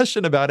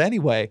discussion about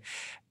anyway?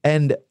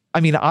 And I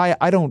mean,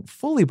 I don't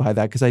fully buy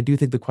that because I do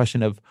think the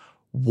question of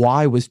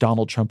why was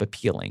Donald Trump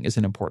appealing is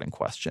an important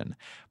question.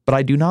 But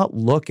I do not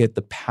look at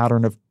the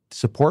pattern of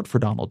support for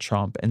Donald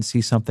Trump and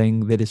see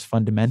something that is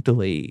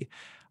fundamentally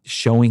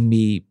showing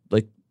me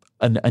like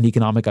an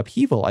economic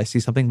upheaval. I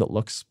see something that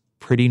looks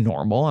pretty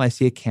normal, and I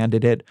see a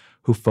candidate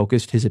who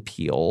focused his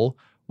appeal.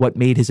 What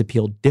made his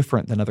appeal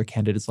different than other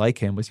candidates like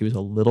him was he was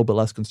a little bit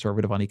less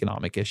conservative on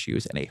economic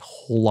issues and a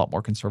whole lot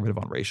more conservative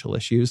on racial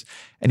issues.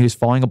 And he was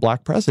following a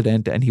black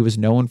president, and he was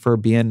known for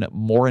being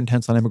more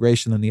intense on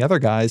immigration than the other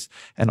guys,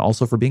 and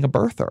also for being a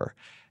birther.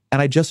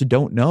 And I just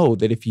don't know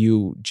that if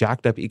you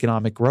jacked up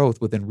economic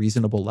growth within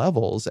reasonable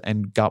levels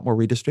and got more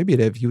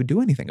redistributive, you would do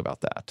anything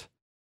about that.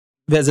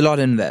 There's a lot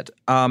in that.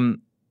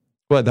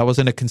 Well, that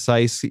wasn't a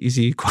concise,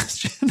 easy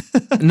question.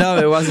 No,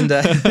 it wasn't.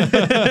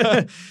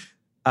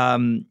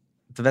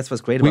 So that's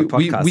what's great about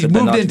podcasts. We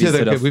moved into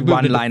the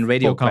one-line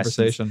radio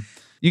conversation.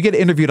 You get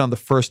interviewed on the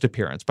first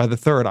appearance. By the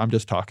third, I'm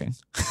just talking.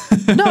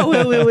 No,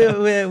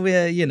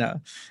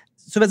 we're.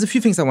 So there's a few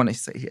things I want to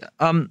say here.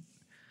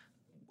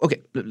 Okay,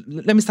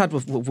 let me start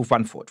with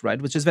one thought, right?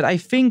 Which is that I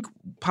think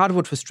part of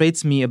what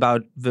frustrates me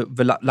about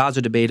the larger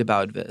debate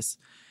about this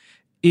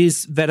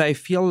is that I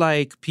feel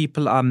like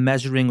people are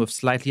measuring with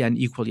slightly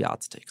unequal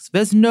yardsticks.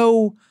 There's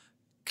no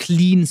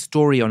clean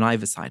story on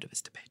either side of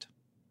this debate.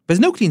 There's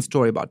no clean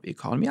story about the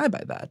economy. I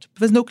buy that. But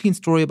there's no clean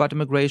story about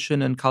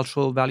immigration and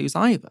cultural values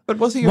either. But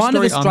wasn't your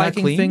story on that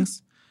clean?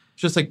 Things,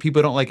 just like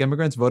people don't like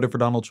immigrants voted for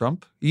Donald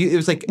Trump? It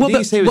was like, did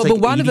you say it was like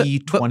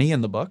 80-20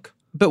 in the book?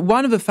 But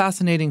one of the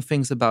fascinating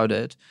things about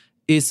it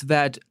is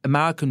that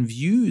American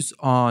views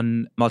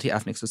on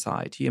multi-ethnic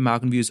society,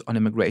 American views on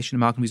immigration,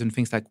 American views on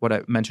things like what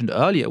I mentioned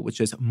earlier, which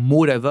is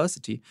more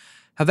diversity,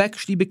 have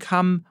actually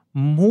become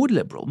more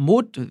liberal,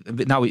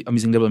 now I'm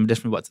using liberal in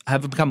different words,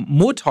 have become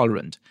more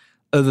tolerant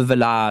over the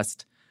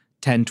last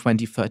 10,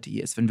 20, 30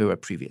 years than they were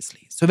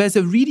previously. So there's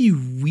a really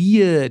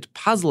weird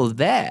puzzle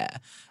there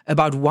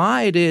about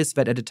why it is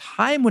that at a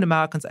time when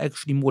Americans are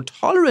actually more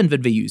tolerant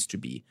than they used to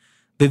be,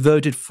 they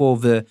voted for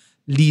the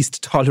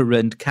least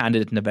tolerant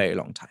candidate in a very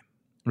long time,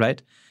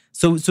 right?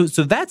 So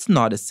that's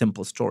not a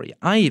simple story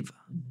either.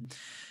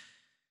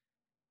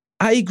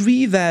 I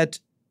agree that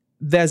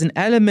there's an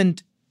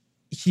element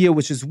here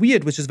which is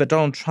weird, which is that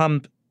Donald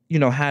Trump,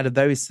 had a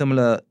very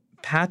similar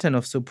pattern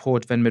of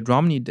support than Mitt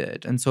Romney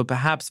did. And so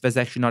perhaps there's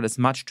actually not as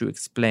much to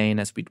explain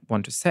as we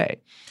want to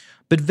say.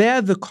 But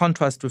there, the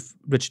contrast with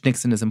Richard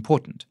Nixon is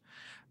important.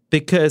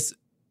 Because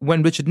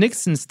when Richard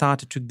Nixon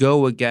started to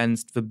go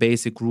against the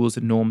basic rules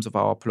and norms of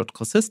our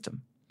political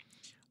system,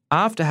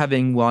 after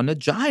having won a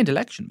giant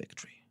election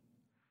victory,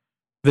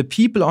 the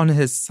people on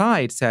his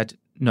side said,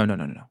 no,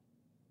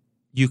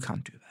 you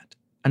can't do that.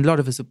 And a lot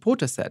of his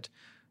supporters said,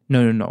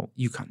 no,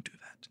 you can't do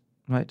that,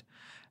 right?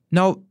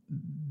 Now,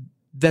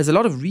 there's a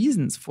lot of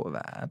reasons for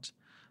that,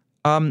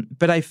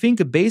 but I think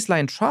a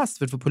baseline trust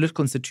that the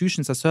political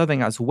institutions are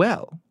serving us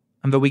well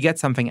and that we get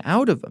something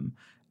out of them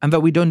and that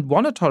we don't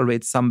want to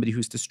tolerate somebody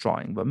who's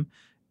destroying them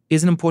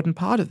is an important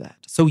part of that.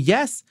 So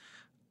yes,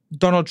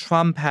 Donald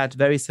Trump had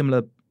very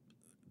similar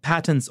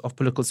patterns of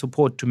political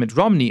support to Mitt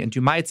Romney, and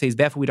you might say,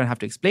 therefore, we don't have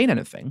to explain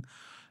anything.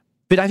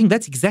 But I think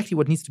that's exactly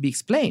what needs to be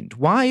explained.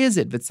 Why is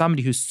it that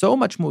somebody who's so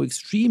much more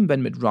extreme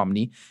than Mitt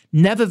Romney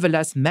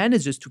nevertheless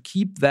manages to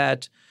keep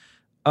that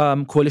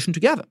coalition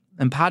together?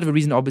 And part of the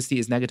reason, obviously,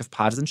 is negative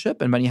partisanship.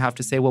 And when you have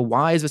to say, well,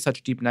 why is there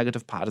such deep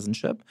negative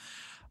partisanship?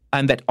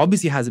 And that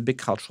obviously has a big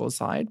cultural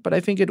side. But I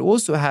think it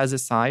also has a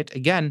side,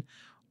 again,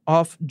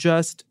 of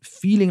just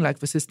feeling like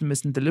the system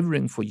isn't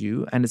delivering for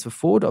you. And it's the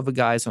fault of the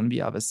guys on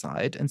the other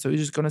side. And so you're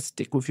just going to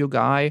stick with your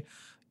guy,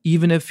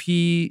 even if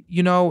he,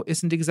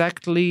 isn't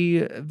exactly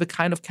the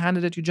kind of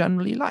candidate you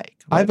generally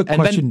like. Right? I have a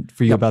question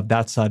for you about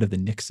that side of the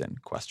Nixon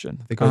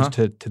question that goes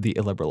to the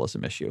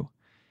illiberalism issue.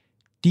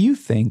 Do you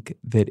think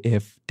that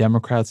if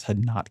Democrats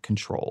had not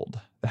controlled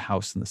the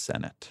House and the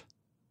Senate,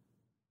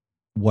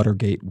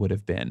 Watergate would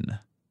have been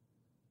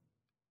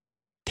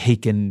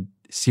taken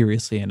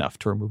seriously enough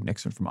to remove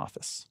Nixon from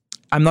office?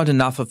 I'm not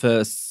enough of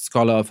a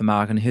scholar of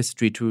American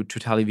history to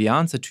tell you the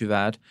answer to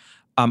that.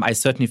 I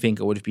certainly think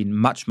it would have been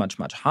much, much,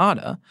 much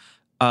harder.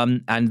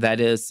 And that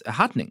is a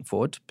heartening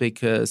thought,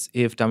 because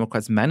if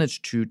Democrats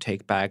manage to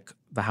take back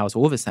the House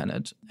or the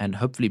Senate, and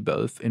hopefully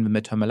both in the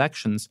midterm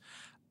elections,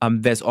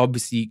 there's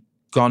obviously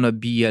going to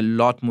be a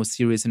lot more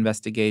serious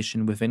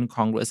investigation within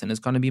Congress, and it's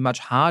going to be much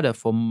harder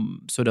for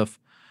sort of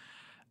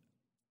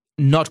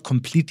not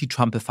completely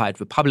Trumpified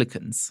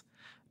Republicans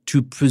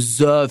to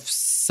preserve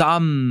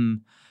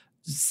some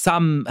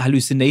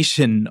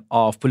hallucination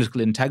of political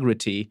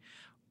integrity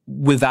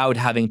without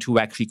having to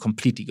actually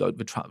completely go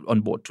with Trump, on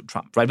board to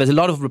Trump, right? There's a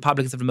lot of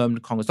Republicans at the moment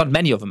in Congress, not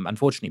many of them,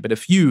 unfortunately, but a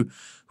few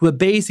who are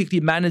basically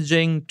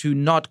managing to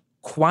not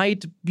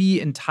quite be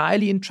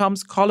entirely in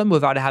Trump's column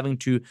without having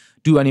to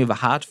do any of the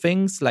hard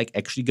things, like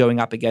actually going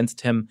up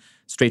against him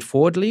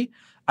straightforwardly.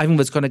 I think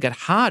that's going to get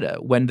harder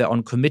when they're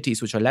on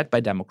committees which are led by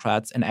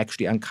Democrats and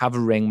actually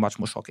uncovering much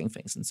more shocking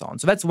things and so on.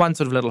 So that's one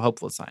sort of little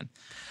hopeful sign.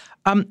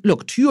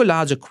 Look, to your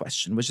larger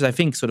question, which is, I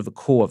think, sort of a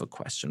core of a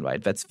question,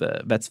 right? That's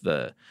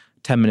the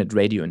 10-minute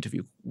radio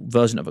interview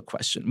version of a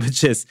question,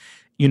 which is,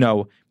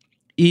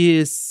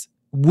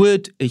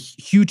 would a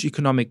huge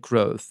economic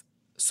growth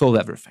solve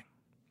everything?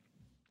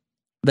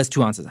 There's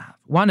two answers I have.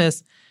 One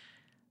is,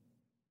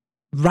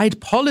 right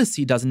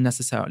policy doesn't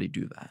necessarily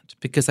do that,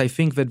 because I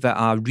think that there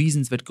are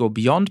reasons that go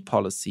beyond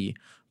policy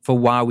for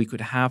why we could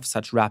have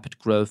such rapid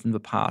growth in the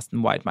past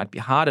and why it might be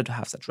harder to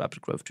have such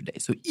rapid growth today.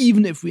 So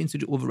even if we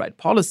institute all the right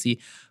policy,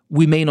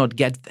 we may not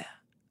get there.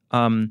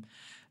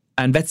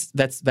 And that's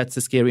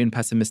a scary and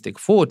pessimistic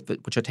thought,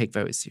 which I take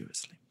very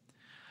seriously.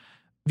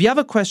 The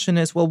other question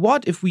is, well,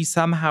 what if we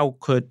somehow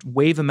could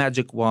wave a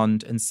magic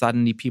wand and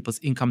suddenly people's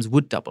incomes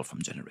would double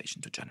from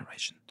generation to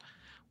generation?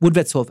 Would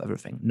that solve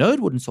everything? No, it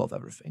wouldn't solve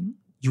everything.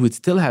 You would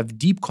still have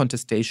deep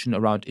contestation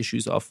around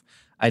issues of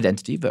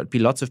identity. There would be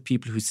lots of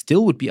people who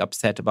still would be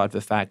upset about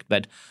the fact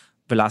that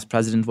the last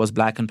president was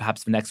black and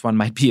perhaps the next one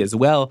might be as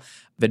well,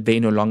 that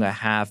they no longer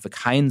have the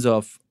kinds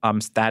of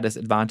status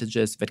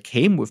advantages that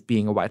came with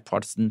being a white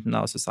Protestant in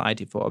our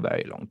society for a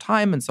very long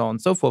time, and so on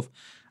and so forth.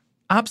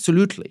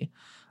 Absolutely.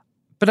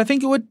 But I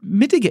think it would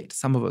mitigate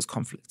some of those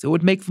conflicts. It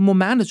would make them more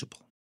manageable.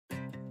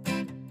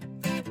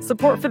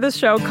 Support for this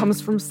show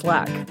comes from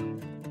Slack.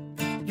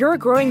 You're a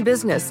growing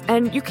business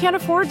and you can't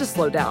afford to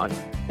slow down.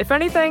 If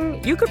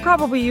anything, you could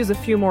probably use a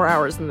few more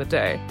hours in the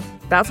day.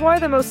 That's why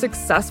the most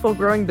successful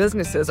growing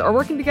businesses are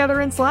working together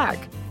in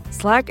Slack.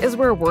 Slack is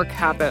where work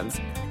happens,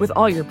 with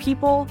all your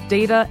people,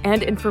 data,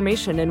 and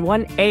information in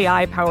one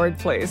AI-powered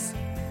place.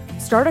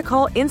 Start a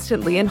call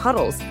instantly in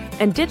huddles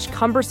and ditch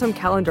cumbersome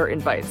calendar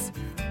invites.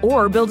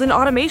 Or build an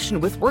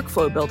automation with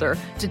Workflow Builder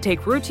to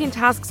take routine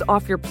tasks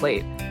off your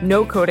plate.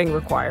 No coding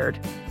required.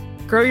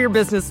 Grow your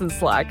business in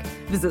Slack.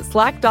 Visit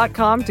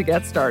slack.com to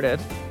get started.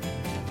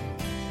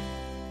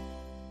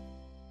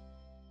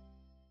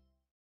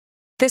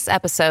 This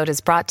episode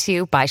is brought to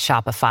you by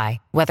Shopify.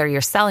 Whether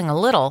you're selling a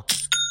little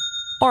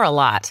or a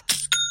lot,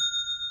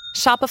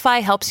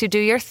 Shopify helps you do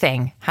your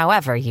thing,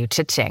 however you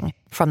cha-ching.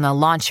 From the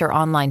launch your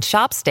online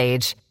shop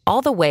stage,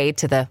 all the way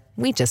to the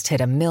we just hit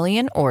 1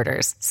 million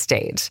orders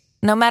stage.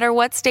 No matter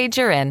what stage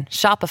you're in,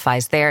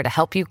 Shopify's there to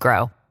help you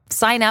grow.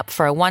 Sign up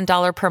for a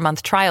 $1 per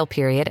month trial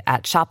period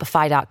at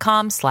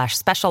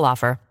shopify.com/special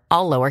offer,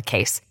 all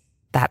lowercase.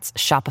 That's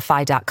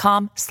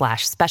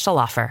shopify.com/special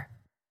offer.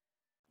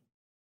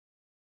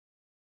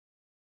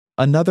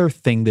 Another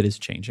thing that is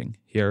changing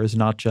here is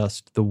not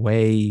just the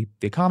way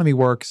the economy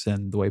works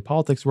and the way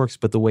politics works,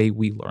 but the way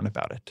we learn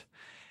about it.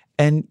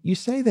 And you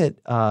say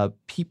that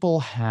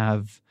people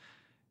have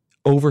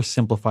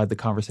oversimplified the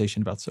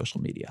conversation about social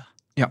media.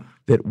 Yeah.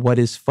 That what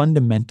is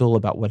fundamental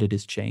about what it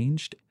has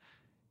changed,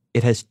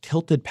 it has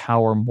tilted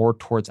power more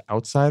towards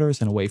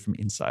outsiders and away from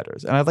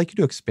insiders. And I'd like you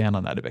to expand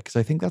on that a bit, because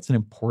I think that's an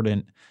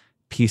important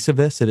piece of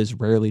this that is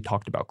rarely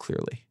talked about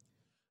clearly.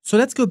 So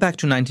let's go back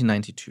to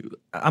 1992.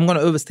 I'm going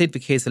to overstate the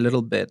case a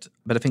little bit,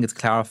 but I think it's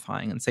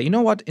clarifying and say, you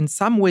know what? In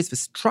some ways, the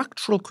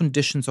structural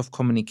conditions of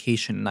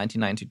communication in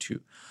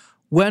 1992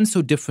 weren't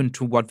so different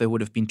to what they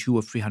would have been 200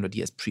 or 300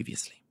 years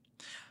previously.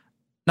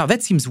 Now,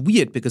 that seems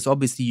weird because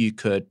obviously you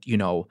could,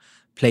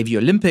 play the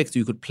Olympics,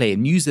 you could play a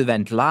news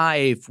event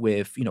live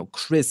with,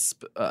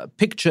 crisp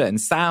picture and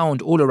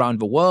sound all around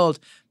the world.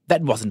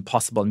 That wasn't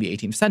possible in the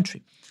 18th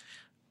century.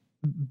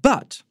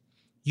 But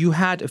you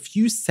had a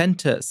few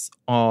centers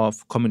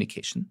of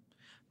communication,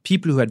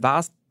 people who had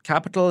vast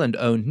capital and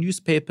owned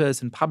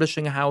newspapers and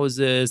publishing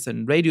houses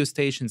and radio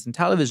stations and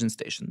television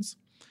stations.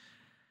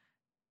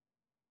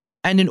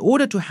 And in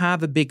order to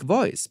have a big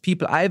voice,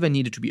 people either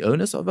needed to be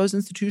owners of those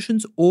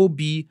institutions or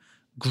be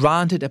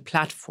granted a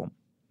platform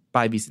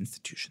by these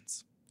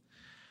institutions.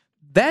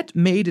 That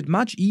made it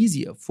much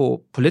easier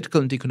for political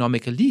and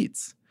economic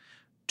elites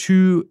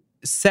to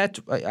set,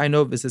 I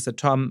know this is a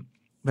term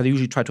that I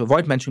usually try to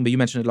avoid mentioning, but you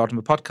mentioned it a lot in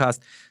the podcast,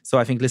 so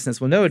I think listeners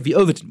will know it, the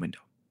Overton window,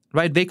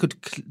 right? They could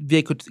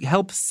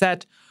help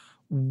set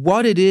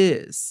what it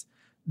is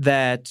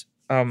that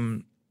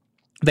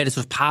is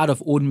sort of part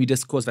of ordinary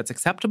discourse that's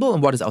acceptable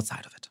and what is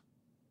outside of it.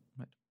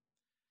 Right?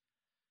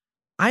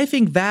 I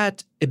think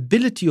that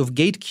ability of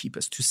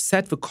gatekeepers to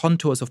set the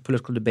contours of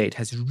political debate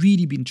has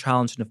really been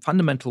challenged in a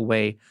fundamental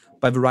way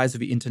by the rise of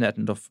the internet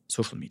and of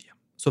social media.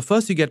 So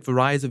first you get the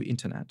rise of the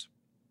internet,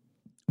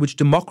 which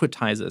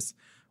democratizes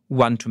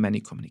one-to-many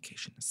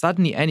communication.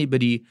 Suddenly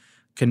anybody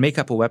can make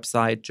up a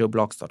website,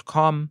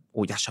 joeblogs.com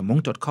or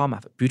yashamunk.com. I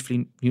have a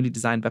beautifully newly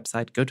designed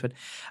website, go to it.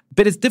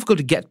 But it's difficult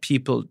to get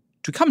people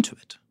to come to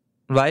it,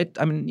 right?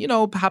 I mean,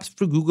 perhaps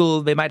through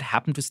Google, they might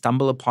happen to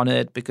stumble upon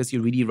it because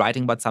you're really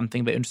writing about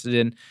something they're interested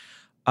in.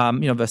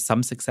 There's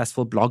some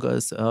successful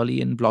bloggers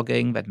early in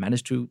blogging that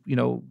managed to,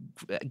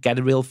 get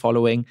a real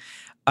following,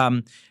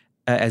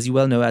 as you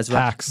well know as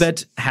well.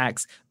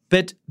 Hacks.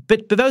 But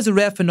that was a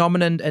rare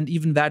phenomenon, and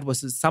even that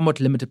was a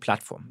somewhat limited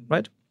platform,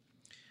 right?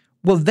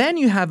 Well, then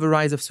you have a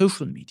rise of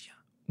social media,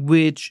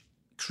 which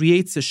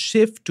creates a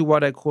shift to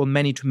what I call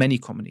many-to-many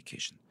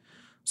communication.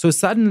 So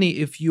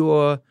suddenly, if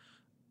you're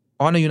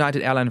on a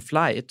United Airlines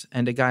flight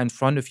and a guy in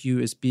front of you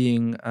is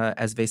being,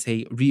 as they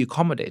say,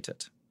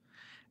 re-accommodated,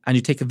 and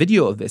you take a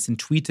video of this and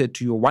tweet it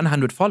to your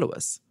 100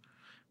 followers,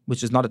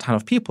 which is not a ton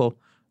of people,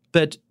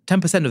 but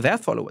 10% of their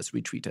followers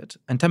retweet it,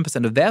 and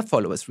 10% of their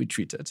followers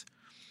retweet it,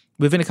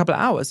 within a couple of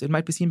hours, it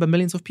might be seen by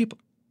millions of people.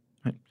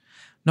 Right?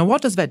 Now,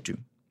 what does that do?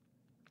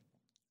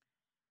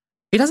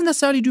 It doesn't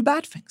necessarily do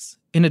bad things.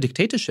 In a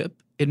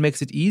dictatorship, it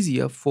makes it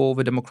easier for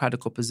the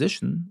democratic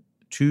opposition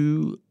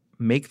to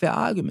make their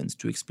arguments,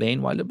 to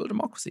explain why liberal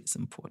democracy is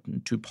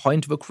important, to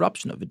point to the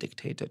corruption of the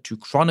dictator, to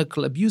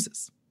chronicle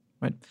abuses.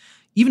 Right?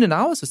 Even in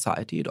our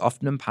society, it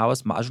often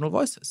empowers marginal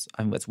voices.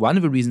 And that's one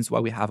of the reasons why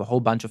we have a whole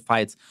bunch of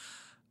fights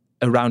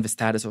around the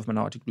status of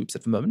minority groups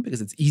at the moment,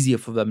 because it's easier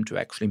for them to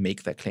actually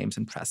make their claims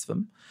and press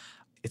them.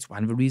 It's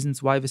one of the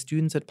reasons why the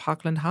students at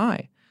Parkland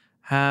High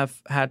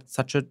have had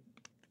such a,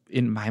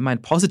 in my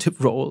mind,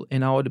 positive role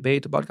in our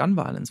debate about gun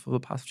violence for the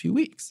past few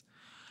weeks.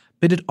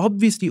 But it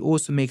obviously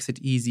also makes it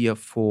easier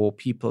for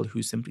people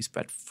who simply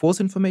spread false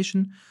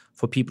information,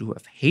 for people who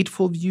have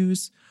hateful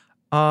views,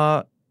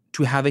 to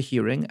have a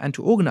hearing and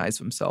to organize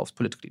themselves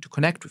politically, to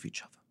connect with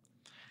each other.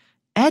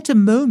 At a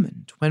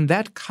moment when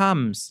that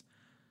comes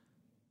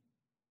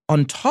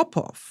on top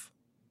of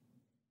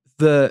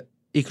the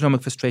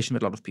economic frustration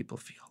that a lot of people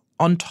feel,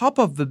 on top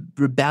of the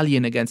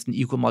rebellion against an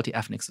equal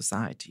multi-ethnic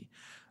society,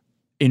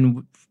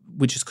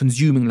 which is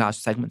consuming large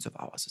segments of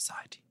our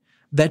society,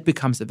 that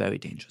becomes a very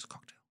dangerous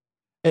cocktail.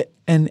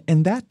 And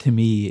that to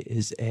me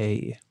is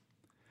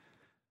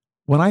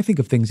when I think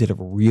of things that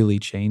have really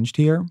changed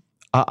here,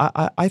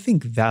 I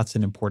think that's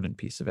an important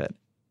piece of it.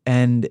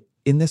 And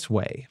in this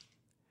way,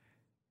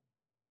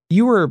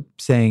 you were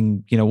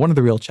saying, one of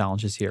the real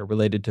challenges here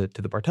related to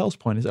the Bartels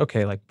point is,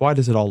 okay, like, why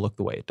does it all look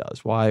the way it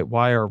does?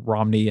 Why are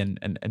Romney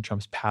and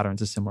Trump's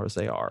patterns as similar as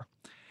they are?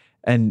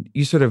 And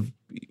you sort of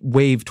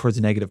wave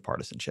towards negative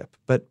partisanship.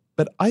 But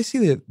I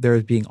see that there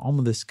as being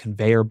almost this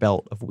conveyor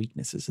belt of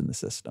weaknesses in the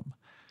system,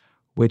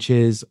 which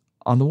is,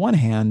 on the one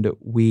hand,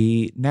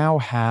 we now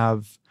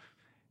have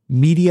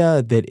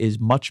media that is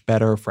much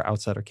better for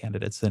outsider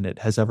candidates than it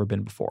has ever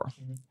been before.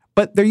 Mm-hmm.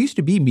 But there used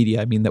to be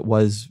media, that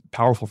was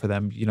powerful for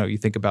them. You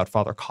think about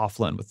Father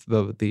Coughlin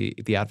with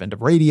the advent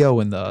of radio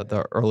in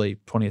the early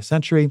 20th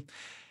century.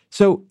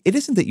 So it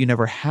isn't that you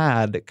never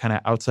had kind of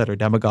outsider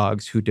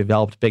demagogues who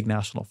developed big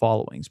national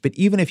followings. But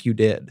even if you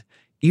did,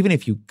 even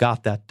if you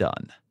got that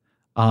done,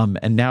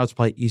 and now it's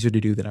probably easier to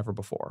do than ever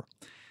before,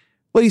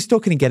 well, you still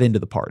couldn't get into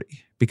the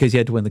party because you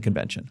had to win the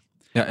convention.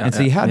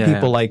 So you had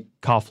people like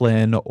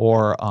Coughlin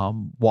or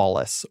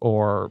Wallace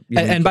or...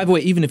 And by the way,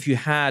 even if you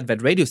had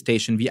that radio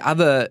station, the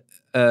other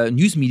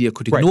news media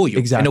could ignore you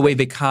in a way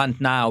they can't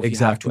now if you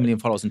have 2 million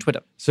followers on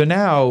Twitter. So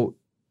now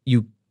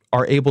you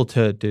are able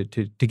to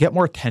get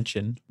more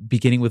attention,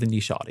 beginning with a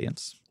niche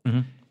audience.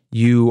 Mm-hmm.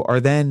 You are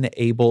then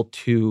able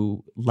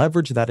to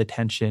leverage that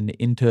attention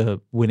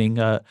into winning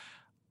a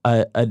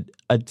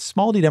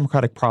small d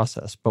democratic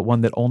process, but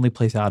one that only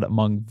plays out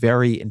among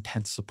very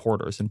intense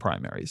supporters in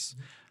primaries.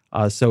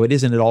 So it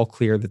isn't at all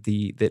clear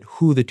that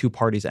who the two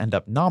parties end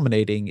up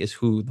nominating is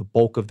who the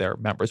bulk of their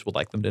members would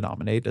like them to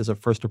nominate. As a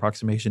first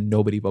approximation,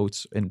 nobody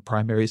votes in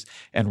primaries,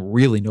 and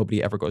really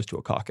nobody ever goes to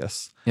a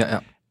caucus.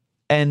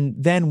 And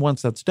then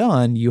once that's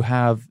done, you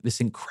have this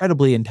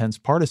incredibly intense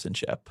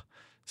partisanship,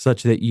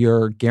 such that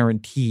you're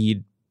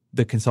guaranteed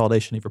the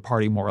consolidation of your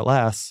party more or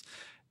less.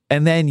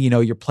 And then,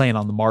 you're playing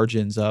on the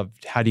margins of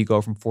how do you go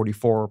from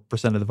 44%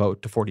 of the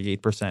vote to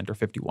 48% or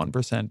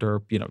 51%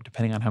 or,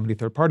 depending on how many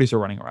third parties are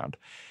running around.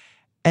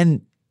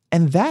 And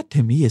that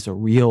to me is a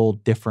real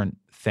different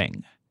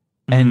thing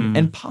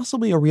and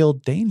possibly a real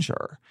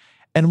danger.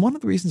 And one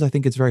of the reasons I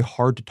think it's very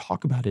hard to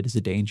talk about it as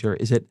a danger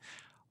is that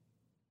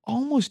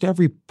almost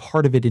every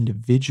part of it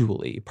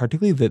individually,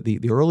 particularly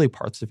the early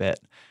parts of it,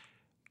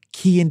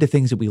 key into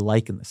things that we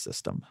like in the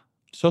system.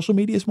 Social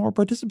media is more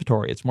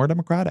participatory. It's more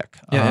democratic.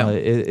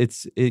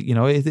 It's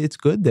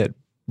good that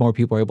more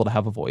people are able to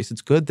have a voice.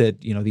 It's good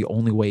that, the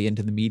only way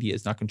into the media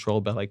is not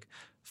controlled by like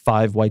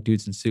 5 white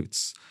dudes in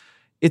suits.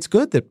 It's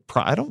good that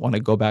I don't want to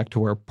go back to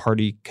where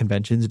party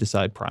conventions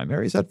decide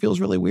primaries. That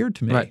feels really weird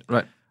to me.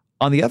 Right.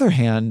 On the other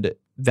hand,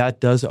 that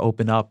does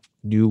open up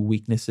new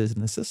weaknesses in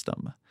the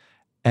system.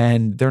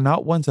 And they're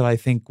not ones that I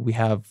think we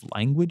have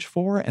language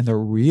for, and they're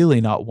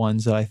really not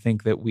ones that I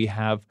think that we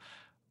have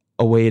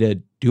a way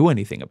to do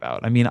anything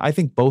about. I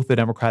think both the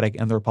Democratic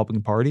and the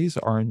Republican parties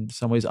are in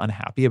some ways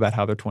unhappy about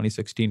how their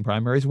 2016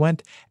 primaries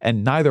went,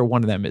 and neither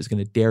one of them is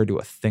going to dare do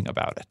a thing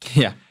about it.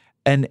 Yeah.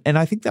 And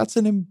I think that's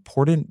an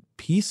important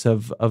piece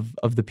of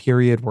the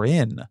period we're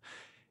in.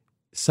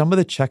 Some of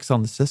the checks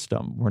on the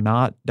system were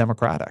not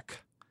democratic.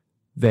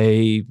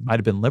 They might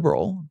have been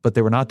liberal, but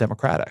they were not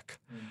democratic.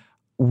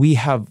 We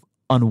have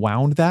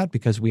unwound that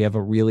because we have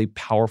a really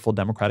powerful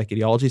democratic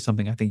ideology.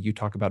 Something I think you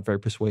talk about very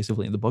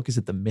persuasively in the book is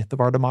that the myth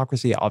of our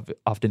democracy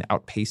often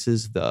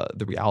outpaces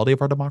the reality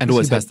of our democracy. And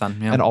always has done.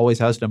 Yeah. And always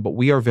has done. But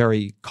we are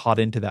very caught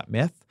into that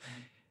myth.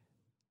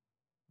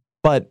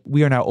 But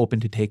we are now open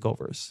to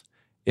takeovers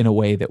in a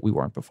way that we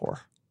weren't before.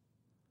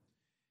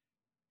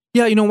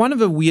 Yeah, one of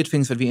the weird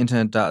things that the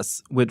internet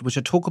does, which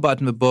I talk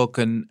about in the book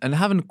and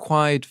haven't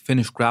quite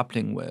finished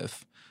grappling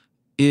with,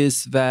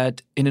 is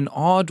that in an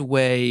odd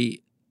way,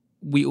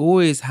 we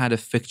always had a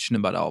fiction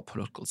about our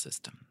political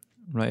system,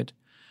 right?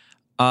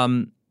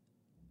 In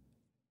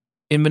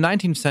the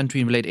 19th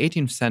century, in the late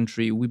 18th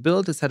century, we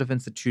built a set of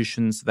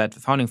institutions that the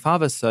Founding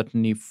Fathers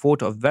certainly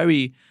thought of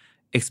very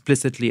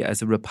explicitly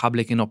as a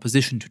republic in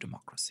opposition to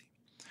democracy.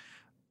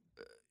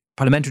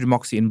 Parliamentary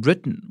democracy in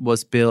Britain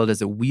was built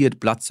as a weird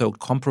blood-soaked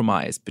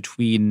compromise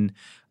between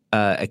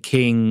a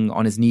king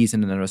on his knees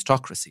and an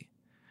aristocracy.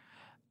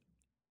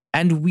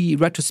 And we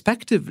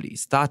retrospectively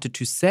started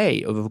to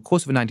say over the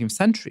course of the 19th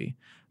century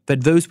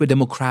that those were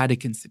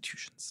democratic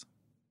institutions,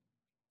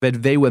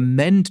 that they were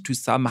meant to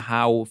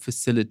somehow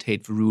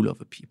facilitate the rule of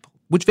the people,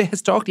 which they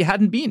historically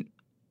hadn't been.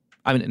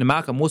 In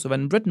America, more so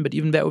than in Britain, but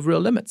even there with real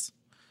limits.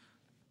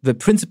 The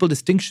principal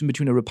distinction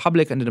between a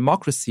republic and a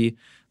democracy,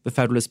 the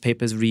Federalist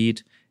Papers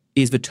read,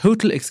 is the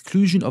total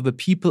exclusion of the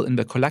people in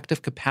their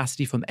collective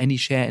capacity from any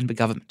share in the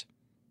government.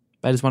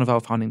 That is one of our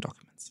founding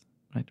documents,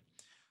 right?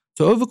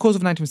 So over the course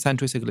of the 19th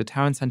century, as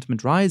egalitarian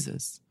sentiment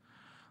rises,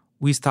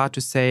 we start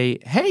to say,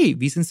 hey,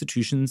 these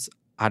institutions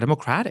are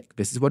democratic.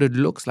 This is what it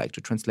looks like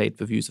to translate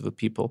the views of the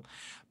people.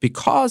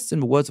 Because, in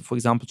the words of, for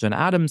example, John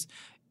Adams,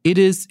 it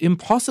is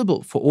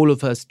impossible for all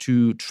of us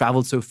to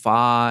travel so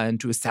far and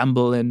to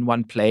assemble in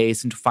one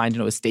place and to find,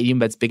 a stadium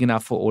that's big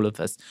enough for all of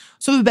us.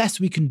 So the best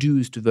we can do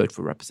is to vote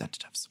for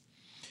representatives.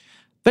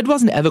 That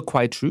wasn't ever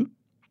quite true.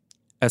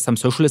 As some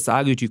socialists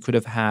argued, you could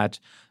have had,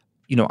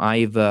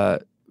 either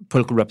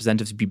political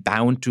representatives be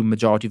bound to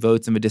majority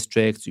votes in the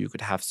districts, or you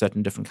could have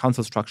certain different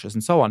council structures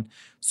and so on.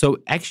 So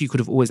actually, you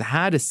could have always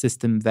had a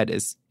system that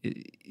is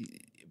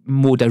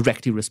more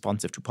directly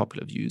responsive to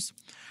popular views.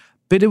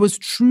 But it was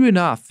true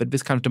enough that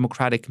this kind of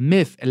democratic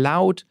myth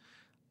allowed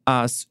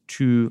us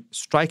to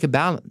strike a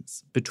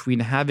balance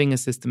between having a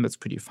system that's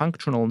pretty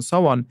functional and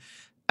so on,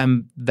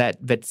 and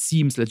that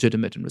seems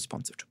legitimate and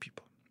responsive to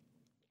people.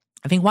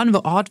 I think one of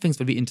the odd things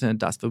that the internet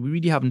does that we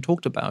really haven't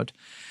talked about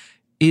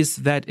is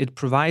that it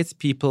provides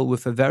people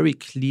with a very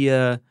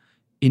clear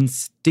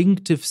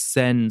instinctive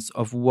sense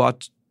of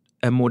what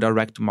a more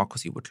direct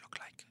democracy would look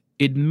like.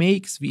 It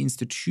makes the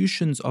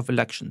institutions of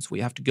elections, where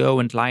you have to go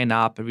and line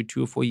up every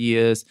 2 or 4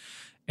 years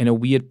in a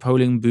weird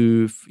polling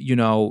booth,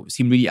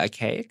 seem really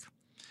archaic.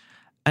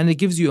 And it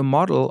gives you a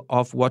model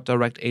of what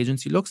direct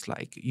agency looks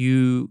like.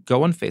 You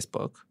go on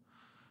Facebook,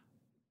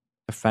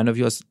 a friend of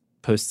yours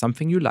posts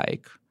something you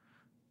like,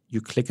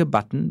 you click a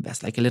button,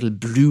 there's like a little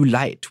blue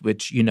light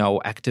which,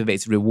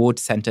 activates reward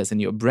centers in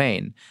your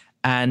brain.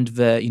 And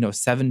the,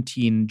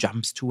 17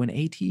 jumps to an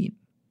 18,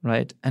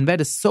 right? And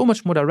that is so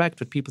much more direct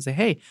that people say,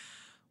 hey,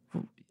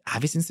 are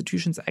these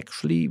institutions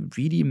actually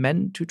really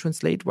meant to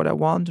translate what I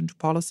want into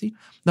policy?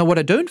 Now, what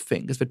I don't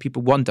think is that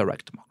people want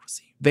direct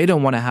democracy. They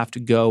don't want to have to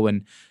go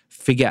and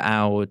figure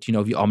out,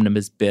 the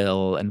omnibus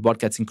bill and what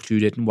gets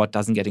included and what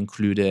doesn't get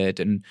included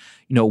and,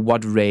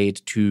 what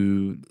rate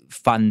to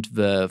fund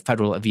the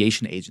Federal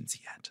Aviation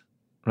Agency at,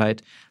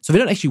 right? So they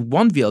don't actually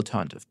want the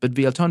alternative, but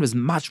the alternative is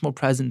much more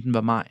present in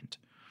their mind.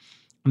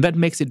 And that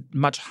makes it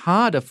much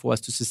harder for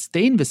us to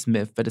sustain this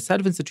myth that a set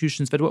of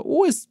institutions that were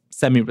always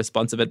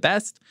semi-responsive at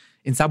best,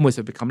 in some ways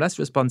have become less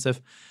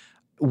responsive,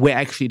 were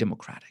actually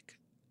democratic.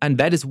 And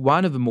that is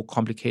one of the more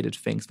complicated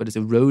things that is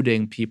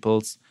eroding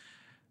people's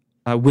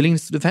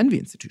willingness to defend the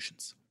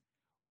institutions.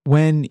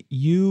 When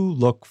you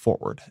look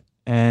forward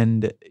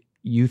and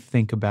you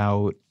think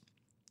about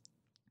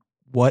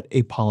what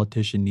a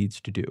politician needs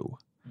to do,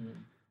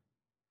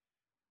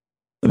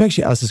 let me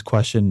actually ask this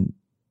question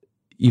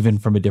even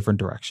from a different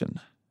direction,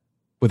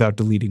 without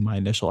deleting my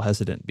initial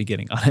hesitant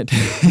beginning on it.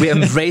 We're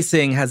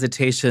embracing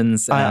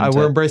hesitations.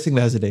 We're embracing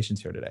the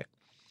hesitations here today.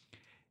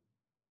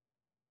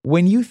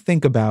 When you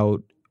think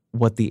about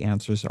what the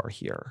answers are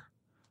here,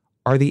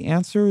 are the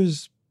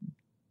answers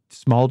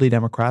small d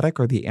democratic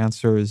or the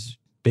answers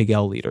big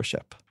L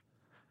leadership?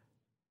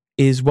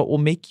 Is what will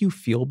make you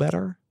feel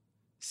better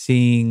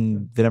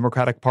seeing the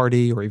Democratic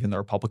Party or even the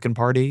Republican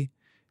Party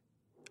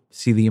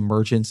see the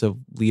emergence of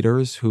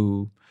leaders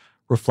who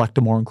reflect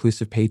a more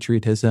inclusive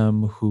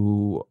patriotism,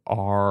 who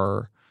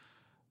are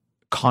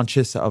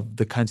conscious of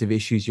the kinds of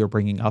issues you're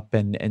bringing up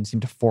and seem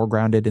to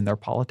foreground it in their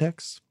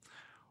politics?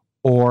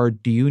 Or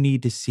do you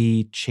need to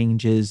see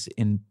changes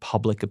in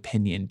public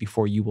opinion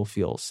before you will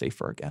feel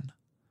safer again?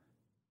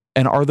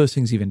 And are those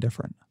things even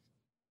different?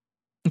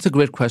 It's a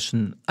great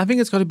question. I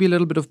think it's got to be a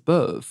little bit of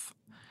both.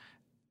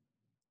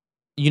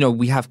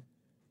 We have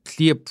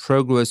clear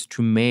progress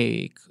to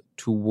make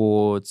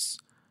towards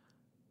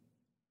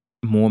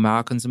more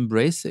Americans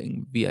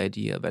embracing the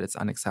idea that it's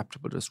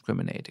unacceptable to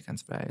discriminate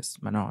against various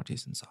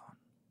minorities and so on,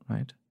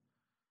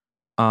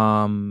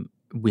 right?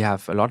 We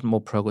have a lot more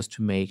progress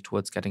to make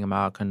towards getting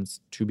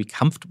Americans to be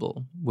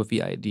comfortable with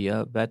the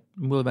idea that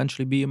we'll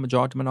eventually be a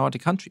majority-minority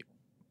country,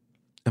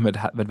 and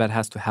that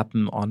has to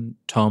happen on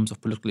terms of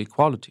political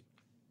equality.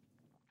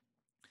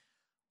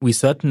 We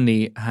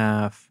certainly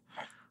have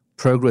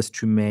progress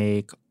to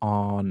make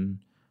on,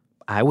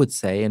 I would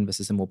say, and this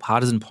is a more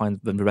partisan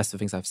point than the rest of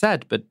the things I've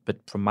said, but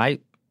from my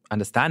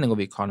understanding of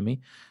the economy,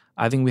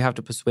 I think we have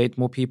to persuade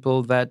more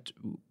people that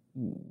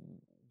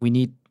we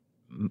need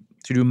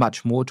to do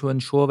much more to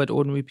ensure that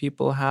ordinary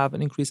people have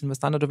an increase in the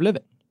standard of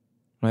living,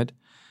 right?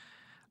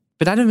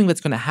 But I don't think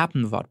that's going to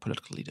happen without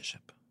political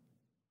leadership.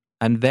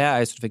 And there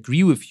I sort of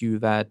agree with you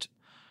that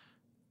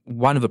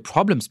one of the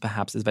problems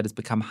perhaps is that it's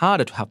become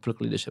harder to have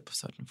political leadership of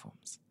certain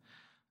forms.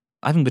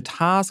 I think the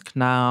task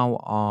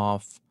now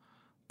of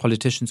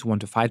politicians who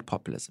want to fight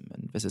populism,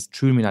 and this is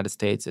true in the United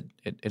States,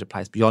 it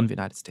applies beyond the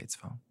United States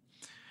though,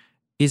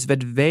 is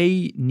that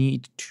they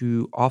need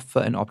to offer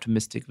an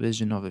optimistic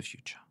vision of the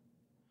future.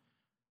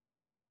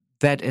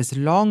 That as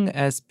long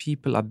as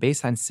people are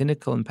baseline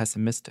cynical and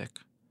pessimistic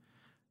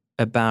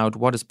about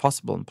what is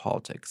possible in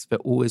politics, they're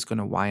always going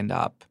to wind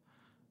up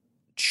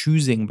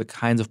choosing the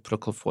kinds of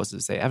political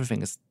forces say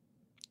everything is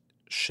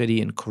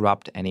shitty and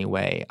corrupt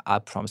anyway. I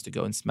promise to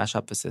go and smash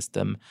up the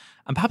system.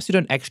 And perhaps you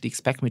don't actually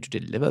expect me to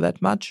deliver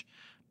that much,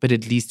 but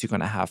at least you're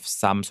going to have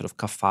some sort of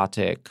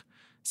cathartic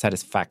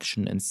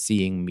satisfaction in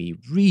seeing me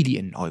really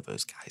annoy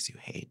those guys you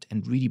hate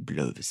and really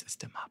blow the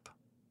system up,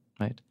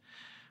 right?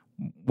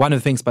 One of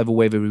the things, by the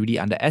way, we really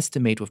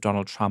underestimate with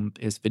Donald Trump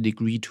is the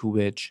degree to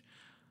which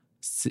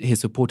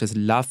his supporters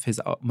love his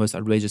most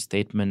outrageous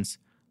statements,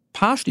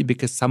 partially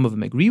because some of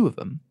them agree with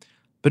him,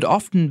 but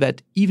often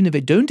that even if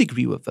they don't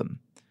agree with them,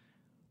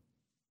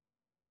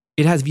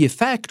 it has the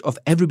effect of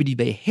everybody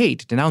they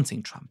hate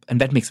denouncing Trump,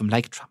 and that makes them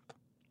like Trump,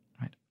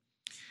 right?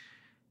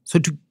 So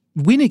to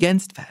win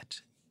against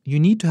that, you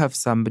need to have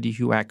somebody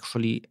who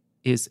actually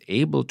is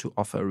able to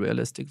offer a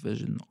realistic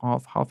vision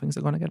of how things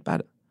are going to get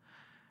better.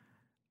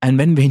 And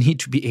then they need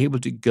to be able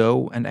to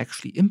go and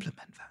actually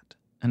implement that.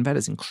 And that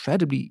is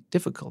incredibly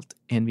difficult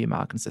in the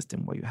American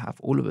system, where you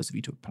have all of those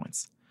veto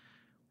points,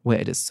 where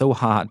it is so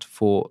hard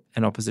for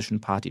an opposition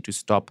party to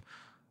stop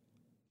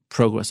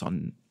progress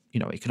on,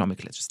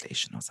 economic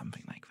legislation or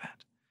something like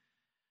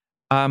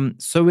that.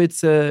 So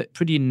it's a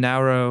pretty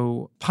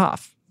narrow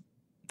path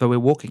that we're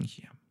walking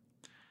here.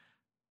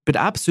 But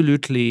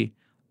absolutely,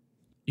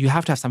 you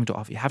have to have something to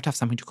offer. You have to have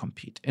something to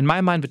compete. In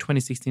my mind, the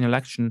 2016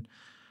 election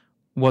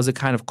was a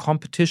kind of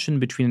competition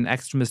between an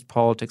extremist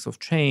politics of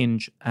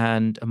change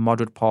and a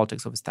moderate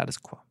politics of a status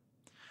quo.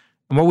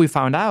 And what we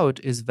found out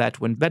is that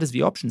when that is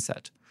the option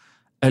set,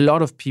 a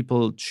lot of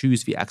people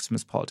choose the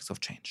extremist politics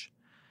of change.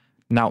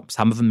 Now,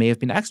 some of them may have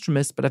been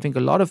extremists, but I think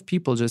a lot of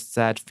people just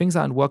said, things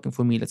aren't working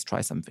for me, let's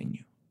try something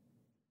new.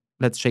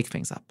 Let's shake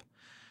things up.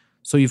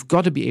 So you've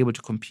got to be able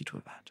to compete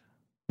with that.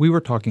 We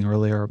were talking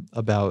earlier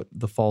about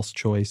the false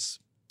choice,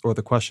 or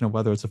the question of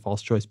whether it's a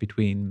false choice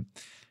between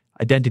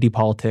identity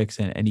politics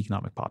and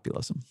economic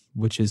populism,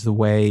 which is the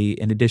way,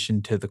 in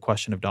addition to the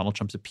question of Donald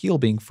Trump's appeal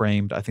being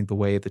framed, I think the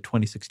way the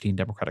 2016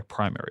 Democratic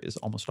primary is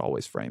almost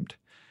always framed.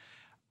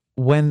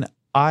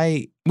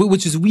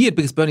 Which is weird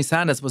because Bernie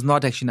Sanders was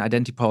not actually an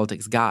identity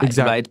politics guy,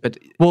 exactly. Right? But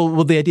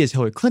well, the idea is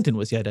Hillary Clinton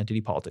was the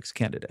identity politics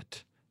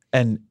candidate,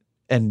 and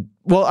I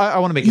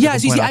want to make I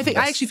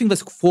actually think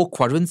there's 4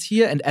 quadrants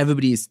here, and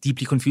everybody is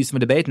deeply confused in the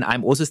debate, and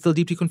I'm also still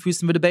deeply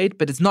confused in the debate.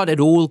 But it's not at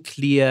all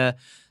clear.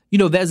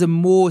 There's a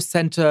more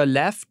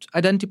center-left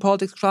identity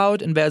politics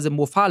crowd, and there's a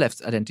more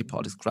far-left identity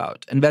politics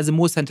crowd. And there's a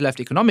more center-left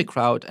economic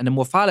crowd and a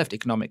more far-left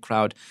economic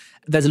crowd.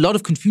 There's a lot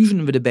of confusion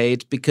in the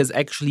debate because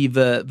actually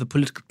the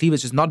political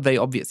cleavage is not very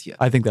obvious here.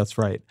 I think that's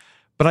right.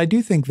 But I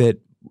do think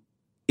that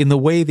in the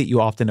way that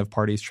you often have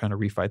parties trying to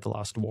refight the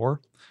last war,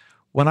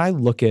 when I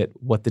look at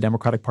what the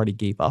Democratic Party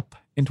gave up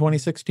in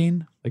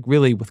 2016, like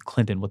really with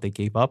Clinton, what they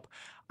gave up,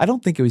 I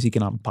don't think it was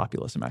economic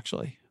populism,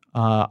 actually.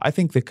 I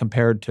think that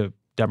compared to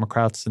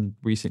Democrats in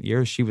recent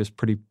years, she was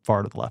pretty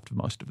far to the left of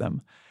most of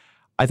them.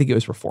 I think it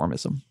was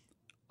reformism.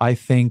 I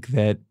think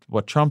that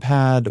what Trump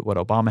had, what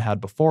Obama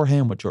had before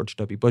him, what George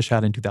W. Bush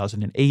had in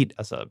 2008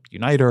 as a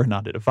uniter,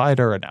 not a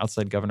divider, an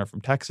outside governor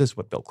from Texas,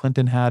 what Bill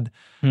Clinton had.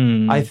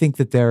 I think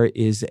that there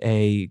is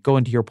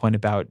going to your point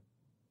about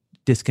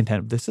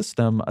discontent with the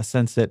system, a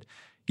sense that,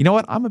 you know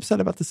what, I'm upset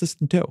about the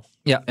system too.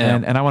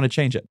 And I want to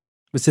change it.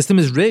 The system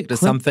is rigged is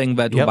something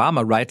that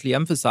Obama rightly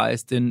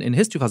emphasized in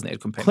his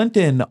 2008 campaign.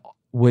 Clinton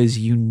was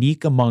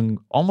unique among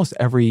almost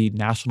every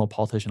national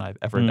politician I've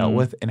ever dealt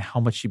with in how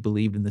much she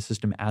believed in the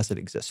system as it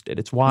existed.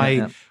 It's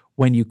why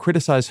when you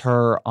criticize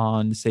her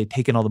on, say,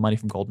 taking all the money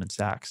from Goldman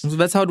Sachs.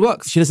 That's how it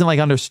works. She doesn't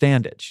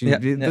understand it.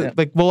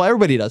 Well,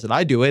 everybody does it.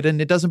 I do it,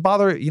 and it doesn't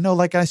bother,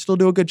 I still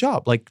do a good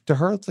job. Like, to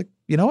her, it's like,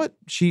 you know what?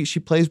 She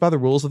plays by the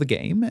rules of the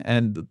game,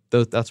 and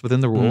that's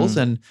within the rules.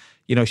 And,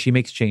 she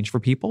makes change for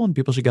people, and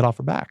people should get off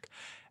her back.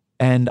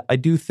 And I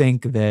do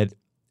think that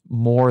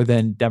more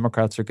than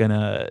Democrats are going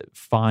to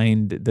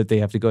find that they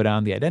have to go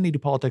down the identity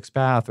politics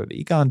path or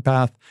the econ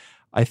path,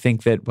 I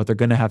think that what they're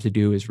going to have to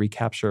do is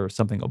recapture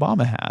something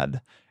Obama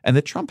had and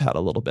that Trump had a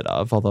little bit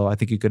of, although I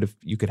think you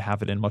could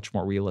have it in much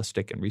more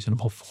realistic and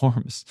reasonable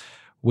forms,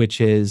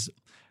 which is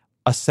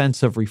a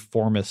sense of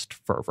reformist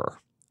fervor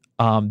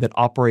that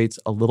operates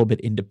a little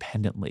bit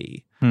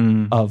independently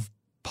of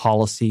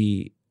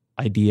policy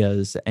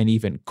ideas and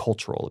even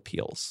cultural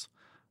appeals.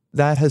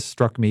 That has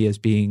struck me as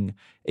being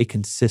a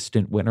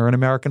consistent winner in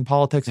American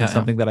politics and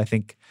something that I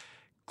think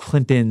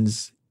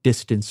Clinton's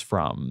distance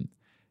from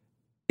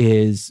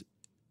is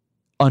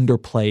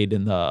underplayed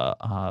in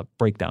the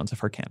breakdowns of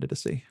her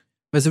candidacy.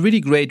 There's a really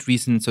great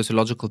recent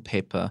sociological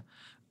paper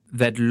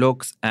that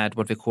looks at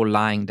what they call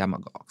lying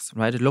demagogues,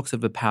 right? It looks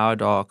at the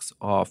paradox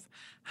of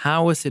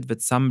how is it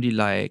that somebody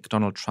like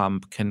Donald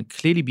Trump can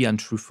clearly be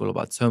untruthful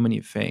about so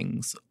many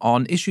things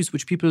on issues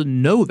which people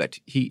know that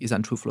he is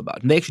untruthful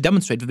about. And they actually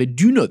demonstrate that they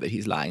do know that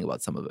he's lying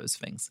about some of those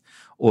things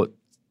or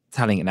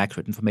telling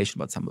inaccurate information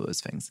about some of those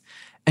things.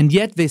 And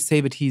yet they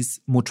say that he's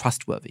more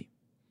trustworthy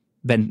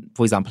than,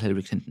 for example,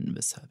 Hillary Clinton in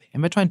this survey.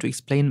 And we're trying to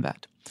explain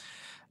that.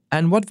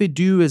 And what they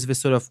do is this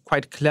sort of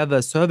quite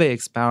clever survey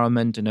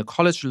experiment in a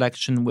college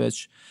election,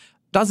 which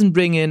doesn't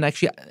bring in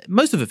actually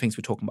most of the things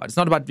we're talking about. It's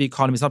not about the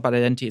economy, it's not about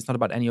identity, it's not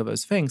about any of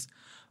those things.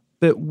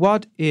 But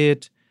what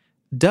it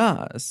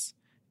does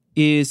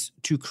is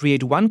to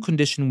create one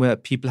condition where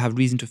people have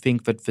reason to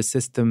think that the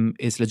system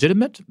is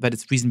legitimate, that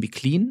it's reasonably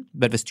clean,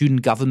 that the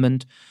student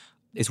government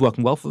is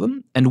working well for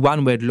them, and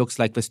one where it looks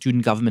like the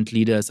student government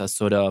leaders are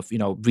sort of,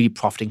 really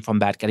profiting from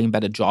that, getting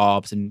better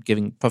jobs and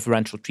giving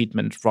preferential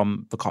treatment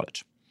from the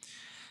college.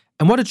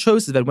 And what it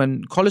shows is that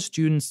when college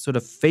students sort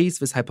of face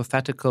this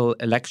hypothetical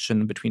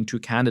election between two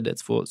candidates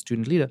for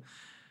student leader,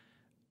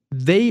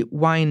 they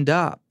wind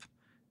up,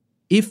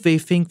 if they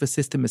think the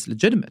system is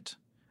legitimate,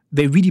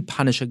 they really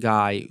punish a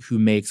guy who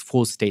makes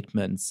false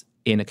statements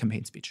in a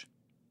campaign speech.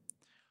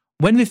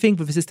 When they think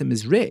that the system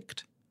is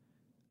rigged,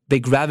 they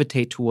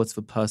gravitate towards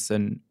the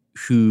person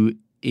who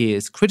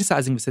is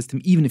criticizing the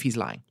system, even if he's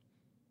lying.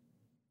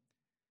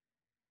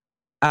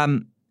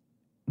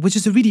 Which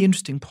is a really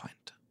interesting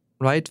point,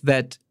 right?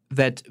 That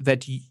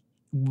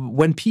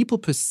when people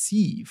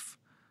perceive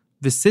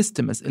the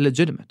system as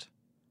illegitimate,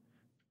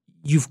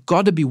 you've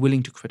got to be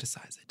willing to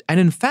criticize it. And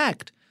in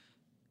fact,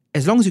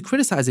 as long as you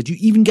criticize it, you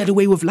even get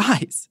away with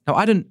lies. Now,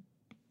 I don't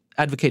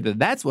advocate that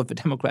that's what the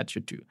Democrats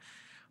should do.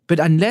 But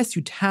unless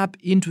you tap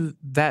into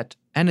that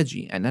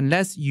energy and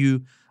unless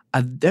you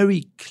are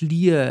very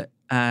clear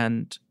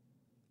and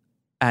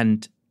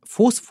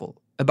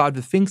forceful about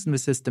the things in the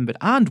system that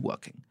aren't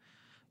working,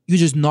 you're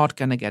just not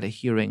going to get a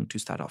hearing to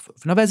start off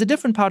with. Now, there's a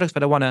different paradox,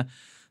 but I want to,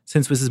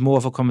 since this is more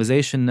of a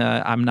conversation,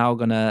 I'm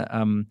going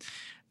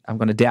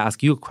to dare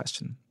ask you a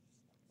question.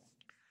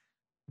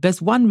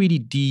 There's one really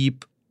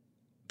deep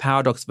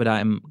paradox that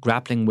I'm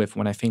grappling with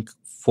when I think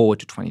forward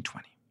to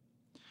 2020,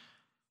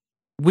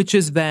 which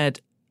is that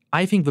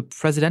I think the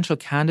presidential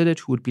candidate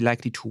who would be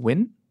likely to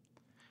win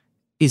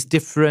is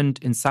different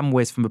in some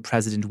ways from the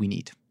president we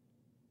need.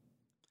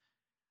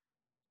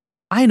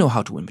 I know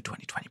how to win the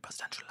 2020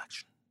 presidential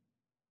election.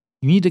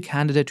 You need a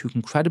candidate who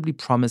can credibly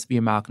promise the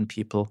American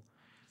people,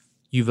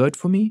 you vote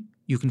for me,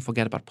 you can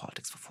forget about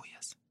politics for 4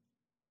 years.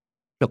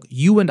 Look,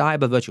 you and I,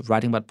 by virtue of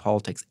writing about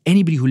politics,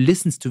 anybody who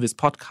listens to this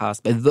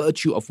podcast, by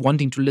virtue of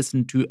wanting to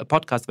listen to a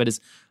podcast that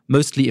is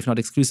mostly, if not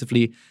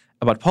exclusively,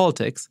 about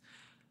politics,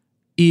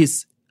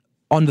 is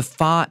on the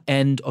far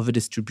end of a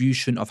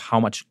distribution of how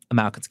much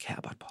Americans care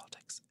about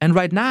politics. And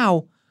right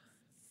now,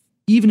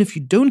 even if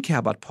you don't care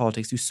about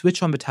politics, you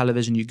switch on the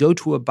television, you go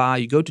to a bar,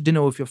 you go to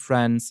dinner with your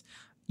friends,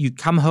 you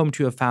come home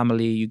to your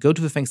family, you go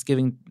to the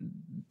Thanksgiving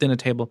dinner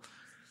table,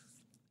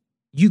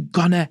 you're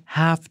gonna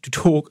have to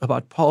talk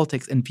about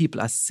politics and people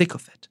are sick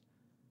of it.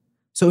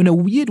 So in a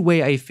weird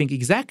way, I think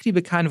exactly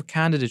the kind of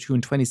candidate who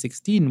in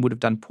 2016 would have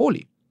done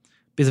poorly,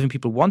 because I think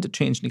people wanted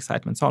change and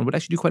excitement and so on, would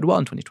actually do quite well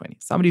in 2020.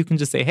 Somebody who can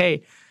just say,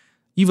 hey,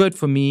 you vote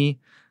for me,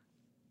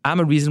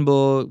 I'm a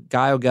reasonable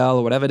guy or girl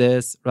or whatever it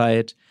is,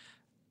 right?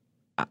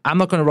 I'm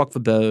not gonna rock the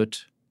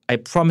boat. I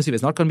promise you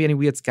there's not gonna be any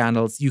weird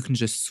scandals. You can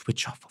just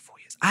switch off for 4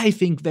 years. I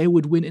think they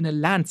would win in a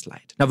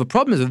landslide. Now, the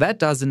problem is that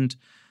doesn't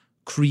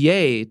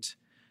create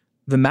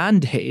the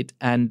mandate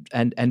and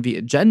the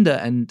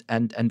agenda and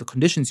the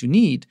conditions you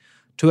need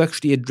to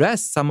actually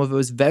address some of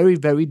those very,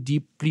 very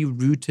deeply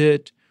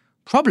rooted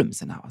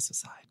problems in our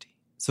society.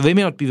 So they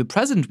may not be the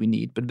president we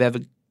need, but they're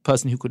the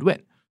person who could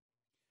win.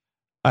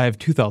 I have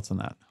two thoughts on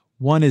that.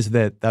 One is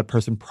that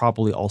person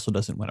probably also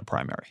doesn't win a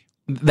primary.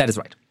 That is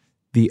right.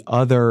 The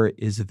other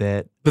is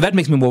that... But that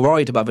makes me more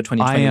worried about the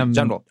 2020 in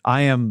general.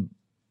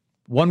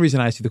 One reason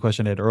I asked you the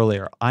question I had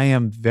earlier, I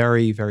am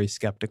very, very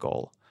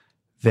skeptical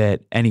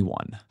that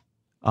anyone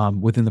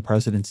within the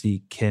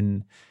presidency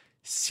can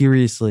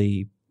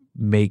seriously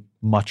make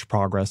much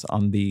progress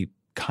on the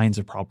kinds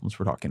of problems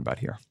we're talking about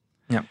here.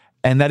 Yeah.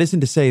 And that isn't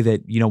to say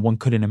that, one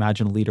couldn't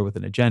imagine a leader with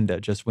an agenda.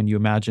 Just when you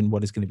imagine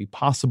what is going to be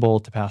possible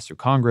to pass through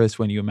Congress,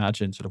 when you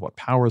imagine sort of what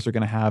powers they're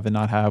going to have and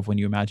not have, when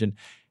you imagine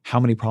how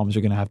many problems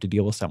you're going to have to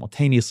deal with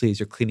simultaneously as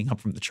you're cleaning up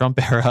from the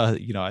Trump era, I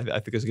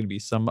think there's going to be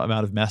some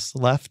amount of mess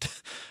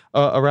left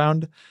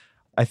around.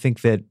 I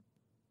think that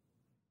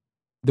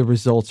the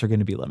results are going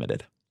to be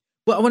limited.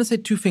 Well, I want to say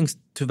two things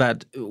to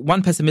that.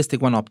 One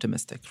pessimistic, one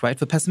optimistic, right?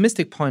 The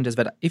pessimistic point is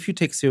that if you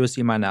take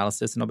seriously my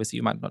analysis, and obviously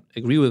you might not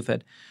agree with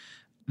it,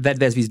 that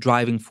there's these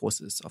driving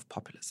forces of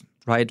populism,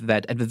 right?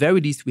 That at the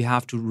very least we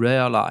have to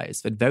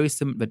realize that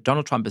that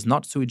Donald Trump is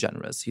not sui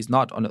generis. He's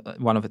not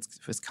one of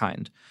his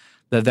kind.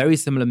 There are very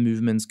similar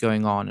movements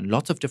going on in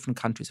lots of different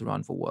countries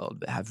around the world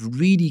that have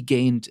really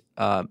gained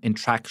in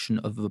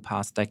traction over the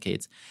past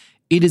decades.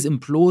 It is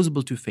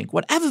implausible to think,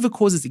 whatever the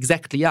causes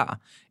exactly are,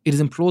 it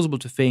is implausible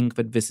to think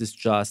that this is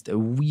just a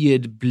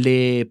weird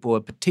blip or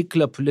a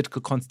particular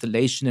political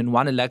constellation in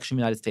one election in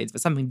the United States.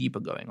 There's something deeper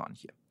going on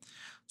here.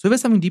 So if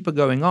there's something deeper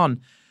going on,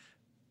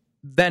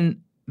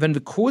 then the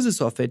causes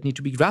of it need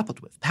to be grappled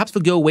with. Perhaps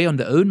they'll go away on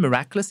their own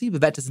miraculously,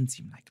 but that doesn't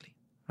seem likely,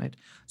 right?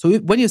 So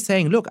when you're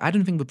saying, look, I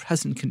don't think the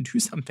president can do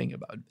something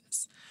about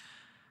this,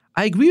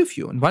 I agree with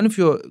you. And one of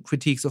your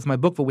critiques of my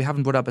book, that we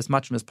haven't brought up as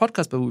much in this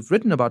podcast, but we've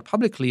written about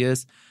publicly,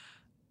 is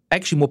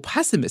actually more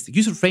pessimistic.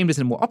 You should frame this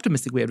in a more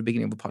optimistic way at the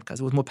beginning of the podcast.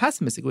 It was more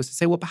pessimistic. It was to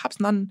say, well, perhaps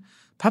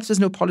there's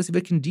no policy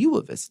that can deal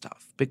with this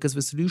stuff because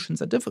the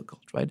solutions are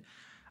difficult, right?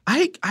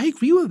 I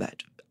agree with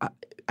that.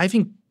 I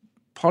think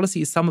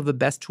policy is some of the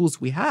best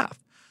tools we have,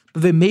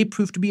 but they may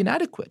prove to be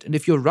inadequate. And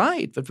if you're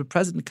right that the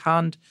president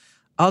can't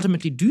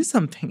ultimately do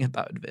something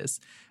about this,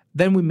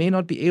 then we may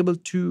not be able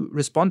to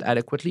respond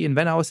adequately, and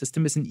then our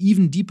system is in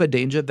even deeper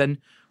danger than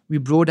we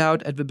brought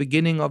out at the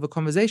beginning of a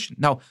conversation.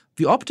 Now,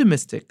 the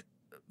optimistic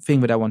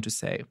thing that I want to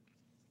say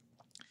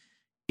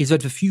is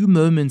that the few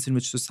moments in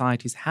which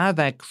societies have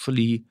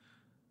actually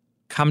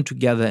come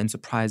together in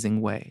surprising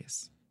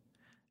ways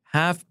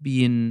have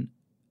been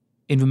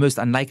in the most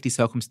unlikely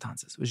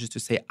circumstances, which is to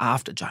say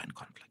after giant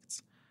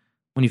conflicts.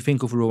 When you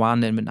think of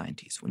Rwanda in the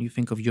 90s, when you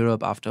think of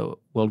Europe after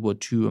World War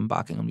II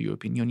embarking on the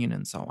European Union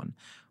and so on,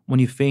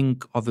 when you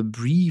think of a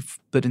brief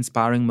but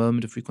inspiring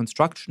moment of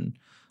reconstruction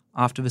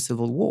after the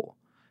Civil War,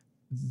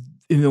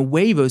 in a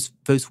way those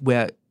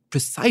were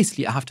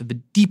precisely after the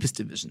deepest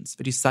divisions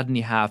that you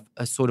suddenly have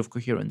a sort of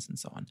coherence and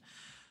so on.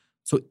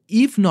 So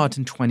if not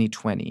in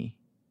 2020,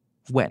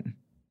 when?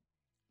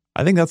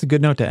 I think that's a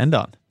good note to end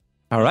on.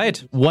 All right.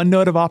 One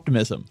note of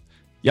optimism.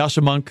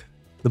 Yascha Mounk,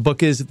 the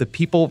book is The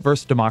People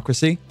vs.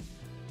 Democracy,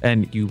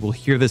 and you will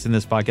hear this in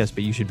this podcast,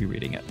 but you should be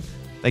reading it.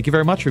 Thank you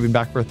very much for being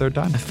back for a third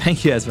time.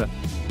 Thank you, Ezra.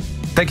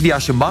 Thank you to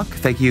Yascha Mounk.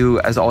 Thank you,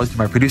 as always, to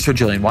my producer,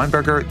 Jillian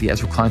Weinberger, the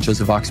Ezra Klein Show's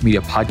a Vox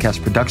Media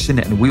podcast production,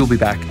 and we will be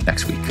back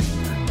next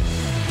week.